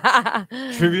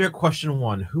 Trivia question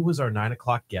 1. Who was our 9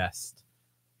 o'clock guest?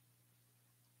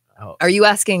 Oh. Are you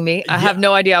asking me? I have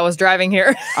no idea. I was driving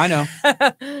here. I know.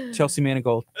 Chelsea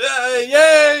Manigault.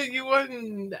 Yeah, you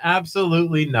won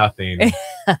absolutely nothing.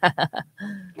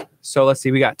 So let's see.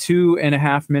 We got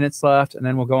 2.5 minutes left, and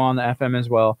then we'll go on the FM as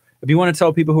well. If you want to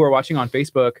tell people who are watching on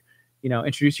Facebook,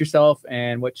 introduce yourself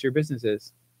and what your business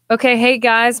is. Okay, hey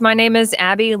guys, my name is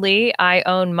Abby Lee. I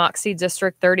own Moxie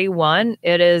District 31.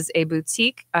 It is a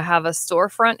boutique. I have a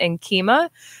storefront in Kemah,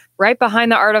 right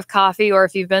behind the Art of Coffee, or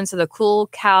if you've been to the Cool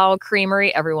Cow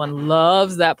Creamery, everyone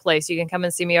loves that place. You can come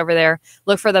and see me over there.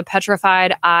 Look for the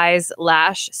Petrified Eyes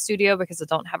Lash Studio because I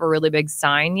don't have a really big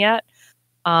sign yet.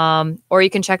 Or you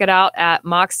can check it out at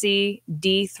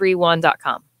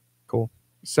moxied31.com. Cool.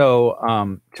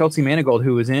 So Chelsea Manigault,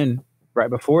 who was in right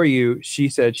before you, she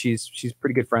said she's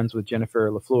pretty good friends with Jennifer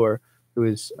LaFleur, who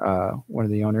is one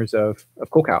of the owners of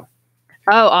Cool Cow.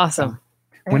 Oh, awesome.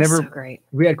 They're Whenever- so great.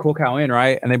 We had Cool Cow in,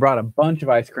 right? And they brought a bunch of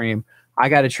ice cream. I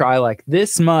got to try like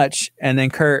this much. And then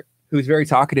Kurt, who's very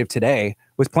talkative today,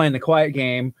 was playing the quiet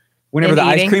game. Whenever And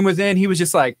the eating. ice cream was in, he was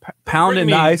just like pounding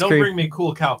the ice Don't cream. bring me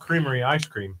Cool Cow Creamery ice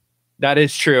cream. That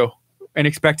is true. And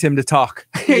expect him to talk.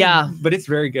 Yeah. But it's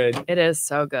very good. It is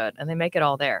so good. And they make it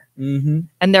all there. Mm-hmm.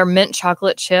 And their mint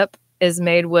chocolate chip is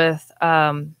made with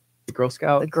The Girl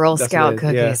Scout. the Girl That's Scout what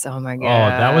it is, cookies. Oh my Oh,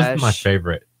 gosh. that was my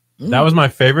favorite. That was my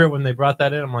favorite when they brought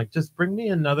that in. I'm like, just bring me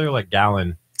another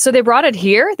gallon. So they brought it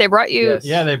here? They brought you Yes.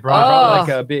 Yeah, they I brought brought Oh. like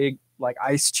a big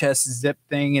ice chest zip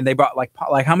thing, and they brought like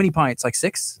how many pints? Like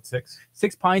 6?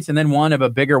 6 pints, and then one of a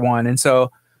bigger one. And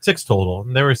so 6 total.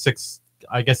 And there were 6.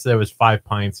 I guess there was 5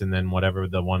 pints, and then whatever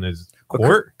the one is but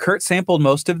quart. Kurt sampled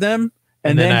most of them,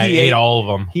 And then I he ate all of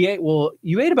them. He ate. Well,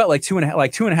 you ate about like two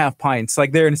and a half pints,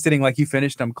 like there and sitting, like you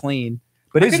finished them clean.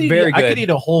 But it's very I good. could eat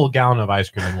a whole gallon of ice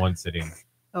cream in one sitting.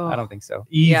 Oh, I don't think so.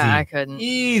 Easy. Yeah, I couldn't.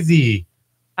 Easy.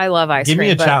 I love ice Give cream.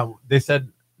 me a but challenge. They said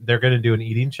they're going to do an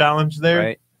eating challenge there.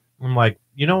 Right. I'm like,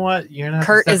 you know what? You're going to have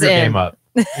Kurt to is step your in. game up.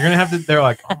 You're going to have to. They're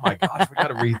like, oh my gosh, we got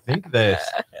to rethink this.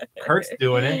 Kurt's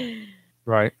doing it.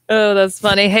 Right. Oh, that's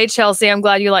funny. Hey, Chelsea, I'm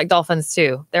glad you like dolphins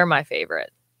too. They're my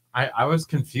favorite. I was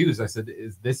confused. I said,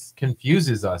 "Is this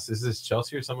confuses us? Is this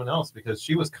Chelsea or someone else?" Because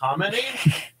she was commenting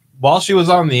while she was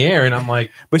on the air, and I'm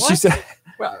like, But she What? said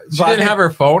well, she didn't have her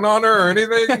phone on her or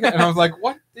anything, and I was like,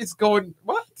 "What is going?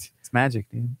 What?" it's magic,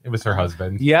 dude. It was her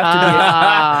husband. You have to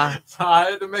Ah. So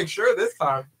I had to make sure this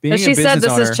time. be But being she a said business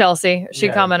this is owner, Chelsea. She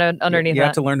Yeah. commented underneath you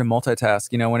have that. to learn to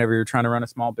multitask, whenever you're trying to run a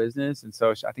small business. And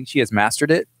so I think she has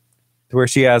mastered it to where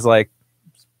she has like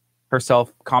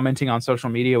herself commenting on social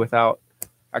media without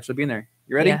actually being there.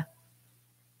 You ready? Yeah.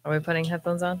 Are we putting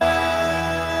headphones on?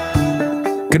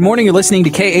 Good morning. You're listening to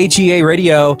KHEA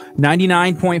Radio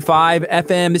 99.5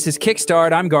 FM. This is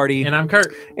Kickstart. I'm Gardy. And I'm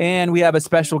Kurt. And we have a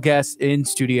special guest in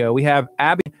studio. We have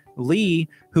Abby Lee,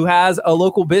 who has a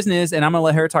local business, and I'm going to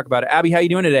let her talk about it. Abby, how you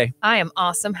doing today? I am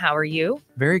awesome. How are you?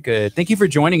 Very good. Thank you for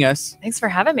joining us. Thanks for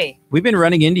having me. We've been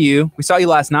running into you. We saw you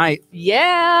last night.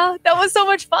 Yeah, that was so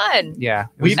much fun. Yeah.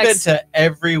 We've been Ex- to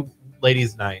every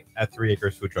ladies' night at 3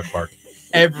 Acres Food Truck Park.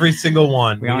 Every single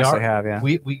one. We honestly have, yeah.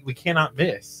 We cannot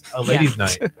miss a ladies'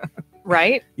 night.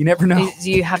 Right? You never know.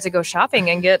 Do you have to go shopping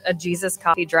and get a Jesus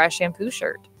Coffee dry shampoo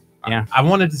shirt? I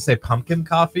wanted to say pumpkin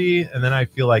coffee, and then I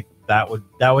feel like that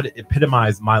would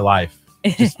epitomize my life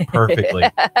just perfectly.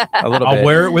 A little I'll bit.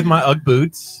 wear it with my UGG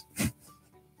boots,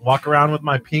 walk around with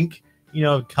my pink,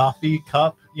 coffee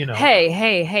cup.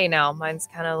 Hey, now mine's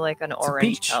kind of like an a orange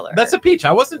peach. color. That's a peach.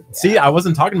 I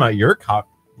wasn't talking about your cup.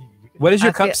 What does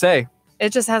your I cup feel- say?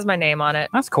 It just has my name on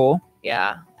it. That's cool.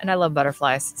 Yeah, and I love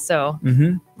butterflies, so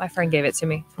Mm-hmm. my friend gave it to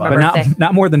me for But my birthday.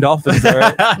 not more than dolphins, all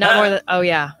right? Not more than. Oh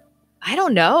yeah, I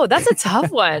don't know. That's a tough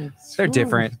one. They're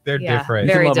different. They're Yeah, different.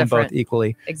 You very can love them different. both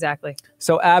equally. Exactly.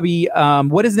 So, Abby,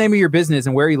 what is the name of your business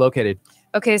and where are you located?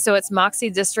 Okay, so it's Moxie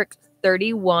District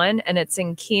 31, and it's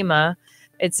in Kemah.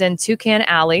 It's in Toucan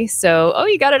Alley. So,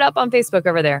 you got it up on Facebook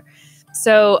over there.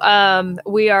 So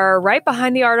we are right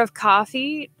behind the Art of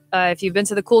Coffee. If you've been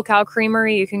to the Cool Cow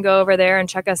Creamery, you can go over there and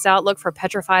check us out. Look for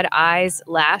Petrified Eyes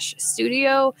Lash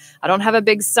Studio. I don't have a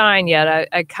big sign yet.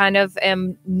 I kind of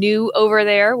am new over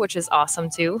there, which is awesome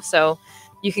too. So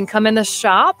you can come in the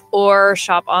shop or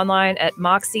shop online at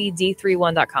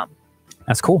moxied31.com.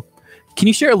 That's cool. Can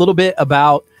you share a little bit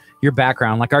about your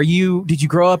background? Like, did you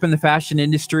grow up in the fashion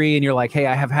industry and you're like, hey,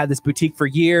 I have had this boutique for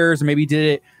years, or maybe did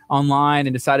it online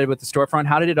and decided with the storefront?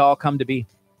 How did it all come to be?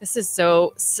 This is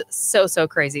so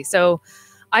crazy. So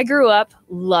I grew up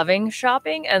loving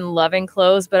shopping and loving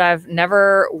clothes, but I've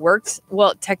never worked.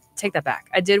 Well, take that back.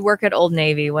 I did work at Old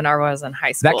Navy when I was in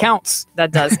high school. That counts.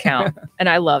 That does count. And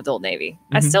I loved Old Navy.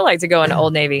 I Mhm. still like to go into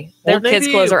Old Navy. Their Old kids'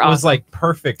 Navy clothes are was awesome. like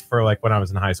perfect for like when I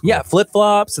was in high school. Yeah, flip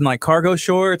flops and like cargo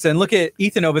shorts. And look at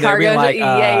Ethan over there being like,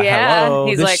 yeah. hello,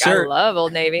 He's this like, shirt. I love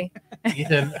Old Navy.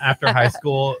 Ethan, after high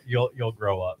school, you'll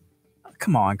grow up.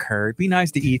 Come on, Kurt. Be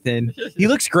nice to Ethan. He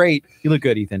looks great. You look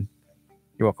good, Ethan.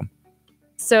 You're welcome.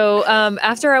 So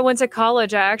after I went to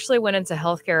college, I actually went into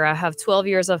healthcare. I have 12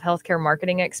 years of healthcare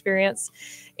marketing experience.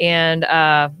 And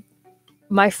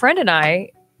my friend and I,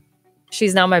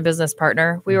 she's now my business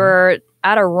partner. We were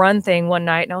at a run thing one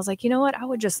night and I was like, you know what? I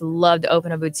would just love to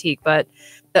open a boutique, but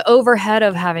the overhead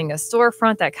of having a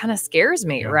storefront, that kind of scares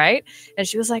me, right? And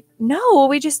she was like, no,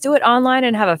 we just do it online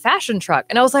and have a fashion truck.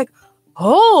 And I was like,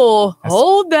 oh,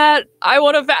 hold that. I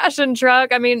want a fashion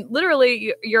truck. I mean,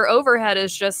 literally, your overhead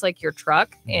is just like your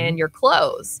truck and your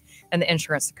clothes and the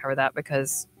insurance to cover that,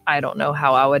 because I don't know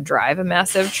how I would drive a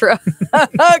massive truck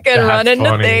and run into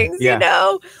funny. things,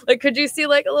 Yeah. Like, could you see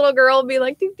like a little girl be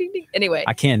like, ding, ding, ding? Anyway.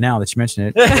 I can now that you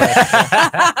mention it.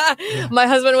 My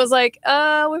husband was like,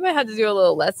 we might have to do a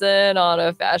little lesson on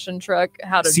a fashion truck,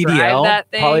 how to drive CDL, that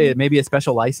thing. probably maybe a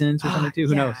special license or something too.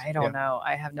 Who Yeah, knows? I don't know.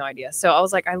 I have no idea. So I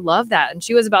was like, I love that. And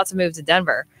she was about to move to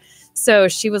Denver. So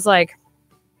she was like,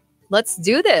 let's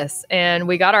do this. And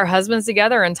we got our husbands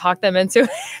together and talked them into it.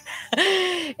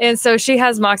 And so she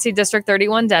has Moxie District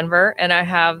 31 Denver, and I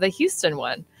have the Houston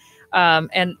one.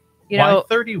 And, Why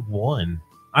 31?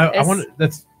 I it's- want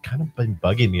that's kind of been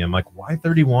bugging me. I'm like, why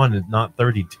 31 and not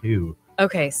 32?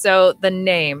 okay. So the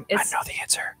name, I it's, know the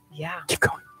answer. yeah. Keep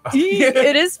going.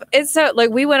 It is. It's so like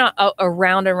we went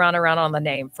around and around on the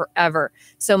name forever.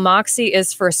 So Moxie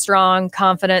is for strong,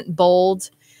 confident, bold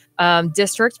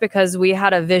district, because we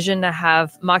had a vision to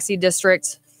have Moxie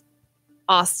District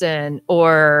Austin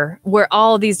or where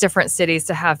all these different cities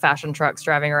to have fashion trucks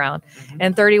driving around.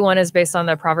 And 31 is based on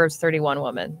the Proverbs 31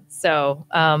 woman. So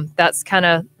that's kind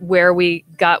of where we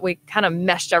kind of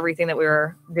meshed everything that we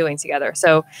were doing together.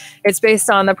 So it's based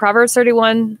on the Proverbs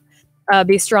 31,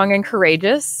 be strong and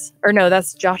courageous. Or no,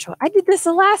 that's Joshua. I did this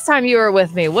the last time you were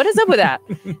with me. What is up with that?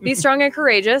 Be strong and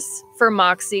courageous for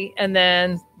Moxie. And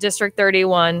then District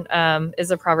 31 is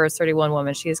a Proverbs 31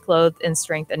 woman. She is clothed in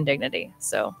strength and dignity.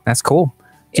 So That's cool.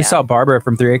 Just Yeah. saw Barbara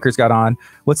from 3 Acres got on.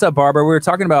 What's up, Barbara? We were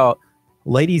talking about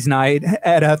ladies' night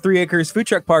at 3 Acres Food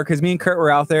Truck Park because me and Kurt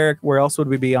were out there. Where else would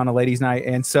we be on a ladies' night?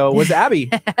 And so was Abby.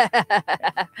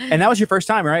 And that was your first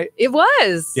time, right? it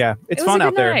was. Yeah, it's It was fun a out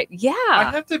good there. night. Yeah.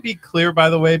 I have to be clear, by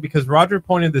the way, because Roger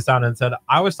pointed this out and said,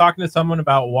 I was talking to someone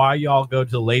about why y'all go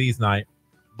to ladies' night.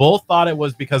 Both thought it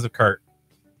was because of Kurt.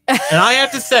 And I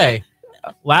have to say,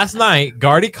 last night,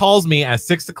 Gardy calls me at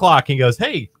 6 o'clock. He goes,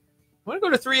 hey, want to go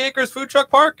to 3 Acres Food Truck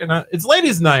Park? And it's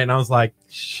ladies' night. And I was like,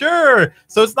 sure.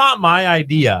 So it's not my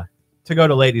idea to go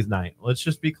to ladies' night. Let's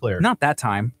just be clear. Not that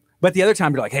time, but the other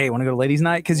time you're like, hey, want to go to ladies'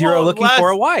 night? Because you're Well, looking for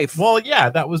a wife. Well, yeah,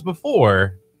 that was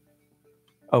before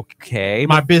Okay.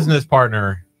 my business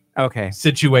partner Okay.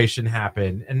 situation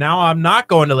happened. And now I'm not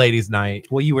going to ladies' night.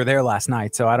 Well, you were there last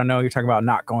night, so I don't know. You're talking about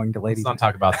not going to Let's ladies' not night.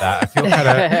 talk about that.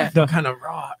 I feel kind of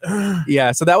raw.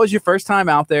 Yeah. So that was your first time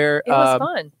out there. It was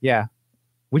fun. Yeah.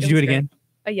 Would It you do was it great. again?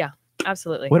 Yeah,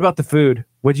 absolutely. What about the food?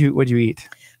 What'd you eat?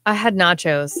 I had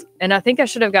nachos, and I think I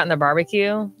should have gotten the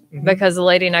barbecue Mm-hmm. because the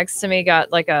lady next to me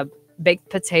got like a baked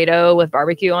potato with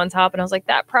barbecue on top, and I was like,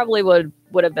 that probably would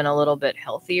have been a little bit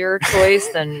healthier choice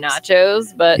than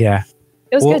nachos, but Yeah.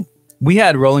 it was Well, good. We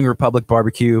had Rolling Republic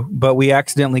barbecue, but we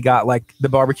accidentally got like the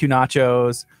barbecue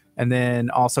nachos and then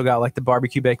also got like the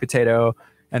barbecue baked potato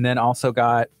and then also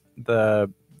got the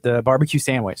barbecue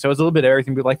sandwich. So it was a little bit of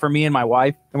everything, but like for me and my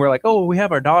wife, and we're like, oh, we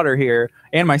have our daughter here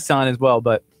and my son as well.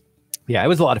 But yeah, it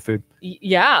was a lot of food.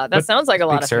 Yeah, that but sounds like a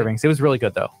lot Big of food. servings. It was really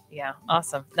good though. Yeah,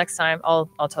 awesome. Next time, I'll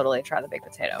totally try the baked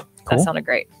potato. Cool. That sounded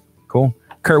great. Cool.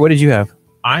 Kurt, what did you have?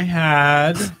 I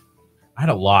had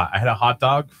a lot. I had a hot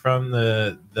dog from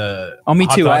the Oh, me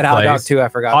hot too. I had a hot dog place. too. I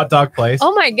forgot. Hot dog place.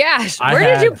 Oh my gosh, I where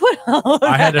did you had- put all of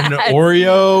I had an that?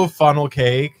 Oreo funnel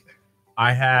cake.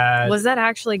 I had Was that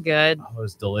actually good? oh, it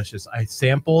was delicious. I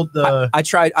sampled the I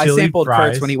tried. I chili sampled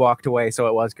fries. Kurt's when he walked away, so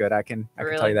it was good. I can tell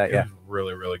Really? you that. it Yeah. was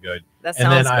really, really good. That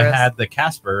And then sounds I gross. had the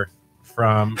Casper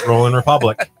from Rolling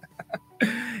Republic.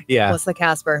 Yeah. What's the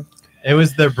Casper? It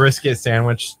was the brisket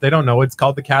sandwich. They don't know it's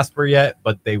called the Casper yet,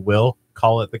 but they will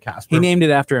call it the Casper. He named it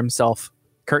after himself,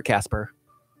 Kurt Casper.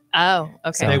 Oh,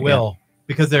 okay. So- They yeah. will,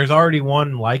 because there's already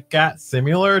one like that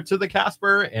similar to the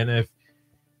Casper, and if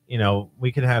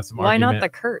we could have some Why not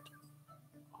argument. the Kurt?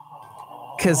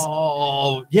 'Cause-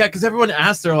 oh yeah, because everyone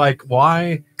asks, they're like,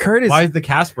 why Kurt is is the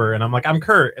Casper? And I'm like, I'm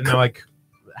Kurt, and they're like,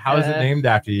 how is it named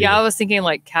after you? Yeah, I was thinking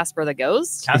like Casper the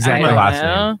Ghost. Casper's Exactly. my I last don't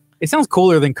name. know. It sounds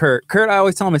cooler than Kurt. Kurt, I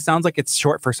always tell him it sounds like it's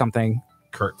short for something.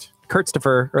 Kurt. Kurtstopher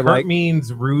or Kurt like,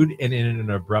 means rude and in an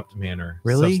abrupt manner.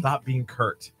 Really? So stop being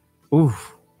Kurt.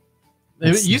 oof. It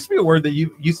That's- used to be a word that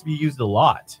used to be used a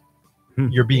lot. Hmm.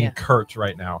 You're being Yeah. Kurt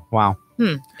right now. Wow.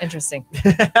 Interesting.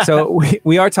 So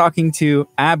we are talking to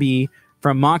Abby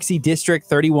from Moxie District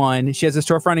 31. She has a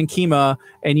storefront in Kemah,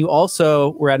 and you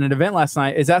also were at an event last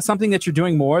night. Is that something that you're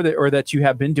doing more or that you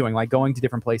have been doing, like going to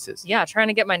different places? Yeah, trying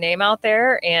to get my name out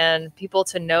there and people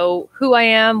to know who I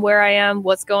am, where I am,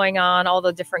 what's going on, all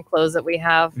the different clothes that we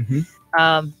have.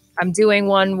 Mhm. I'm doing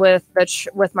one with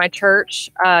with my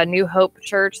church, New Hope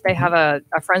Church. They have a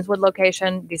Friendswood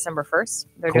location December 1st.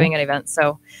 They're Cool. doing an event.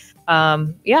 So,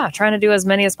 yeah, trying to do as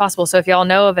many as possible. So if y'all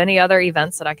know of any other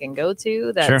events that I can go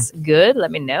to that's good,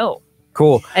 let me know.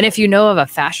 Cool. And if you know of a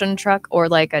fashion truck or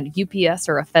like a UPS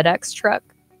or a FedEx truck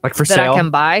Like for that sale? I can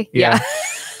buy, Yeah.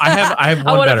 I have I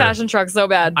one want better. a fashion truck so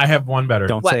bad. I have one better.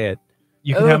 Don't What? say it.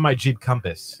 You can Oh. have my Jeep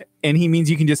Compass. And he means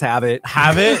you can just have it.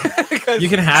 Have it. You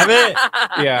can have it.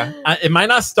 Yeah. It might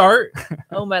not start.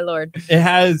 Oh my lord. It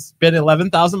has been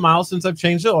 11,000 miles since I've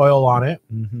changed the oil on it.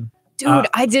 Mhm. Dude,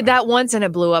 I did that once and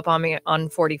it blew up on me on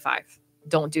 45.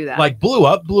 Don't do that. Like blew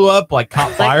up, like caught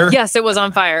Like, fire. yes, it was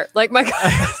on fire. Like my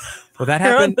car Well, that on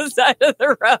happened. the side of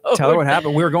the road. Tell her what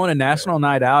happened. We were going to National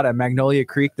Night Out at Magnolia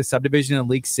Creek, the subdivision in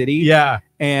League City. Yeah.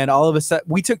 And all of a sudden,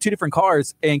 we took two different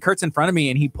cars, and Kurt's in front of me,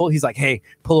 and he's like, "Hey,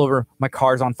 pull over! My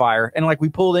car's on fire!" And like we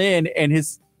pulled in, and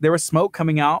there was smoke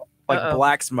coming out, like Uh-oh.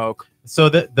 black smoke. So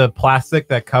the plastic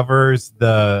that covers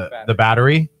the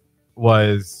battery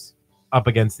was up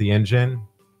against the engine.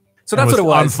 So and that's what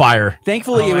it on was. fire.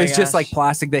 Thankfully, Oh it my was just like gosh.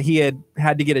 plastic that he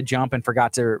had to get a jump and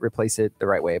forgot to replace it the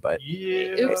right way. But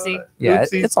Yeah. Oopsie. yeah,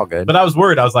 Oopsies. it's all good. But I was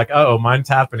worried. I was like, oh, mine's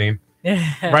happening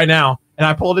right now. And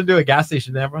I pulled into a gas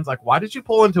station, and everyone's like, "Why did you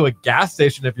pull into a gas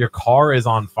station if your car is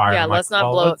on fire?" Yeah, I'm like, let's not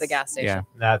 "Well, blow up the let's- gas station. Yeah,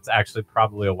 That's actually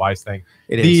probably a wise thing.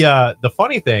 it is. The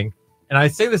funny thing, and I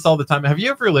say this all the time, have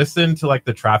you ever listened to like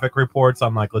the traffic reports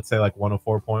on like, let's say like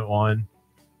 104.1?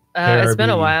 It's been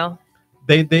a KRB. while.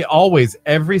 They always,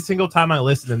 every single time I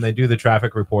listen and they do the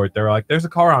traffic report, they're like, "There's a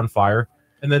car on fire,"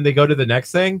 and then they go to the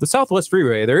next thing. The Southwest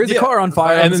Freeway. There is a Yeah. car on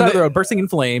fire And on the then side of they- the road, bursting in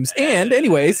flames. And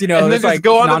anyways, you know, and then it's just like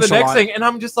go on to the next nonchalant. thing, and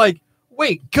I'm just like,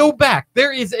 wait, go back.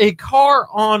 There is a car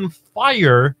on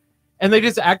fire, and they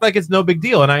just act like it's no big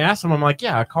deal. And I asked them, I'm like,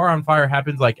 yeah, a car on fire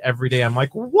happens like every day. I'm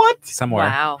like, what? Somewhere.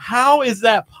 Wow. How is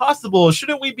that possible?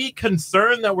 Shouldn't we be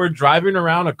concerned that we're driving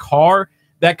around a car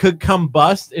that could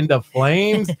combust into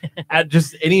flames at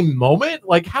just any moment?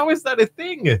 Like, how is that a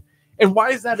thing? And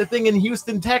why is that a thing in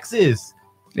Houston, Texas?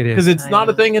 It Because is. it's not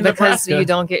a thing in because Nebraska. you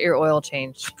don't get your oil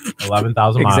changed.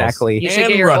 11,000 miles. Exactly. You should And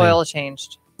get your running. oil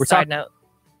changed. We're Side note.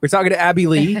 We're talking to Abby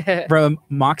Lee from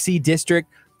Moxie District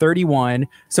 31.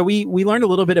 So we learned a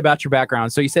little bit about your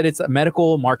background. So you said it's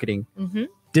medical marketing. hmm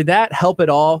Did that help at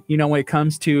all, you know, when it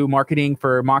comes to marketing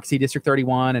for Moxie District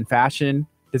 31 and fashion?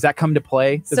 Does that come to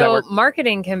play? Does that So work?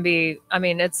 marketing can be, I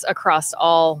mean, it's across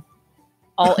all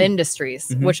industries,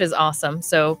 Mhm. which is awesome.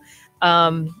 So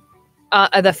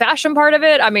the fashion part of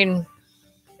it, I mean,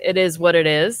 it is what it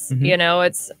is. Mhm. You know,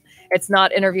 it's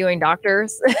not interviewing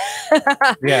doctors.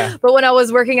 Yeah. But when I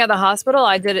was working at the hospital,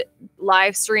 I did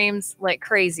live streams like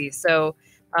crazy. So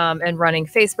and running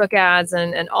Facebook ads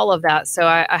and all of that. So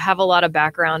I have a lot of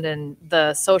background in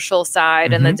the social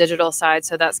side and the digital side.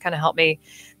 So that's kind of helped me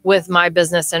with my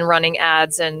business and running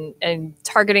ads and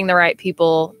targeting the right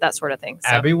people, that sort of thing. So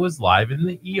Abby was live in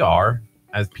the ER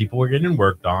as people were getting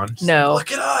worked on. She's No.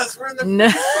 like, look at us. We're in the No.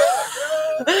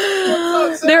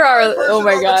 What's up, There are, Sarah? Person oh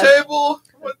my on the God. table.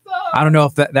 What's up? I don't know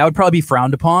if that would probably be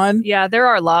frowned upon, Yeah, there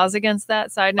are laws against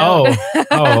that, side note.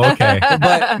 Oh, okay.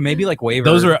 but maybe like waiver.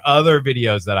 Those are other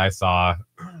videos that I saw.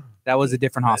 that was a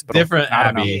different hospital. Different I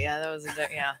don't know. Abby. Yeah, that was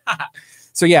yeah.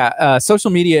 So yeah, social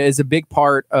media is a big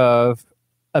part of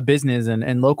a business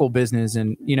and local business,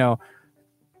 and you know,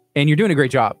 and you're doing a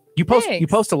great job. You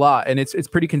Thanks. post a lot, and it's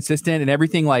pretty consistent and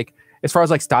everything. Like as far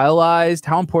as like stylized,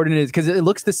 how important it is because it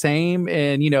looks the same.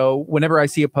 And you know, whenever I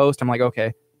see a post, I'm like,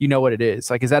 okay, you know what it is.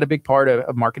 Like, is that a big part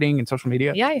of marketing and social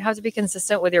media? Yeah, you have to be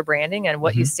consistent with your branding and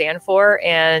what you stand for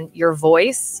and your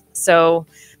voice. So,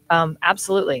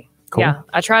 absolutely. Cool. Yeah,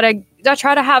 I try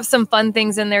to have some fun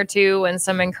things in there too, and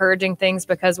some encouraging things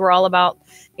because we're all about,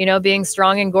 you know, being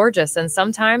strong and gorgeous. And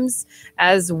sometimes,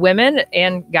 as women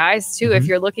and guys too, if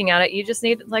you're looking at it, you just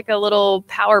need like a little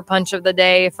power punch of the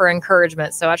day for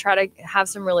encouragement. So I try to have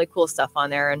some really cool stuff on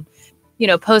there and, you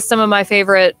know, post some of my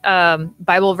favorite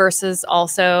Bible verses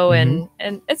also, and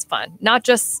it's fun. Not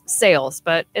just sales,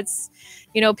 but it's,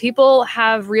 you know, people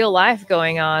have real life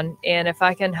going on, and if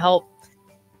I can help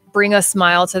bring a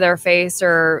smile to their face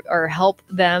or help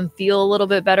them feel a little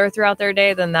bit better throughout their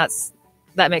day, then that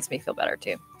makes me feel better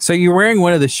too. So you're wearing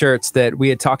one of the shirts that we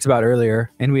had talked about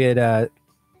earlier, and we had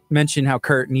mentioned how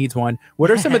Kurt needs one. What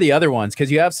are some of the other ones?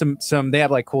 Because you have some. They have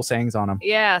like cool sayings on them.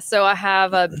 Yeah, so I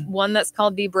have one that's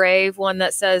called Be Brave, one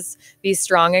that says Be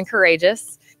Strong and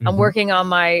Courageous. I'm working on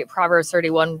my Proverbs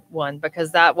 31 one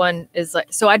because that one is like,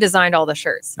 so I designed all the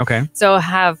shirts. Okay. So I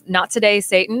have Not Today,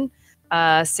 Satan,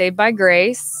 Saved by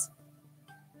Grace.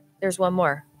 There's one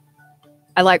more.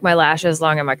 I like my lashes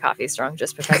long and my coffee strong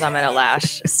just because I'm in a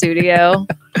lash studio.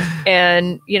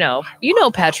 And you know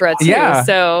Petra too. Yeah.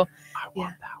 So I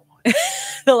want that one.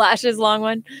 the lashes long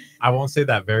one. I won't say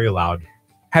that very loud.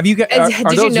 Have you got?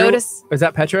 Did you notice? Is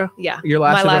that Petra? Yeah. Your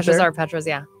My lashes right lashes there? are Petra's,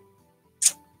 yeah.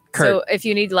 Kurt. So if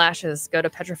you need lashes, go to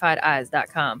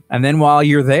petrifiedeyes.com. And then while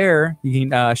you're there, you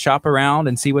can shop around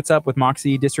and see what's up with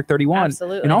Moxie District 31.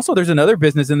 Absolutely. And also, there's another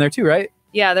business in there too, right?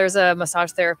 Yeah, there's a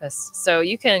massage therapist. So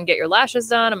you can get your lashes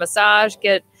done, a massage,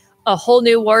 get a whole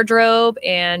new wardrobe,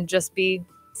 and just be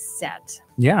set.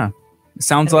 Yeah.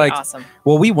 Sounds It'll be like, awesome.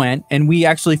 well, we went and we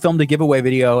actually filmed a giveaway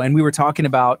video and we were talking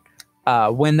about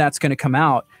when that's going to come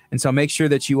out. And so make sure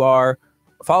that you are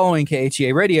following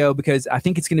KHEA Radio because I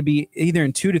think it's going to be either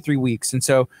in 2 to 3 weeks. And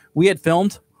so we had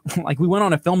filmed, like we went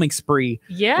on a filming spree,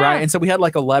 Yeah. right? And so we had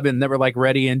like 11 that were like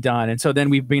ready and done. And so then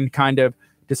we've been kind of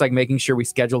just like making sure we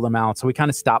schedule them out. So we kind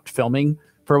of stopped filming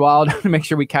for a while to make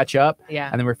sure we catch up. Yeah.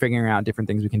 And then we're figuring out different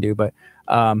things we can do. But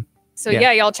So Yeah.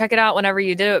 yeah, y'all check it out whenever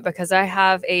you do it because I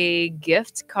have a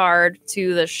gift card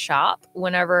to the shop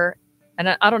whenever,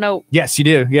 and I don't know. yes, you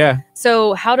do. Yeah.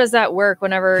 So how does that work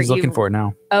whenever He's looking for it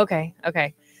now. Okay.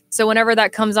 So whenever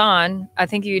that comes on, I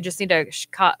think you just need to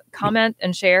comment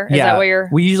and share. Is Yeah, that what you're?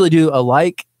 We usually do a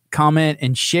like, comment,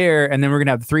 and share, and then we're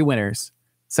gonna have 3 winners.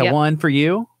 So Yep. one for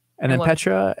you, and then what-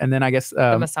 Petra, and then I guess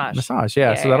massage. Massage,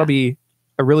 yeah. So Yeah, that'll yeah. be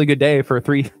a really good day for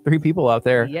three people out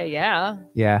there. Yeah.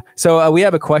 Yeah. So we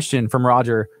have a question from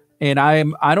Roger, and I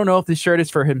don't know if this shirt is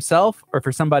for himself or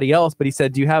for somebody else, but he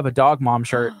said, "Do you have a dog mom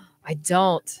shirt?" I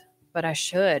don't, but I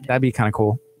should. That'd be kind of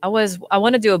cool. I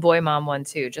want to do a boy mom one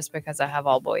too, just because I have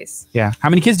all boys. Yeah. How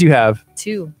many kids do you have?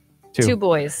 Two Two.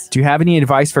 boys. Do you have any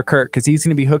advice for Kurt? Because he's going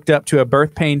to be hooked up to a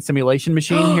birth pain simulation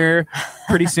machine here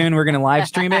pretty soon. We're going to live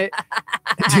stream it.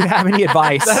 Do you have any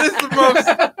advice? That is the most.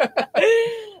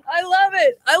 I love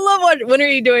it. I love when are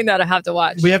you doing that? I have to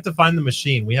watch. We have to find the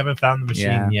machine. We haven't found the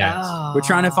machine yet. We're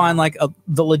trying to find like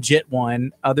the legit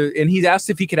one. And he's asked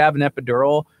if he could have an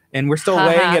epidural, and we're still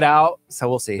weighing it out. So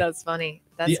we'll see. That's funny.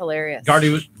 That's The- hilarious.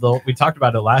 Guardy, we talked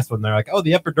about it last one. They're like, "Oh,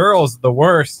 the epidural's the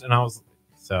worst," and I was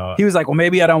so. He was like, "Well,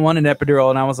 maybe I don't want an epidural,"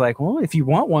 and I was like, "Well, if you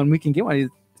want one, we can get one."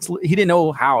 He didn't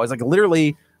know how. It's like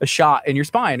literally a shot in your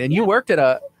spine, and you worked at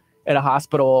a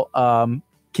hospital.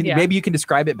 Maybe you can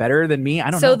describe it better than me. I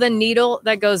don't know. So the needle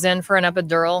that goes in for an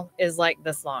epidural is like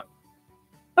this long.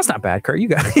 That's not bad, Kurt. You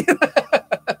got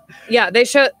it. Yeah, they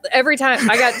show every time.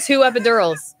 I got 2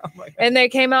 epidurals, Oh my God. and they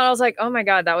came out. I was like, "Oh my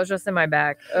god, that was just in my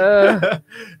back." Ugh.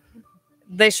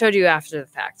 They showed you after the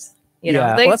fact. You know,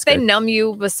 Yeah, they well, that's good. numb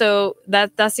you, but so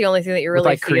that's the only thing that you With really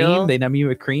like feel. cream, they numb you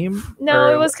with cream. No,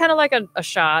 Or- it was kind of like a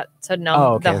shot to numb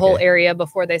Oh, okay, the whole okay. area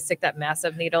before they stick that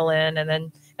massive needle in, and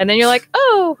then you're like,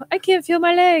 "Oh, I can't feel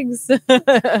my legs."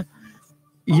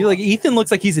 You like Ethan looks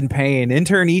like he's in pain.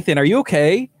 Intern Ethan, are you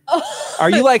okay? Are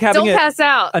you like having Don't pass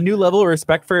out. a new level of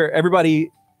respect for everybody?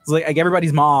 It's like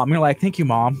everybody's mom. You're like, thank you,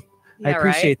 mom. I Yeah,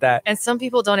 appreciate that. And some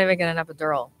people don't even get an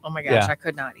epidural. Oh my gosh, Yeah. I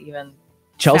could not even.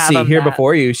 Chelsea fathom here that.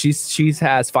 before you. She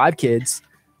has 5 kids,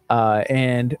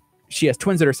 and she has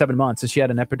twins that are 7 months. So she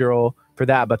had an epidural for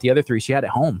that, but the other 3 she had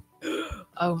at home.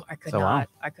 Oh, I could So, wow. not.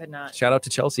 I could not. Shout out to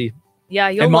Chelsea. Yeah,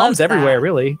 you'll And love moms everywhere, that.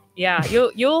 really. Yeah,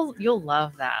 you'll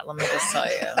love that. Let me just tell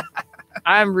you.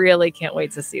 I really can't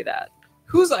wait to see that.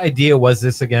 Whose idea was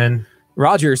this again?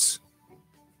 Rogers.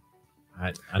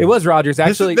 I It was Rogers.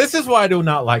 Actually, This is why I do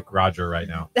not like Roger right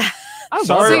now. I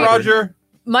Sorry, love Roger.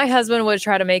 My husband would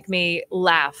try to make me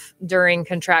laugh during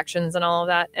contractions and all of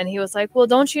that. And he was like, "Well,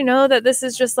 don't you know that this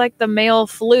is just like the male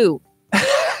flu?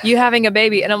 You having a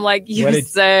baby." And I'm like, "You're What did-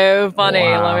 so funny."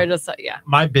 Wow. Let me just yeah.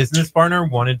 My business partner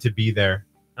wanted to be there.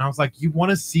 And I was like, "You want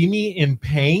to see me in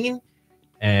pain?"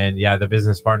 And yeah, the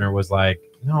business partner was like,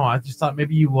 "No, I just thought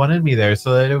maybe you wanted me there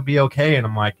so that it would be okay." And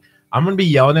I'm like, "I'm going to be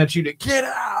yelling at you to get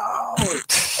out.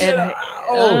 Get And,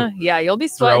 out." yeah, you'll be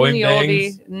Throwing sweating. You'll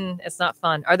be. things. It's not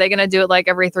fun. Are they going to do it like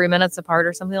every 3 minutes apart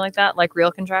or something like that, like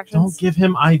real contractions? Don't give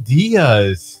him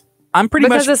ideas. I'm pretty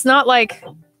Because much it's not like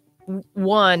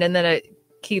one and then it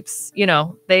keeps. You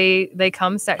know, they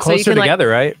come second. So you closer can like together,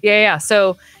 right? yeah.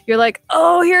 So you're like,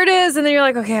 "Oh, here it is," and then you're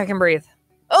like, "Okay, I can breathe."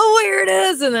 Oh, here it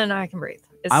is, and then I can breathe.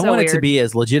 It's I so want weird. it to be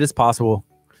as legit as possible.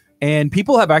 And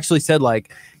people have actually said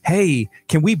like, "Hey,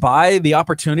 can we buy the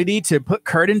opportunity to put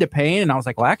Kurt into pain?" And I was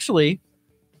like, "Well, actually,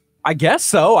 I guess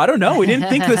so. I don't know. We didn't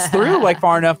think this through like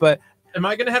far enough, but Am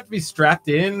I going to have to be strapped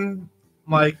in?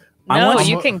 Like, I No, want-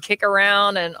 you can kick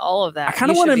around and all of that. I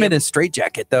kind of You want should him be in a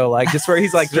straitjacket though, like just where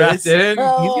he's like strapped this. in? He's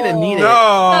gonna need it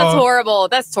That's No. horrible.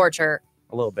 That's torture.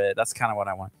 a little bit. That's kind of what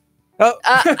I want. Oh,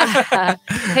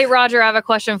 Hey, Roger, I have a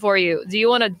question for you. Do you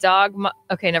want a dog?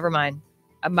 Okay, never mind.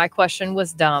 My question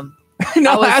was dumb.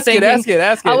 no, I was ask thinking-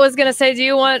 it. I was going to say, do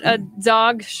you want a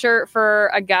dog shirt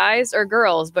for a guys or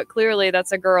girls? But clearly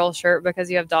that's a girl shirt because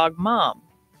you have dog mom.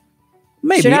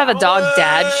 Maybe. Should I have a dog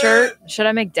dad What? shirt? Should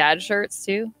I make dad shirts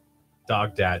too?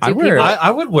 Dog dad. I Do wear. people-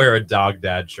 I would wear a dog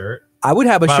dad shirt. I would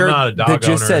have a But I'm shirt not a dog that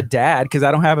just owner. said dad because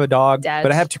I don't have a dog, Dad.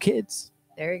 but I have 2 kids.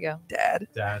 There you go. Dad,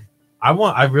 Dad.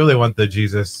 I really want the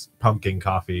Jesus pumpkin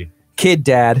coffee. kid,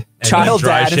 dad, then child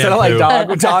dry dad instead of like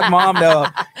shampoo. dog mom. No,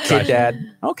 Dry kid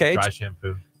dad. Okay. Dry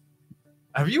shampoo.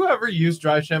 Have you ever used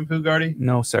dry shampoo, Gardy?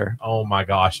 No, sir. Oh my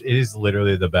gosh, it is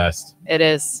literally the best. It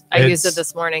is. I used it It's-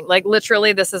 this morning. Like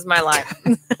literally, this is my life.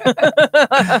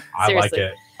 I like Seriously.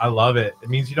 it. I love it. It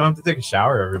means you don't have to take a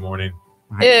shower every morning.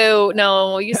 Ew,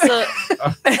 no, you still.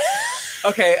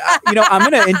 Okay, I'm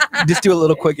gonna just do a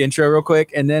little quick intro, real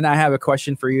quick, and then I have a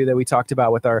question for you that we talked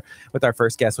about with our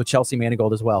first guest, with Chelsea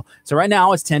Manigold as well. So right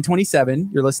now it's 10:27.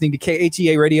 You're listening to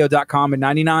KHEARadio.com and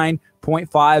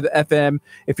 99.5 FM.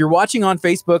 If you're watching on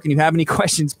Facebook and you have any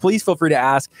questions, please feel free to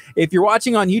ask. If you're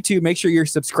watching on YouTube, make sure you're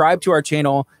subscribed to our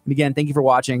channel. And again, thank you for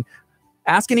watching.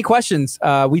 Ask any questions.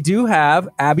 We do have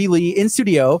Abby Lee in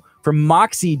studio from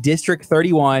Moxie District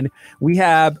 31. We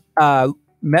have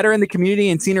met her in the community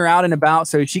and seen her out and about,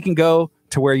 so she can go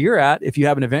to where you're at. If you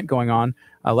have an event going on,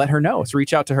 let her know. So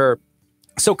reach out to her.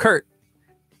 So Kurt,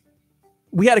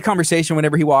 we had a conversation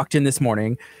whenever he walked in this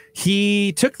morning.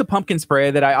 He took the pumpkin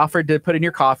spray that I offered to put in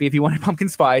your coffee if you wanted pumpkin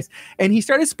spice, and he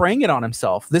started spraying it on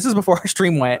himself. This is before our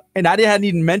stream went, and I hadn't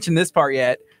even mentioned this part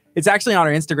yet. It's actually on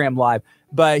our Instagram live,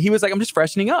 but he was like, I'm just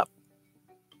freshening up.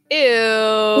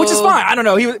 Ew. Which is fine. I don't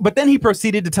know. But then he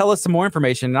proceeded to tell us some more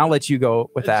information, and I'll let you go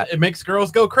with that. It makes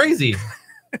girls go crazy.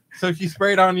 So if you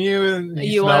spray it on you and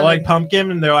you smell wanna- like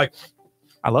pumpkin, and they're like,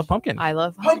 I love pumpkin. I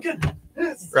love pumpkin.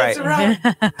 Right. right.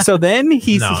 So then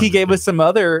he No. gave us some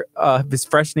other his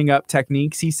freshening up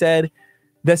techniques. He said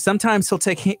that sometimes he'll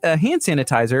take hand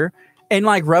sanitizer and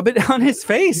like rub it on his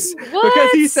face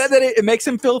because he said that it makes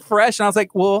him feel fresh. And I was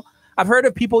like, well, I've heard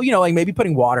of people, like maybe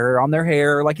putting water on their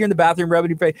hair, like you're in the bathroom rubbing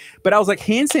your face. But I was like,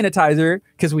 hand sanitizer,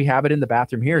 because we have it in the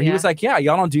bathroom here. He Yeah. was like, yeah,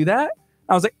 y'all don't do that.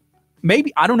 I was like,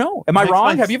 maybe, I don't know. Am I Makes wrong?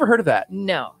 my- Have you ever heard of that?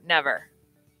 No, never.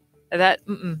 That.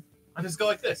 I just go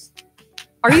like this.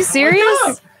 Are you serious?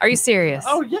 up. Are you serious?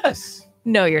 Oh yes.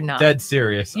 No, you're not. Dead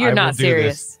serious. You're I will not do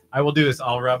serious. This. I will do this.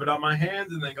 I'll rub it on my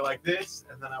hands and then go like this,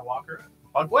 and then I walk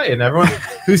away. And everyone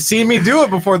who's seen me do it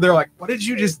before, they're like, "What did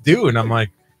you just do?" And I'm like,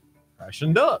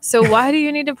 "Freshened up." So why do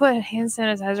you need to put hand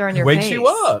sanitizer on your Wakes face? you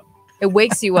up. It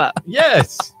wakes you up.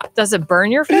 Yes. Does it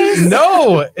burn your face?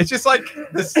 No. It's just like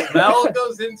the smell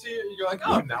goes into you. And you're like,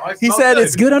 "Oh, now I." He smell said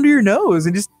it's good under your nose.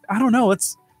 And just, I don't know.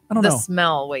 I don't The know.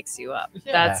 smell wakes you up.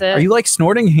 Yeah. That's it. Are you like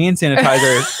snorting hand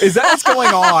sanitizer? Is that what's going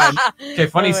on? Okay,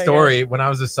 funny Oh my story. When I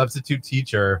was a substitute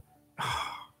teacher,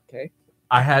 Okay.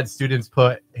 I had students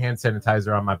put hand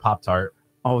sanitizer on my Pop-Tart,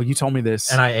 Oh, you told me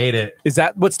this. and I ate it. Is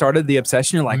that what started the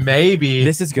obsession? You're like, Maybe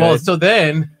this is Well, good. so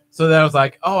then I was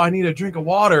like, "Oh, I need a drink of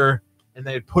water," and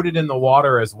they put it in the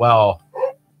water as well.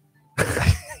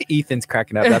 Ethan's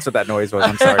cracking up. That's what that noise was.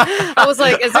 I'm sorry. I was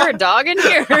like, is there a dog in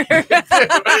here?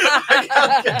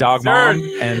 Dog mom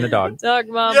and the dog. Dog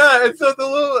mom. Yeah, and so the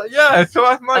little so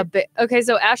I'm like, Okay,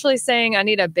 so Ashley's saying I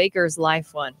need a Baker's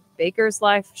Life one. Baker's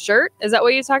Life shirt? Is that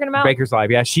what you're talking about? Baker's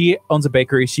Live. Yeah, she owns a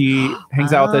bakery. She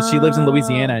hangs out with us. She lives in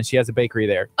Louisiana and she has a bakery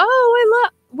there. Oh, I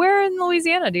love. Where in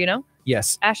Louisiana? Do you know?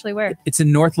 Yes. Ashley, where? It's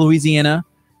in North Louisiana,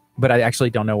 but I actually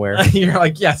don't know where. you're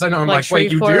like, yes, I know. I'm Like like,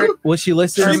 wait, you Shreveport? do? Well, she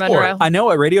listens. Or Shreveport. Monroe? I know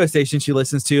what radio station she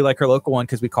listens to, like her local one,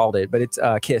 because we called it, but it's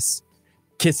Kiss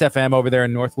FM over there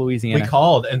in North Louisiana. We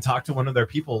called and talked to one of their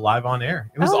people live on air.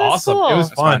 It was Oh, that's awesome. It cool. was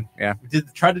That's fun. Yeah, We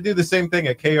tried to do the same thing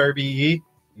at KRBE.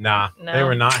 Nah, they No.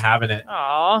 were not having it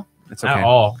Aw. it's okay. at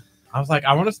all. I was like,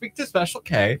 I want to speak to Special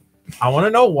K. I want to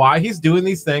know why he's doing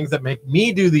these things that make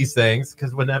me do these things.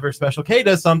 Because whenever Special K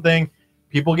does something,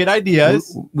 people get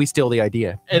ideas, We steal the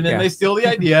idea. and then Yeah. they steal the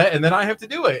idea, and then I have to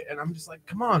do it. And I'm just like,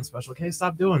 come on, Special K,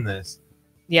 stop doing this.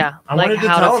 Yeah, I like wanted to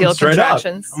how tell to him feel straight up.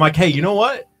 contractions. I'm like, hey, you know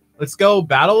what? Let's go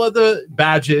battle of the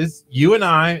badges. You and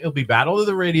I. It'll be battle of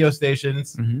the radio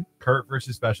stations. Mhm. Kurt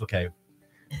versus Special K.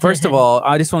 First of all,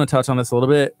 I just want to touch on this a little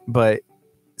bit, but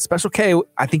Special K,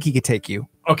 I think he could take you,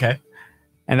 Okay.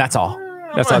 and that's all.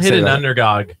 I'm That's gonna all I'll hit say an about it.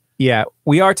 underdog. Yeah,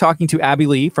 we are talking to Abby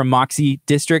Lee from Moxie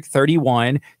District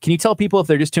 31. Can you tell people, if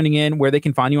they're just tuning in, where they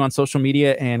can find you on social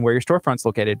media and where your storefront's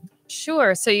located?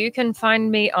 Sure. So you can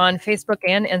find me on Facebook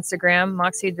and Instagram,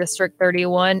 Moxie District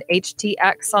 31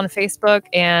 HTX on Facebook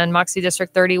and Moxie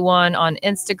District 31 on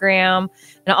Instagram.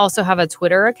 And I also have a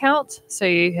Twitter account. So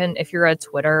you can, if you're a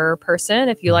Twitter person,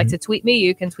 if you like to tweet me,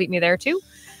 you can tweet me there too.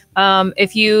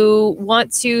 If you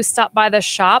want to stop by the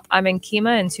shop, I'm in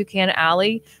Kemah in Toucan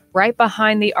Alley, right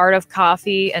behind the Art of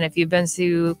Coffee. And if you've been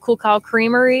to Cool Cow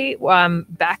Creamery,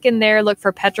 back in there, look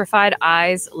for Petrified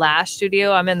Eyes Lash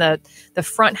Studio. I'm in the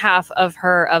front half of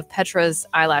Petra's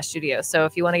eyelash studio. So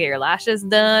if you want to get your lashes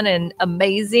done and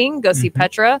amazing, go see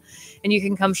Petra, and you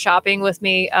can come shopping with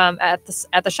me at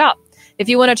the shop. If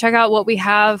you want to check out what we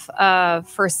have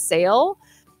for sale,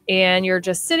 and you're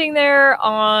just sitting there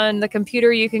on the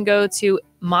computer, you can go to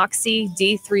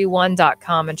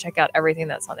moxied31.com and check out everything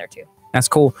that's on there too. That's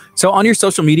cool. So on your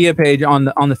social media page on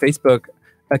the Facebook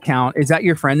account, is that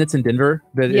your friend that's in Denver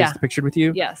that Yeah. is pictured with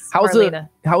you? Yes. How's Marlena.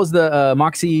 the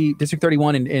Moxie District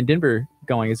 31 in Denver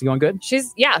going? Is it going good?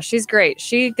 She's great.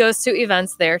 She goes to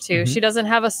events there too. Mhm. She doesn't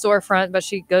have a storefront, but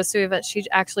she goes to events. She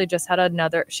actually just had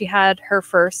her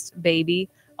first baby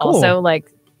also,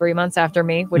 like 3 months after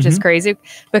me, which is crazy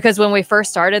because when we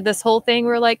first started this whole thing,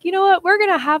 we are like, you know what, we're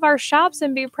going to have our shops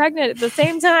and be pregnant at the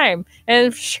same time.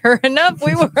 And sure enough,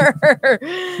 we were.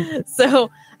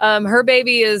 So her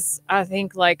baby is, I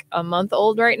think, like a month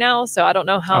old right now. So I don't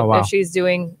know if she's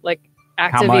doing like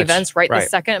active much? events right Right. this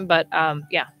second, but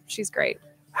yeah, she's great.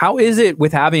 How is it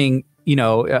with having,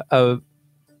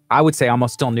 I would say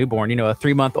almost still newborn, a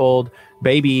 3-month-old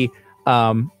baby,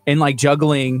 and like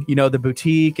juggling, the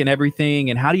boutique and everything?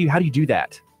 And how do you do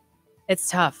that? It's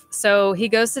tough. So he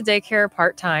goes to daycare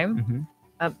part-time.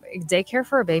 Daycare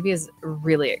for a baby is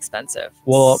really expensive.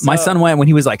 Well, my So- son went when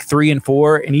he was like 3 and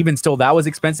 4, and even still that was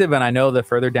expensive. And I know the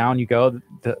further down you go,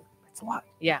 it's a lot.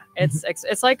 Yeah,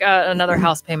 it's like another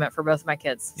house payment for both of my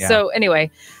kids. Yeah. So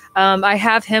anyway, I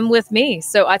have him with me,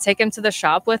 so I take him to the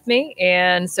shop with me.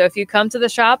 And so if you come to the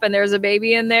shop and there's a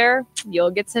baby in there, you'll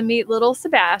get to meet little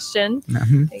Sebastian.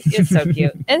 It's so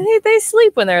cute, and they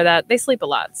sleep when they sleep a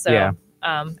lot. So Yeah.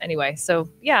 Anyway, so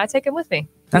yeah, I take him with me.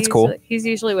 That's cool. He's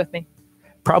usually with me.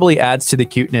 Probably adds to the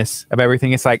cuteness of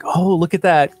everything. It's like, oh, look at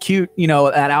that cute,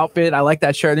 that outfit. I like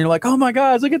that shirt. And you're like, oh my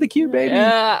gosh, look at the cute baby.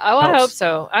 Yeah, I Helps. hope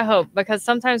so. I hope, because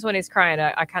sometimes when he's crying,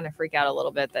 I kind of freak out a little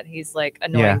bit that he's like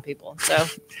annoying Yeah. people. So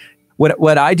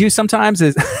What I do sometimes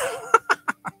is,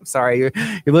 I'm sorry, you're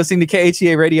listening to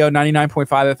KHEA Radio 99.5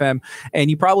 FM, and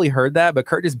you probably heard that, but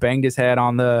Kurt just banged his head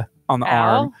on the arm.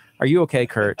 Ow. Are you okay,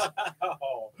 Kurt?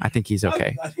 I think he's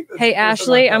okay. Hey,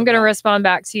 Ashley, I'm going to respond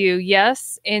back to you.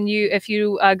 Yes. And if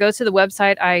you go to the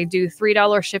website, I do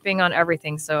 $3 shipping on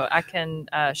everything. So I can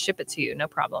ship it to you. No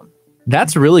problem.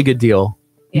 That's a really good deal.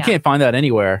 You Yeah. can't find that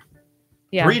anywhere.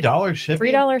 Yeah. $3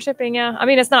 shipping. $3 shipping. Yeah. I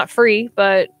mean, it's not free,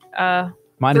 but Might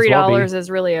as well $3 be.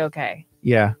 is really okay.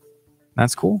 Yeah,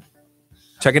 that's cool.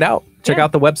 Check it out. Check Yeah.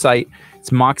 out the website.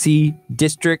 It's Moxie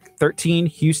District 13,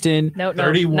 Houston. No.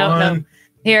 31.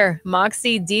 Here,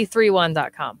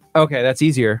 moxied31.com. Okay, that's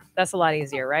easier. That's a lot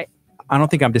easier, right? I don't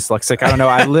think I'm dyslexic. I don't know.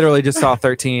 I literally just saw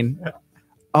 13.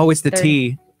 Oh, it's the 30.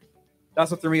 T.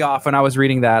 That's what threw me off when I was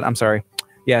reading that. I'm sorry.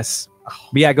 Yes.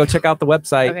 But yeah, go check out the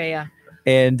website. Okay. Yeah.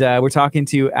 And we're talking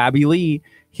to Abby Lee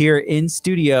here in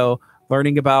studio,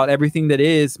 learning about everything that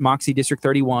is Moxie District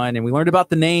 31. And we learned about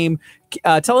the name.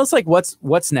 Tell us like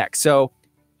what's next. So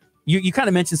you kind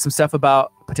of mentioned some stuff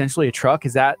about potentially a truck.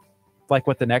 Is that like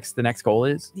what the next goal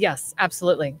is? Yes,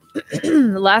 absolutely.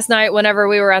 Last night, whenever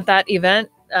we were at that event,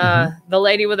 the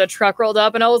lady with a truck rolled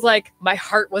up, and I was like, my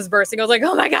heart was bursting. I was like,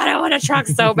 oh my God, I want a truck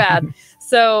so bad.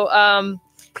 So,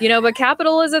 but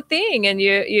capital is a thing, and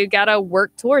you got to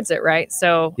work towards it, right?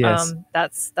 So Yes.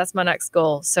 that's my next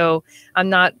goal. So I'm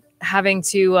not having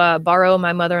to borrow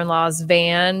my mother-in-law's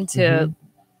van to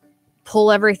pull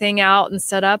everything out and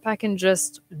set up. I can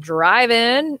just drive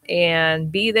in and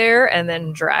be there and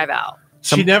then drive out.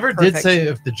 She never Perfect. did say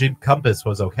if the Jeep Compass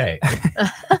was okay.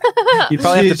 You'd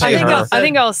probably have to She- pay I think her. I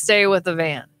think I'll stay with the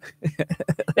van,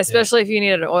 especially if you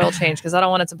need an oil change, because I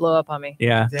don't want it to blow up on me.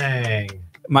 Yeah. Dang.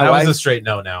 My that wife, was a straight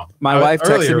no now. my I- wife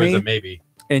earlier texted was me. a maybe.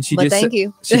 and she But just thank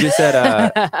you. she just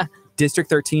said District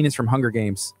 13 is from Hunger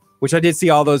Games, which I did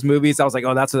see all those movies. I was like,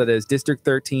 oh, that's what it is. District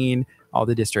 13, all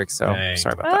the districts. So Dang.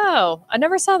 sorry about that. Oh, I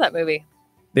never saw that movie.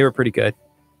 They were pretty good.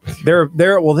 They're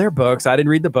books. I didn't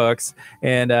read the books,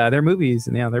 and they're movies,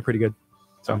 and yeah, they're pretty good.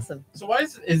 So Awesome. So why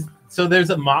is so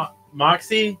there's a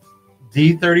Moxie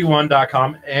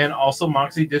D31.com and also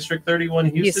Moxie District 31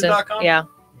 Houston.com? Yeah,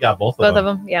 You got both both of of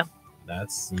them. them. Yeah,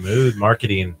 That's smooth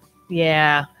marketing.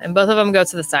 yeah, and both of them go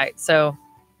to the site. So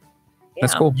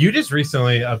that's yeah. cool. You just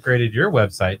recently upgraded your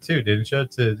website too, didn't you?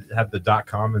 To have the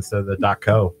 .com instead of the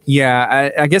 .co. Yeah,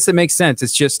 I guess it makes sense.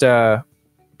 It's just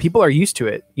people are used to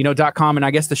it, .com, and I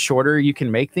guess the shorter you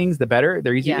can make things, the better.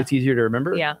 They're easy. Yeah. It's easier to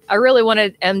remember. Yeah, I really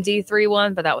wanted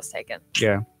MD31, but that was taken.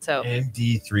 Yeah. So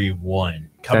MD31 That'd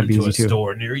coming be to a easy, too.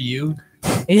 store near you.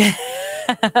 yeah,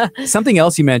 Something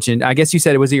else you mentioned. I guess you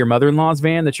said was it your mother-in-law's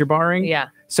van that you're borrowing? yeah,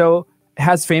 So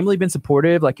has family been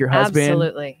supportive? Like your husband?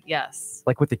 absolutely, yes.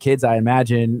 Like with the kids, I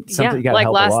imagine. Something you gotta like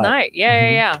help a last lot. night. Yeah,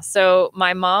 Mhm. yeah. So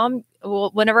my mom,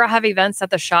 whenever I have events at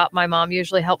the shop, my mom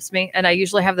usually helps me, and I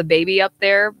usually have the baby up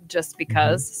there just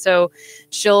because. So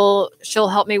she'll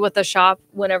help me with the shop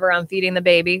whenever I'm feeding the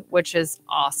baby, which is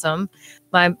awesome.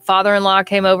 My father-in-law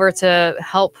came over to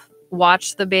help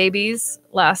watch the babies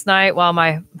last night while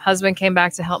my husband came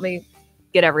back to help me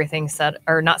get everything set,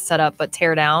 or not set up, but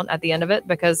tear down at the end of it,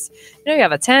 because you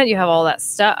have a tent, you have all that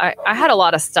stuff. I had a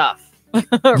lot of stuff.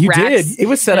 You Racks did. It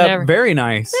was set and up everything. very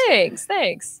nice.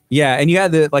 Thanks. Yeah, and you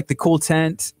had the cool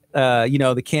tent.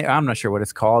 The can I'm not sure what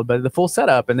it's called, but the full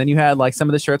setup, and then you had like some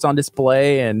of the shirts on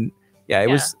display, and yeah, it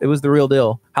was the real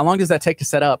deal. How long does that take to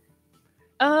set up?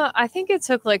 I think it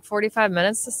took like 45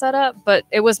 minutes to set up, but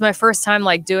it was my first time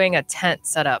like doing a tent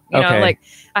setup. You know, Okay. like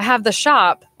I have the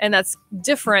shop, and that's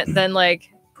different than like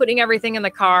putting everything in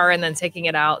the car and then taking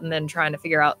it out and then trying to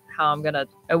figure out how I'm gonna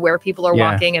where people are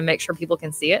Yeah. walking and make sure people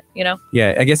can see it.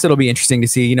 Yeah, I guess it'll be interesting to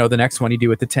see. The next one you do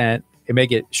with the tent, it may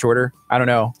get shorter. I don't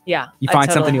know. Yeah, You I find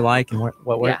totally- something you like and what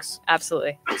Yeah. works.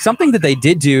 Absolutely. Something that they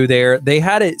did do there, they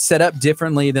had it set up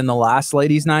differently than the last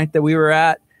ladies' night that we were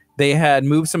at. They had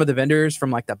moved some of the vendors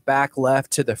from like the back left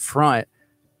to the front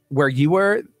where you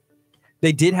were.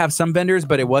 They did have some vendors,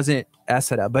 but it wasn't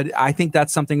Eseta. But I think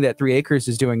that's something that 3 Acres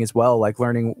is doing as well, like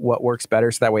learning what works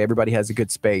better, so that way everybody has a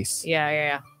good space.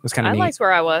 Yeah. It was kind of I neat. liked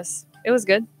where I was. It was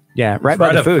good. Yeah, right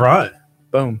by the up food. front.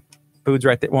 Boom. Food's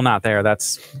right there. Well, not there.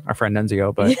 That's our friend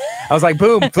Nunzio. But I was like,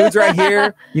 boom, food's right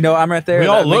here. You know, I'm right there. We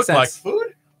all That makes look like sense.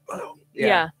 food.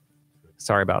 Yeah.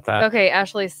 Sorry about that. Okay.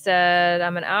 Ashley said,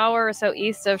 I'm an hour or so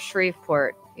east of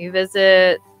Shreveport. You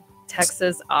visit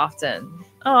Texas often.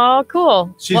 Oh,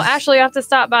 cool. Well, Ashley, you have to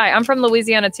stop by. I'm from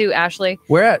Louisiana too, Ashley.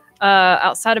 Where at?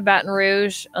 Outside of Baton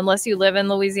Rouge. Unless you live in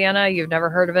Louisiana, you've never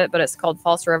heard of it, but it's called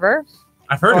False River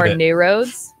I've heard or of it. New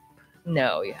Roads.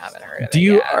 No, you haven't heard of it. Do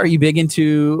you yet. are you big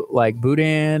into like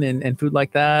boudin and food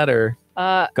like that, or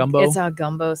gumbo? It's a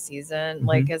gumbo season.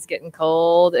 Like it's getting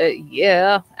cold.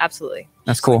 Yeah, absolutely.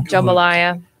 That's cool.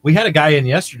 Jambalaya. We had a guy in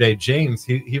yesterday, James.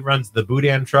 He runs the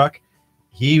boudin truck.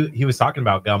 He was talking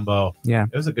about gumbo. Yeah,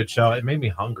 it was a good show. It made me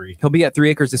hungry. He'll be at 3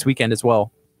 Acres this weekend as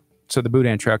well. So the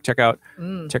boudin truck. Check out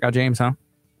James, huh?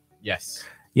 Yes.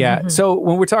 Yeah. So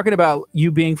when we're talking about you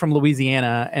being from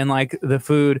Louisiana and like the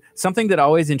food, something that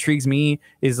always intrigues me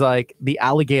is like the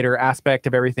alligator aspect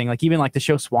of everything. Like even like the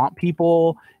show Swamp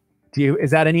People.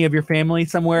 Is that any of your family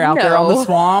somewhere out there on the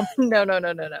swamp? No.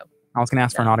 I was gonna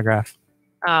ask for an autograph.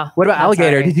 What about that's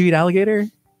alligator? all right. Did you eat alligator?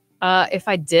 If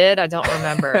I did, I don't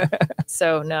remember.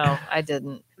 So no, I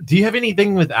didn't. Do you have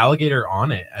anything with alligator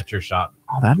on it at your shop?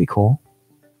 Oh, that'd be cool.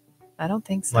 I don't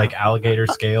think so. Like alligator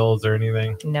scales or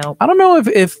anything? No. I don't know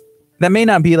if that may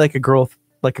not be like a girl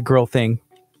thing.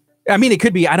 I mean, it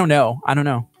could be. I don't know.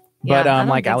 Yeah, But I don't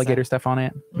like think alligator so. stuff on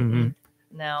it. Mm-hmm.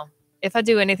 No. If I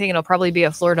do anything, it'll probably be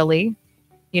a fleur de lis.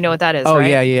 You know what that is, Oh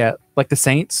right? yeah, like the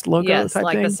Saints logo. Yes, type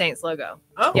like thing? the Saints logo.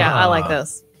 Oh. Yeah, I like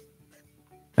those.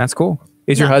 That's cool.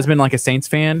 Is your husband like a Saints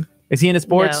fan? Is he into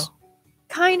sports? No.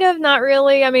 Kind of, not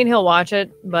really. I mean, he'll watch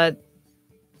it, but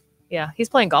yeah, he's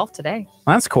playing golf today.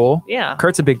 That's cool. Yeah.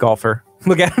 Kurt's a big golfer.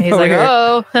 Look at him. He's over like, here.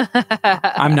 oh.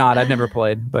 I'm not. I've never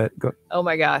played, but go. Oh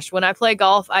my gosh. When I play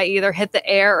golf, I either hit the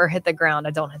air or hit the ground.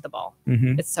 I don't hit the ball.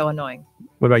 Mhm. It's so annoying.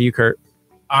 What about you, Kurt?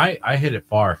 I hit it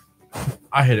far.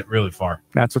 I hit it really far.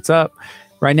 That's what's up.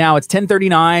 Right now it's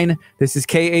 10:39. This is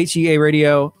KHEA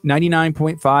Radio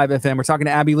 99.5 FM. We're talking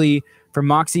to Abby Lee from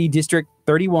Moxie District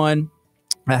 31,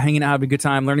 hanging out, having a good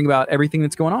time, learning about everything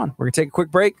that's going on. We're gonna take a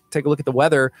quick break, take a look at the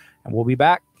weather, and we'll be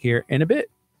back here in a bit.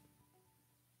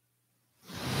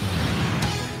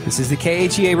 This is the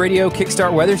KHEA Radio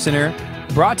Kickstart Weather Center,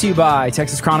 brought to you by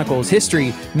Texas Chronicles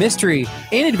History, Mystery,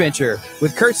 and Adventure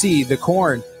with Kurtzy, the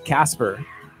Corn, Casper.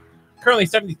 Currently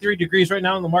 73 degrees right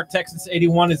now in Lamarck, Texas.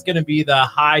 81 is going to be the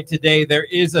high today. There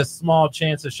is a small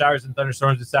chance of showers and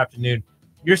thunderstorms this afternoon.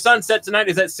 Your sunset tonight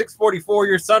is at 6:44.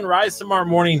 Your sunrise tomorrow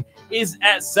morning is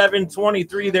at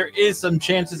 7:23. There is some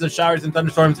chances of showers and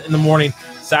thunderstorms in the morning.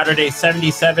 Saturday,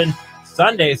 77.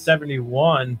 Sunday,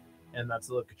 71. And that's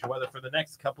a look at your weather for the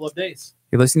next couple of days.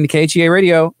 You're listening to KHEA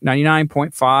Radio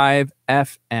 99.5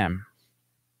 FM.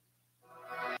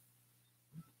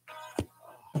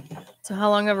 So how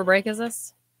long of a break is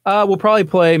this? We'll probably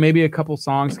play maybe a couple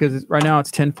songs because right now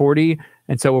it's 10:40,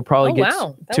 and so we'll probably get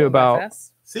That to went by about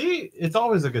fast. See, it's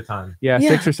always a good time.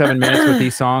 6 or 7 minutes with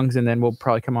these songs, and then we'll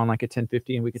probably come on like at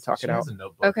 10:50 and we can talk She it out. has a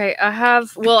notebook. Okay, I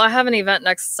have an event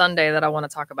next Sunday that I want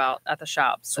to talk about at the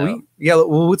shop. So. Sweet. Yeah,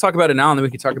 well, we'll talk about it now, and then we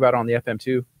can talk about it on the FM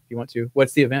too if you want to.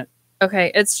 What's the event?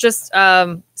 Okay, it's just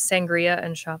sangria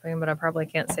and shopping, but I probably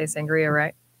can't say sangria,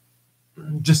 right?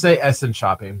 Just say Essen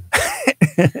shopping.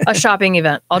 A shopping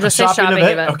event. I'll just say shopping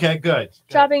event. Okay, good.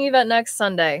 Shopping event next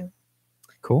Sunday.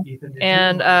 Cool. Ethan, did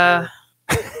And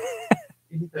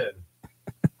Ethan.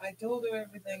 I told her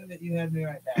everything that you had me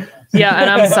write down. yeah, and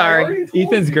I'm sorry.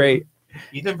 Ethan's great.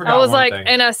 Ethan forgot I was one like, thing.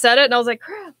 and I said it, and I was like,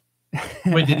 crap.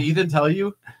 Wait, did Ethan tell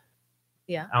you?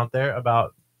 Yeah. Out there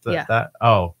about Yeah. that?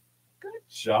 Oh, good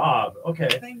job. Okay,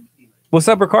 Thank you. What's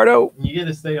up, Ricardo? you get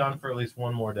to stay on for at least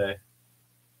one more day.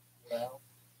 Well,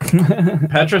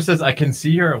 Petra says, "I can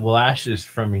see your lashes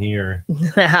from here."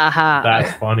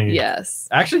 That's funny. Yes.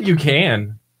 Actually, you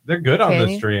can. They're good on Can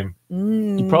the you? stream.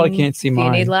 You probably can't see If you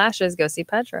mine. need lashes, go see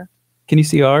Petra. Can you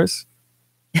see ours?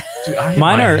 Dude, I hit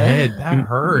Mine my are head. That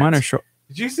hurt. Mine are short.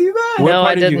 Did you see that? What No,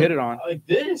 part I did you didn't. hit it on? Like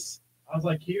this. I was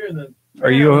like here, and then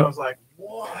Are you- I was like,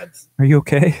 what? Are you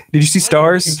okay? Did you see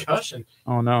stars? Concussion.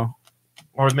 Oh no.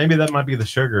 Or maybe that might be the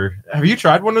sugar. Have you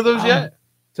tried one of those yet?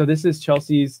 So this is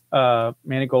Chelsea's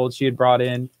Manigold. She had brought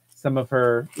in some of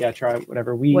her, try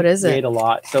whatever. What is it? ate a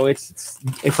lot. So it's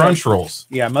Crunch like- rolls.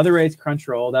 Yeah, Mother Ray's Crunch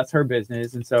Roll. That's her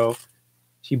business. And so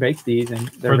she bakes these and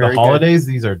they're For very the good. holidays,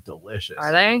 these are delicious.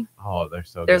 Are they? Oh, they're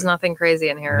so There's good. nothing crazy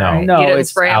in here, No. right? No, You didn't it's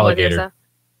spray them with your alligator.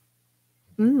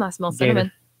 stuff? I smell Gator.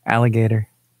 cinnamon. Alligator.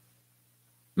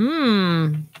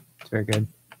 Mmm. It's very good.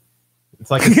 It's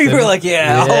like You were like,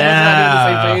 yeah. All of us on the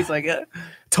same Yeah. face, like,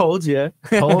 told you.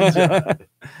 Told ya.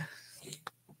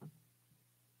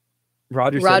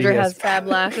 Roger said Roger he has fab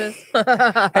lashes.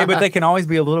 Hey, but they can always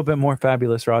be a little bit more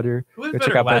fabulous, Roger. Who has Go check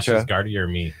better out lashes, Petra. Gardy or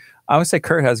me? I would say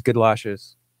Kurt has good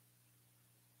lashes.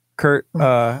 Kurt,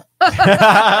 Kurt,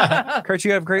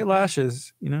 you have great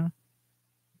lashes, you know?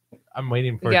 I'm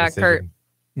waiting for Yeah, a decision. Kurt.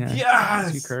 Yeah.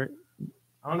 Yes. You, Kurt.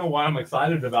 I don't know why I'm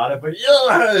excited about it, but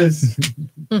yes.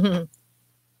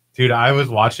 Dude, I was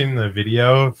watching the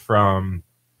video from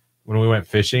when we went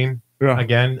fishing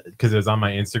again because it was on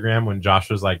my Instagram when Josh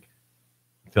was like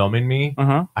filming me.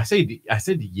 Uh-huh. I said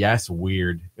yes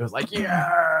weird. It was like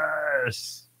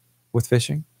yes With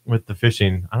fishing? with the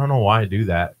fishing. I don't know why I do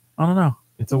that. I don't know.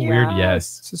 It's a weird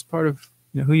yes. It's just part of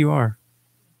who you are.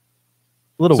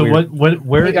 A little So weird.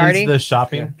 where Hey, is Gardy? the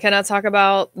shopping? Can I talk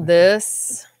about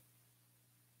this?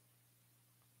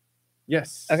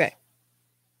 Yes. Okay.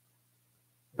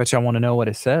 Bet you I want to know what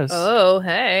it says. Oh,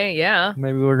 hey, yeah.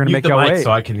 Maybe we're going to Mute make the our mic way.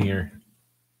 so I can hear.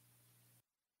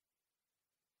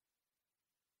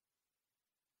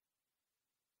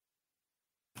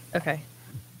 Okay.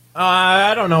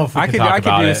 I don't know if we I can could talk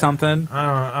about do it. something.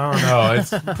 I don't know.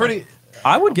 It's pretty.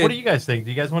 I would get. What do you guys think?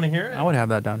 Do you guys want to hear it? I would have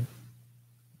that done.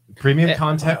 Premium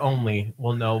content only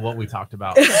will know what we talked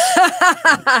about.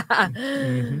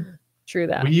 True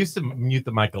that. We used to mute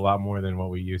the mic a lot more than what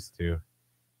we used to.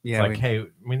 Yeah. It's like, hey,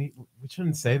 we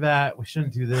shouldn't say that. We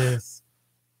shouldn't do this.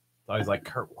 It's always like,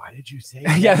 Kurt, why did you say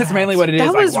that? Yeah, that's mainly what it is.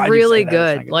 That Like, was why'd you say really that?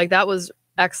 It's not good. Like that was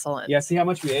excellent. Yeah, see how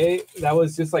much we ate? That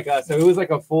was just like so it was like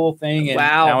a full thing, and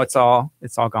Wow. now it's all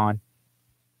gone.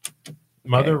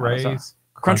 Mother Okay, Ray's Crunch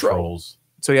Crunch Roll. Rolls.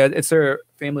 So yeah, it's her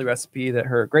family recipe that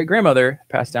her great grandmother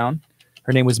passed down.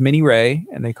 Her name was Minnie Ray,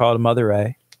 and they called her Mother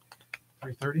Ray.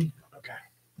 3:30. Okay.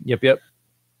 Yep.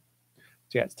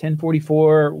 So yeah, it's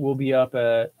 10:44. We'll be up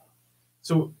at.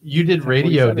 So you did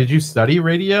radio. 10:47. Did you study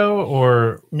radio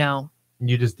or No,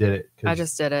 you just did it? 'Cause I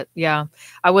just did it. Yeah.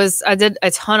 I did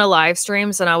a ton of live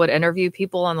streams and I would interview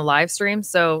people on the live stream.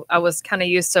 So I was kind of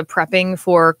used to prepping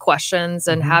for questions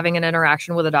and Mhm. having an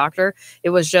interaction with a doctor. It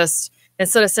was just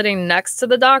instead of sitting next to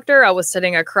the doctor, I was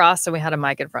sitting across and we had a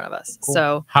mic in front of us. Cool.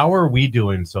 So How are we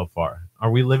doing so far? Are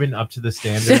we living up to the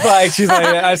standard? She's like,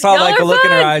 I saw Y'all like a are look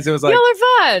in her fun. eyes. It was like y'all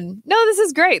are fun. No, this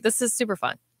is great. This is super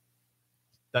fun.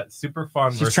 That's super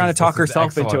fun. she's trying to talk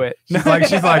herself into it. She's like, I'm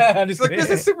just she's like, this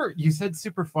kidding. is super. You said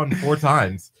super fun 4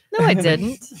 times. No, I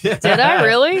didn't. Did I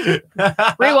really?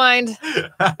 Rewind.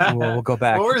 We'll go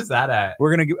back. Where is that at?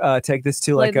 We're gonna take this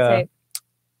to Play like the a tape.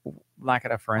 like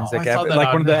a Oh, forensic, I saw that like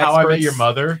on one of the How I Met experts. Your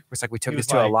Mother. It's like we took He this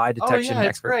was to a like, lie detection it's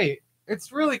expert. great.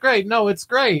 It's really great. No, it's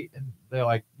great. And they're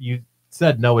like, you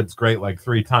said no, it's great like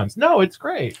 3 times. No, it's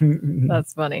great.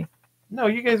 That's funny. No,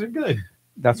 you guys are good.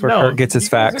 That's where No, Kurt gets his you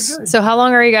guys are facts. good. So how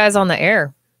long are you guys on the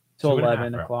air? Till 2.5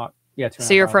 11 hours. o'clock. Yeah.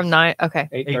 So you're from 9. Okay.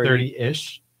 8:30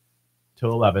 ish to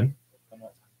 11.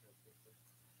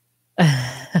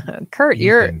 Kurt,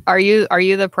 Ethan. are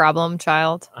you the problem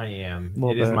child? I am.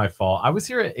 Little It is bit. my fault. I was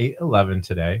here at 8:11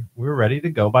 today. We were ready to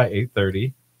go by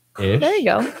 8:30 ish. There you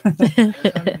go. How did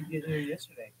you get here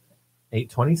yesterday?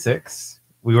 8:26.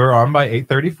 We were on by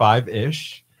 8:35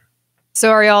 ish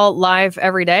So are y'all live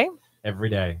every day every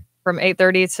day. from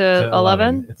 8:30 to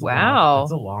 11? It's Wow.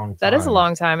 It's a long time. That is a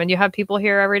long time. And you have people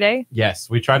here every day? Yes,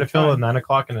 we try to fill a 9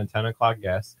 o'clock and a 10 o'clock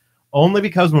guest. Only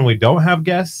because when we don't have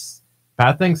guests,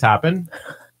 bad things happen.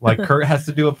 Like Kurt has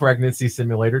to do a pregnancy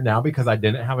simulator now because I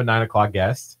didn't have a 9 o'clock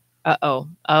guest. Uh-oh.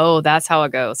 Oh, that's how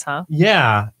it goes, huh?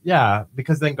 Yeah.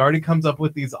 Because then Gardy comes up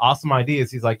with these awesome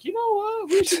ideas. He's like, you know what?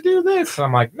 We should do this. And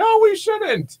I'm like, no, we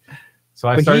shouldn't. So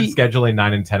I But started he- scheduling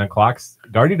 9 and 10 o'clocks.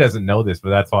 Gardy doesn't know this, but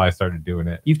that's why I started doing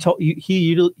it. You've told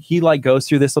he like goes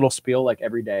through this little spiel like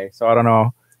every day. So I don't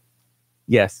know.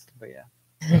 Yes, but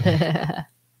yeah,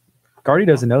 Gardy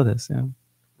doesn't know this. Yeah.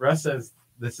 Russ says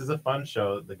this is a fun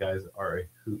show. The guys are a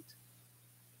hoot.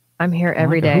 I'm here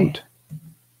every Like a day. hoot.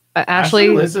 Ashley Ashley,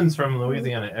 listens from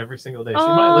Louisiana every single day. She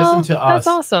might listen to us That's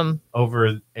awesome.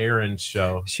 over Aaron's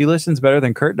show. She listens better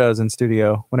than Kurt does in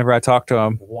studio. Whenever I talk to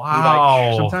him, He, Wow.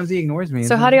 like, sometimes he ignores me.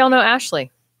 So how do y'all know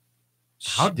Ashley?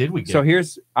 How did we get So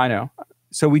here's I know.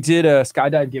 So we did a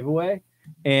skydive giveaway,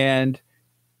 and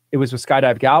it was with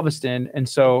Skydive Galveston, and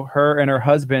so her and her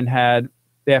husband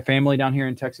they have family down here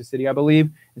in Texas City, I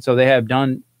believe, and so they have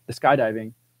done the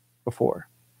skydiving before.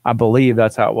 I believe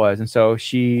that's how it was, and so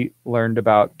she learned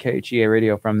about KHEA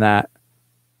radio from that.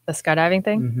 The skydiving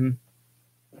thing? hmm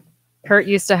Kurt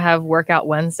used to have Workout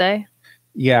Wednesday.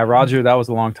 Yeah, Roger, that was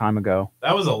a long time ago.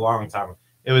 That was a long time.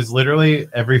 It was literally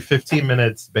every 15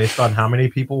 minutes, based on how many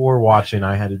people were watching,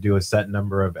 I had to do a set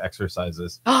number of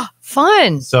exercises.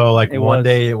 Fun. So like It one was.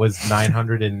 day it was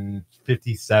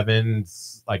 957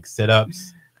 like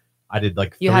sit-ups. I did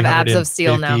like You have abs of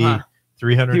steel now, huh?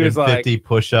 350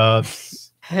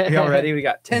 push-ups, We all ready? We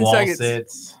got 10 wall seconds.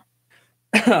 sits.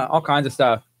 All kinds of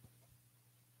stuff.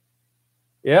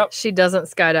 Yep. She doesn't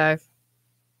skydive.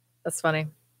 That's funny.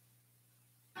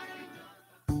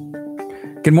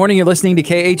 Good morning. You're listening to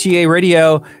KHEA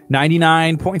Radio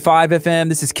 99.5 FM.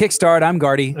 This is Kickstart. I'm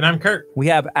Gardy. And I'm Kurt. We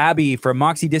have Abby from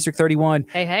Moxie District 31,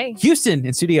 Hey, hey. Houston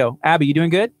in studio. Abby, you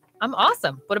doing good? I'm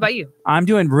awesome. What about you? I'm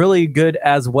doing really good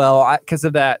as well because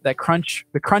of that crunch,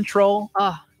 the crunch roll.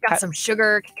 Oh, got some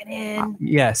sugar kicking in.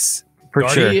 Yes, for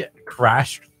Gardy sure.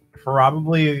 crashed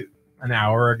probably an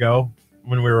hour ago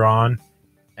when we were on.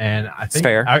 And I think,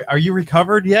 fair. Are you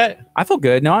recovered yet? I feel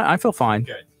good. No, I feel fine.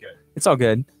 Good, good. It's all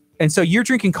good. And so you're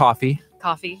drinking coffee.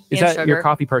 Coffee Is and that sugar. your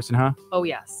coffee person, huh? Oh,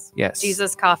 yes. Yes.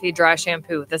 Jesus coffee, dry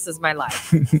shampoo. This is my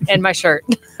life. And my shirt.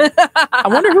 I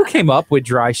wonder who came up with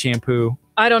dry shampoo.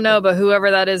 I don't know, but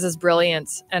whoever that is brilliant.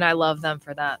 And I love them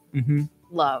for that. Hmm.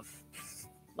 Love.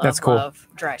 That's cool. Love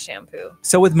dry shampoo.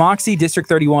 So with Moxie District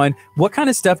 31, what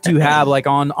kind of stuff do you have like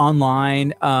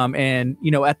online and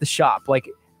at the shop? Like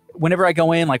whenever I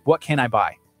go in, like what can I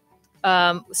buy?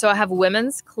 So I have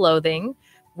women's clothing.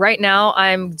 Right now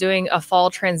I'm doing a fall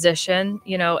transition,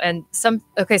 and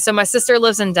so my sister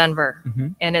lives in Denver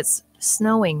Mhm. and it's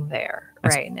snowing there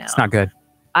right now. It's not good.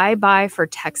 I buy for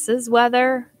Texas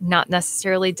weather, not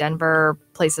necessarily Denver,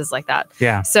 places like that.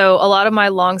 Yeah. So a lot of my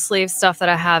long sleeve stuff that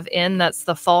I have that's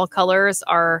the fall colors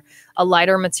are a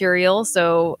lighter material.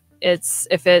 So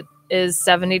if it is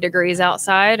 70 degrees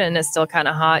outside and it's still kind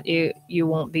of hot, you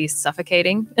won't be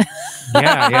suffocating.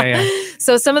 Yeah.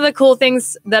 So some of the cool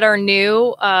things that are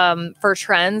new for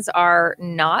trends are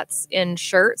knots in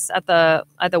shirts at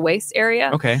the waist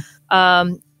area. Okay.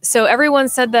 So everyone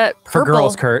said that For purple,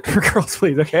 girls, Kurt. For girls,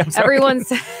 please. Okay. I'm sorry.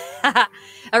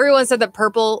 everyone said that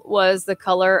purple was the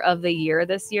color of the year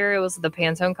this year. It was the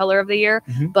Pantone color of the year,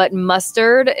 Mhm. but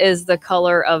mustard is the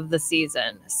color of the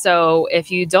season. So if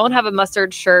you don't have a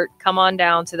mustard shirt, come on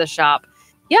down to the shop.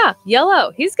 Yeah,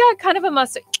 yellow. He's got kind of a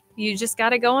mustard. You just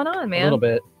got it going on, man. A little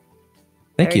bit.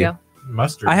 Thank There you. go.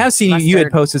 Mustard. I have seen you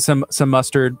had Mustard. posted some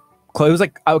mustard clothes.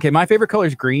 Like, okay, my favorite color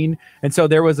is green, and so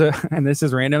there was and this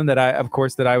is random that I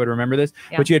would remember this,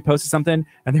 Yeah. but you had posted something,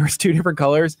 and there was two different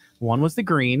colors. One was the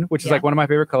green, which is Yeah. like one of my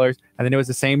favorite colors, and then it was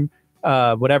the same,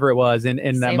 whatever it was in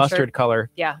that Same mustard shirt. color.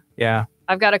 Yeah. Yeah.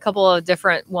 I've got a couple of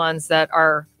different ones that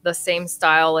are the same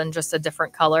style and just a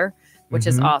different color, which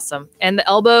is Mhm. awesome. And the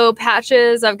elbow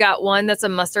patches, I've got one that's a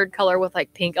mustard color with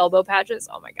like pink elbow patches.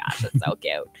 Oh my gosh, it's so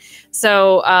cute.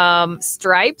 So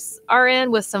stripes are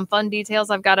in with some fun details.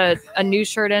 I've got a new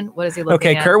shirt in. What is he looking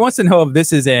Okay, at? Kurt wants to know if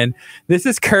this is in. This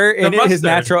is Kurt The in his mustard.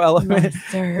 natural element.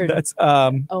 Mustard. That's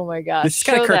Oh my gosh. this is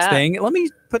kind of Show Kurt's that. thing. Let me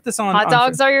put this on. Hot on-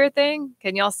 dogs are your thing?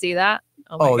 Can y'all see that?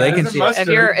 Oh, my they gosh. can There's a see it.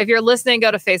 mustard. If you're listening,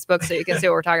 go to Facebook so you can see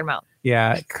what we're talking about.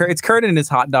 Yeah, it's Kurt in his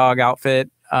hot dog outfit.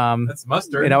 That's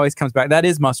mustard. It always comes back. That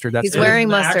is mustard. That's He's it. wearing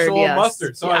It's an mustard, Actual yes.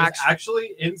 mustard. So The it's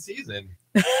actually in season.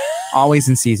 Always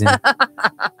in season.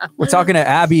 We're talking to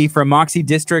Abby from Moxie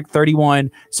District 31.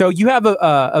 So you have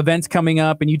events coming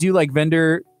up, and you do like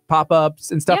vendor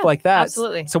pop-ups and stuff Yeah, like that.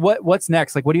 absolutely. So what's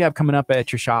next? Like, what do you have coming up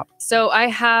at your shop? So I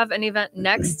have an event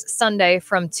next Sunday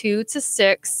from 2 to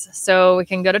 6. So we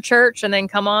can go to church and then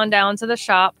come on down to the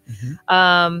shop.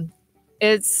 Mhm.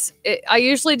 I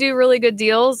usually do really good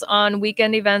deals on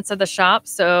weekend events at the shop.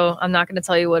 So I'm not going to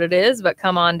tell you what it is, but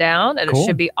come on down and Cool. it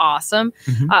should be awesome.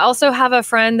 Mhm. I also have a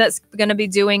friend that's going to be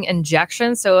doing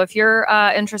injections. So if you're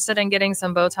interested in getting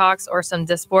some Botox or some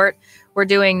Dysport, we're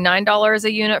doing $9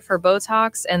 a unit for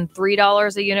Botox and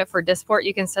 $3 a unit for Dysport.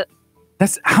 You can set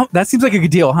That seems like a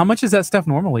good deal. How much is that stuff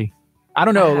normally? I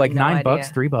don't I know, have like no $9, idea.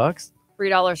 $3.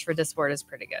 $3 for Dysport is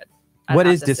pretty good. I'd What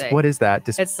have is to this? say. What is that?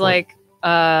 It's like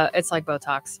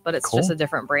Botox, but it's just Cool. a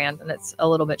different brand and it's a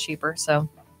little bit cheaper. So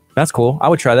That's cool. I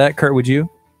would try that. Kurt, would you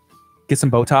get some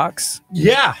Botox?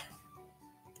 Yeah.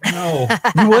 No.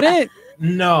 You wouldn't?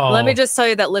 No. let me just tell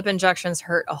you that lip injections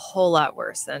hurt a whole lot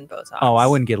worse than Botox. Oh, I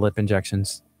wouldn't get lip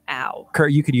injections. Ow.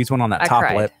 Kurt, you could use one on that I top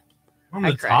cried. lip. On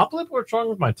I the cried. top lip? What's wrong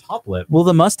with my top lip? Well,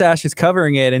 the mustache is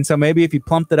covering it, and so maybe if you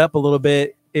plumped it up a little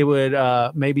bit, it would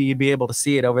maybe you'd be able to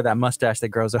see it over that mustache that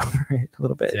grows over it a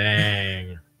little bit.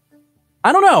 Dang.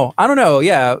 I don't know.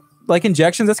 Yeah, like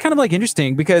injections. That's kind of like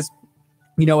interesting because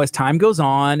as time goes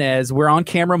on, as we're on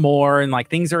camera more, and like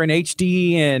things are in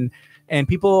HD, and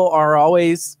people are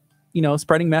always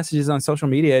spreading messages on social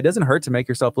media. It doesn't hurt to make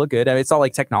yourself look good. I mean, it's all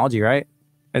like technology, right?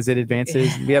 as it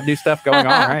advances. We have new stuff going on,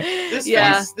 right?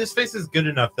 This face is good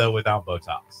enough though without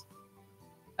Botox.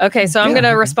 Okay, so I'm Yeah. going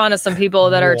to respond to some people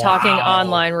that are talking Wow.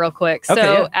 online real quick. So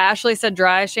Okay, yeah. Ashley said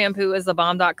dry shampoo is the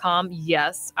bomb.com.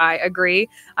 Yes, I agree.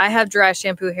 I have dry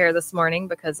shampoo hair this morning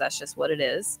because that's just what it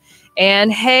is.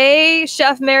 And hey,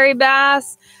 Chef Mary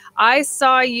Bass, I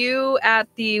saw you at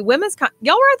the y'all were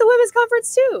at the women's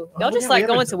conference too. Y'all Oh, just yeah, like we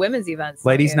going haven't- to women's events. don't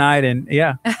Ladies' you? night and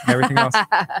everything else.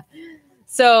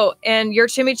 So, and your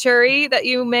chimichurri that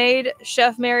you made,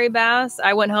 Chef Mary Bass,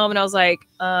 I went home and I was like,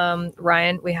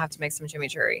 Ryan, we have to make some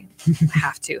chimichurri.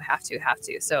 have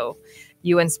to. So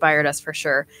you inspired us for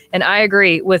sure. And I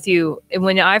agree with you.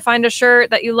 When I find a shirt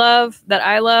that you love, that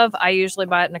I love, I usually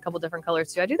buy it in a couple different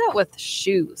colors too. I do that with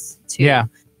shoes too. Yeah.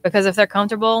 Because if they're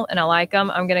comfortable and I like them,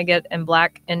 I'm going to get in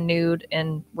black and nude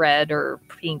and red or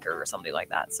pink or something like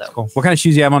that. So Cool. What kind of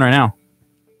shoes do you have on right now?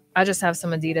 I just have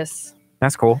some Adidas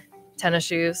That's cool. tennis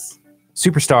shoes.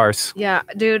 Superstars Yeah,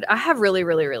 dude, I have really,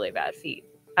 really, really bad feet.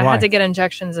 I Why? had to get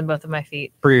injections in both of my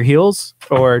feet. for your heels,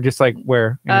 or just like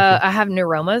where? I have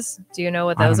neuromas. Do you know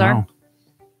what those are?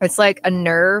 It's like a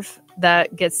nerve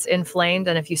that gets inflamed,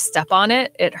 and if you step on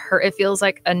it, it hurt. It feels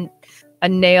like a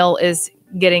nail is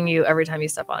getting you every time you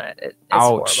step on it. It's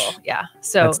Ouch. horrible. Yeah.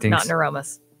 So That stinks. not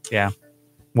neuromas.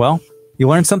 Well, you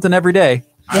learn something every day.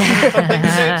 Something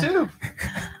to say too.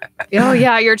 Oh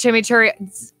yeah, your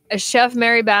chimichurri. Chef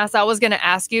Mary Bass, I was going to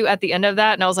ask you at the end of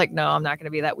that, and I was like, no, I'm not going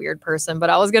to be that weird person, but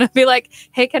I was going to be like,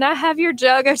 hey, can I have your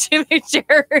jug of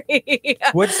chimichurri?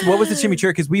 What was the chimichurri?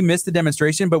 Because we missed the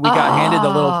demonstration, but we got handed the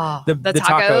little Oh, the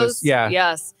tacos. Yeah.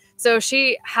 Yes. So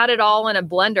she had it all in a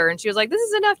blender and she was like, this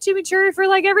is enough chimichurri for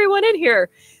like everyone in here.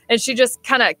 And she just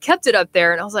kind of kept it up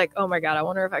there. And I was like, oh my God, I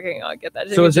wonder if I can get that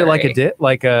chimichurri. So is it like a dip?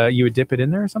 Like you would dip it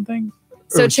in there or something?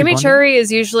 So Or would you blend it? chimichurri is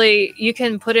usually, you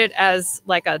can put it as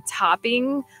like a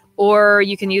topping or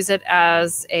you can use it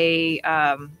as a,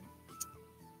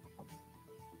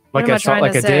 Like what am I a trying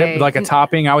like to a say? dip, like a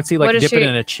topping. I would see like What is dip it she-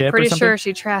 in a chip or pretty something. sure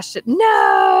she trashed it.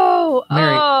 No.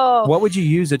 Mary, oh. What would you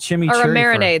use a chimichurri Or a for?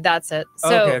 marinade. That's it. So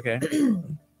Oh, okay.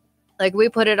 like we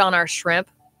put it on our shrimp.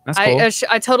 That's cool.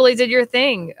 I totally did your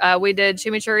thing. We did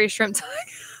chimichurri shrimp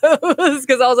tacos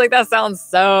because I was like, that sounds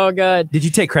so good. Did you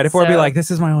take credit for it? Be So- like,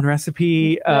 this is my own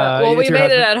recipe. Well, we it's your made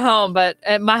it husband- at home, but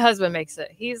my husband makes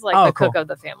it. He's like Oh, the cook cool. of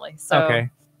the family. So Okay.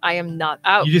 I am not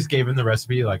out. You just gave him the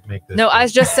recipe, like make this. No, I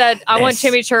just said I want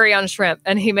This. chimichurri on shrimp,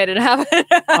 and he made it happen.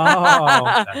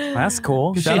 Oh, That's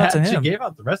cool. 'Cause Shout out to she him. gave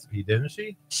out the recipe, didn't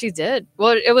she? She did.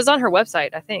 Well, it was on her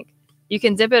website, I think. You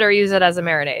can dip it or use it as a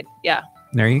marinade. Yeah.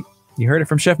 There you heard it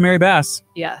from Chef Mary Bass.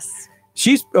 Yes.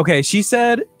 She's okay. She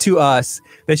said to us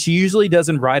that she usually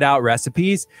doesn't write out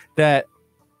recipes, that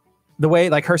the way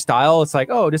like her style, it's like,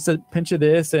 oh, just a pinch of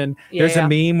this. And there's a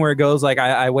meme where it goes like,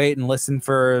 I wait and listen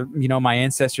for, my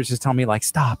ancestors to tell me like,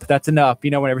 stop, that's enough.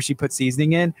 Whenever she puts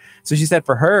seasoning in. So she said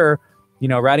for her,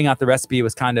 writing out the recipe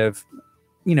was kind of,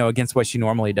 against what she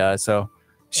normally does. So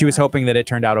she was hoping that it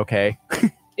turned out okay.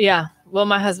 Yeah. Well,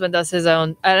 my husband does his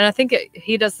own, and I think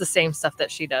he does the same stuff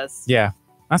that she does. Yeah.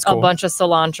 That's cool. A bunch of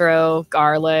cilantro,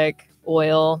 garlic,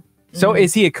 oil. So Mhm.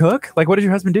 is he a cook? Like, what does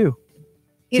your husband do?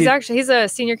 he's a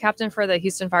senior captain for the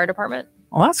Houston Fire Department.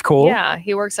 Well, that's cool. Yeah,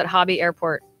 he works at Hobby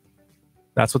Airport.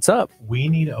 That's what's up. We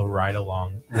need a ride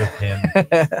along with him.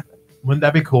 Wouldn't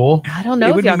that be cool? I don't It know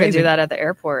if would be y'all can amazing. do that at the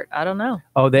airport. I don't know.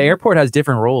 Oh, the airport has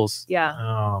different rules. Yeah,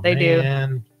 Oh, They do.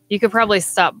 man. you could probably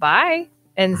stop by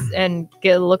and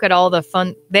get a look at all the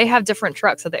fun. They have different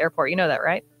trucks at the airport. You know that,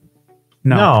 right?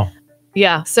 No.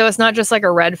 Yeah. So it's not just like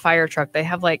a red fire truck. They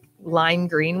have like lime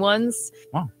green ones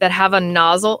Wow. that have a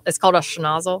nozzle. It's called a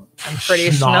schnozzle. I'm pretty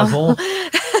Schnozzle?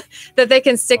 that they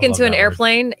can stick I love into an that word.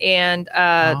 airplane and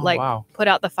Oh, like wow. put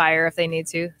out the fire if they need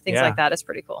to. Things Yeah. like that is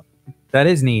pretty cool. That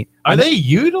is neat. Are they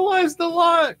utilized a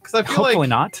lot? Because I feel Hopefully like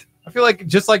not. I feel like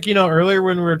just like earlier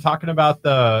when we were talking about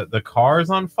the cars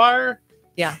on fire.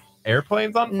 Yeah.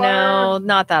 Airplanes on fire. No,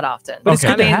 not that often. But it's I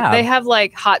good to mean, have. they have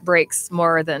like hot breaks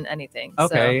more than anything. so-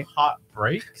 Okay. Hot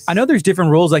breaks. I know there's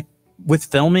different rules like with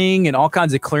filming and all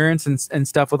kinds of clearance and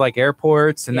stuff with like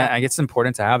airports. And Yeah. that I guess it's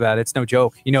important to have that. It's no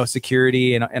joke,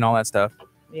 security and all that stuff.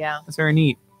 Yeah. That's very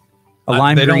neat. A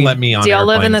lime they green. don't let me on. Do y'all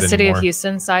live in the airplanes city anymore. of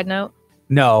Houston? Side note.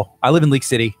 No, I live in Leak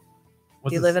City.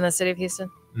 What's Do you this? live in the city of Houston?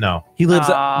 No. He lives,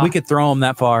 Aw. we could throw him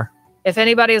that far. If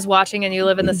anybody is watching and you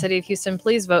live in the city of Houston,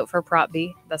 please vote for Prop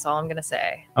B. That's all I'm going to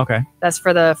say. Okay. That's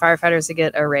for the firefighters to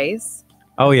get a raise.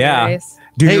 Oh yeah. Nice.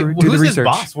 Do, hey, do the who's his research.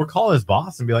 boss? We'll call his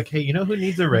boss and be like, hey, you know who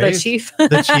needs a The raise? chief.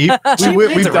 The chief. We've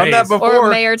needs a done that raise. before. Or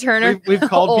Mayor Turner. We've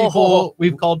called Oh. people.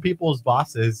 We've called people's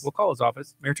bosses. We'll call his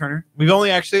office, Mayor Turner. We've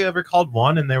only actually ever called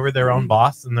one, and they were their own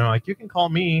boss, and they're like, "You can call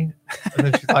me." And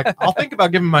then she's like, "I'll think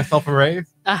about giving myself a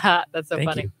raise." That's so Thank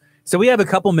funny. you. So we have a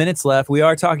couple minutes left. We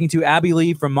are talking to Abby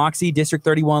Lee from Moxie District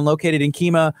 31, located in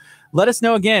Kemah. Let us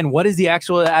know again, what is the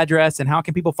actual address and how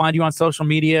can people find you on social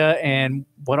media and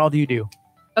what all do you do?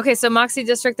 Okay, so Moxie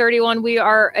District 31, we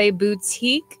are a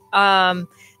boutique, and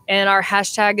our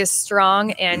hashtag is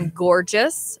strong and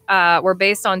gorgeous. We're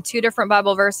based on 2 different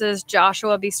Bible verses,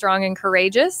 Joshua, be strong and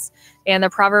courageous, and the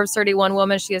Proverbs 31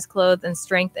 woman, she is clothed in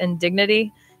strength and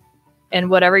dignity. And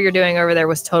whatever you're doing over there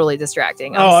was totally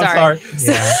distracting. I'm sorry.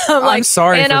 So, Yeah. I'm like, I'm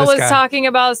sorry and for I this was guy. talking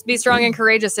about be strong and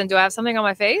courageous, and do I have something on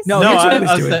my face? No, No, here's what I, he was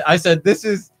I, doing. said, I said this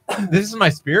is my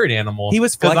spirit animal. He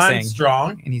was 'Cause I'm flexing.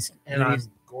 strong And he's and I'm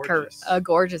gorgeous.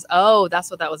 Gorgeous. Oh,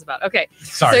 that's what that was about. Okay.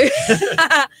 Sorry. So,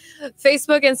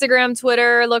 Facebook, Instagram,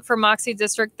 Twitter, look for Moxie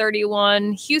District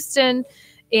 31 Houston.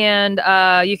 And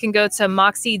you can go to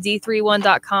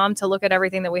moxied31.com to look at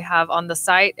everything that we have on the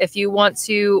site. If you want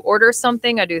to order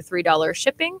something, I do $3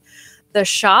 shipping. The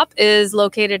shop is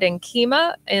located in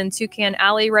Kemah in Toucan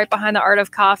Alley, right behind the Art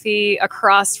of Coffee,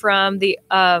 across from the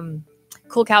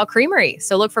Cool Cow Creamery.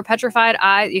 So look for Petrified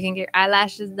Eyes. You can get your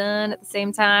eyelashes done at the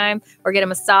same time or get a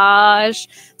massage.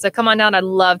 So come on down. I'd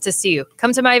love to see you.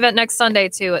 Come to my event next Sunday,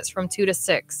 too. It's from 2 to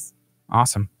 6.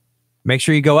 awesome. Make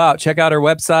sure you go out, check out our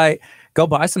website, go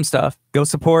buy some stuff, go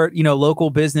support,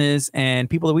 local business and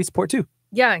people that we support too.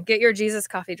 Yeah, get your Jesus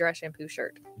Coffee Dry Shampoo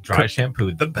shirt. Dry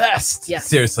shampoo, the best. Yes.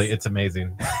 Seriously, it's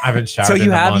amazing. I haven't showered. So you in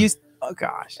a have month. used, oh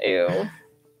gosh, Ew.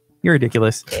 you're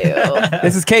ridiculous. Ew.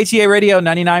 This is KTA Radio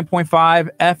 99.5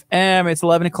 FM. It's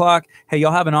 11 o'clock. Hey,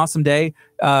 y'all have an awesome day.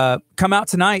 Come out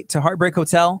tonight to Heartbreak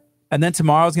Hotel. And then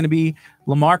tomorrow's going to be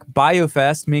Lamarck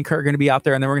BioFest. Me and Kurt are going to be out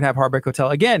there. And then we're going to have Heartbreak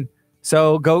Hotel again.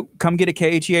 So come get a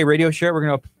KHEA radio shirt. We're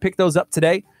going to pick those up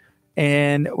today.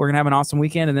 And we're going to have an awesome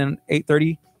weekend. And then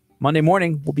 8:30 Monday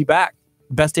morning, we'll be back.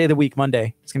 Best day of the week,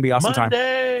 Monday. It's going to be an awesome time.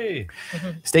 Monday.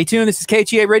 Stay tuned. This is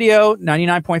KHEA Radio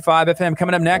 99.5 FM.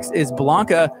 Coming up next is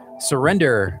Blanca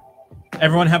Surrender.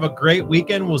 Everyone have a great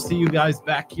weekend. We'll see you guys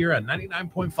back here at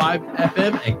 99.5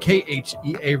 FM and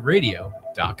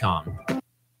KHEARadio.com.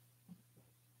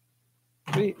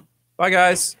 Sweet. Bye,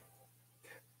 guys.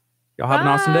 Y'all have an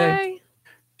awesome day. Bye.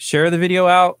 Share the video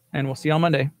out, and we'll see you on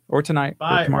Monday or tonight. or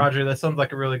Bye, tomorrow. Roger. That sounds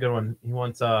like a really good one. He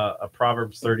wants a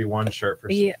Proverbs 31 shirt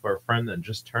for a friend that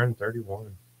just turned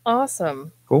 31.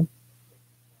 Awesome. Cool.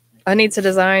 I need to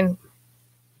design.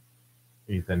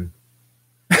 Ethan.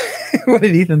 What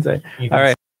did Ethan say? Ethan All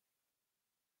right.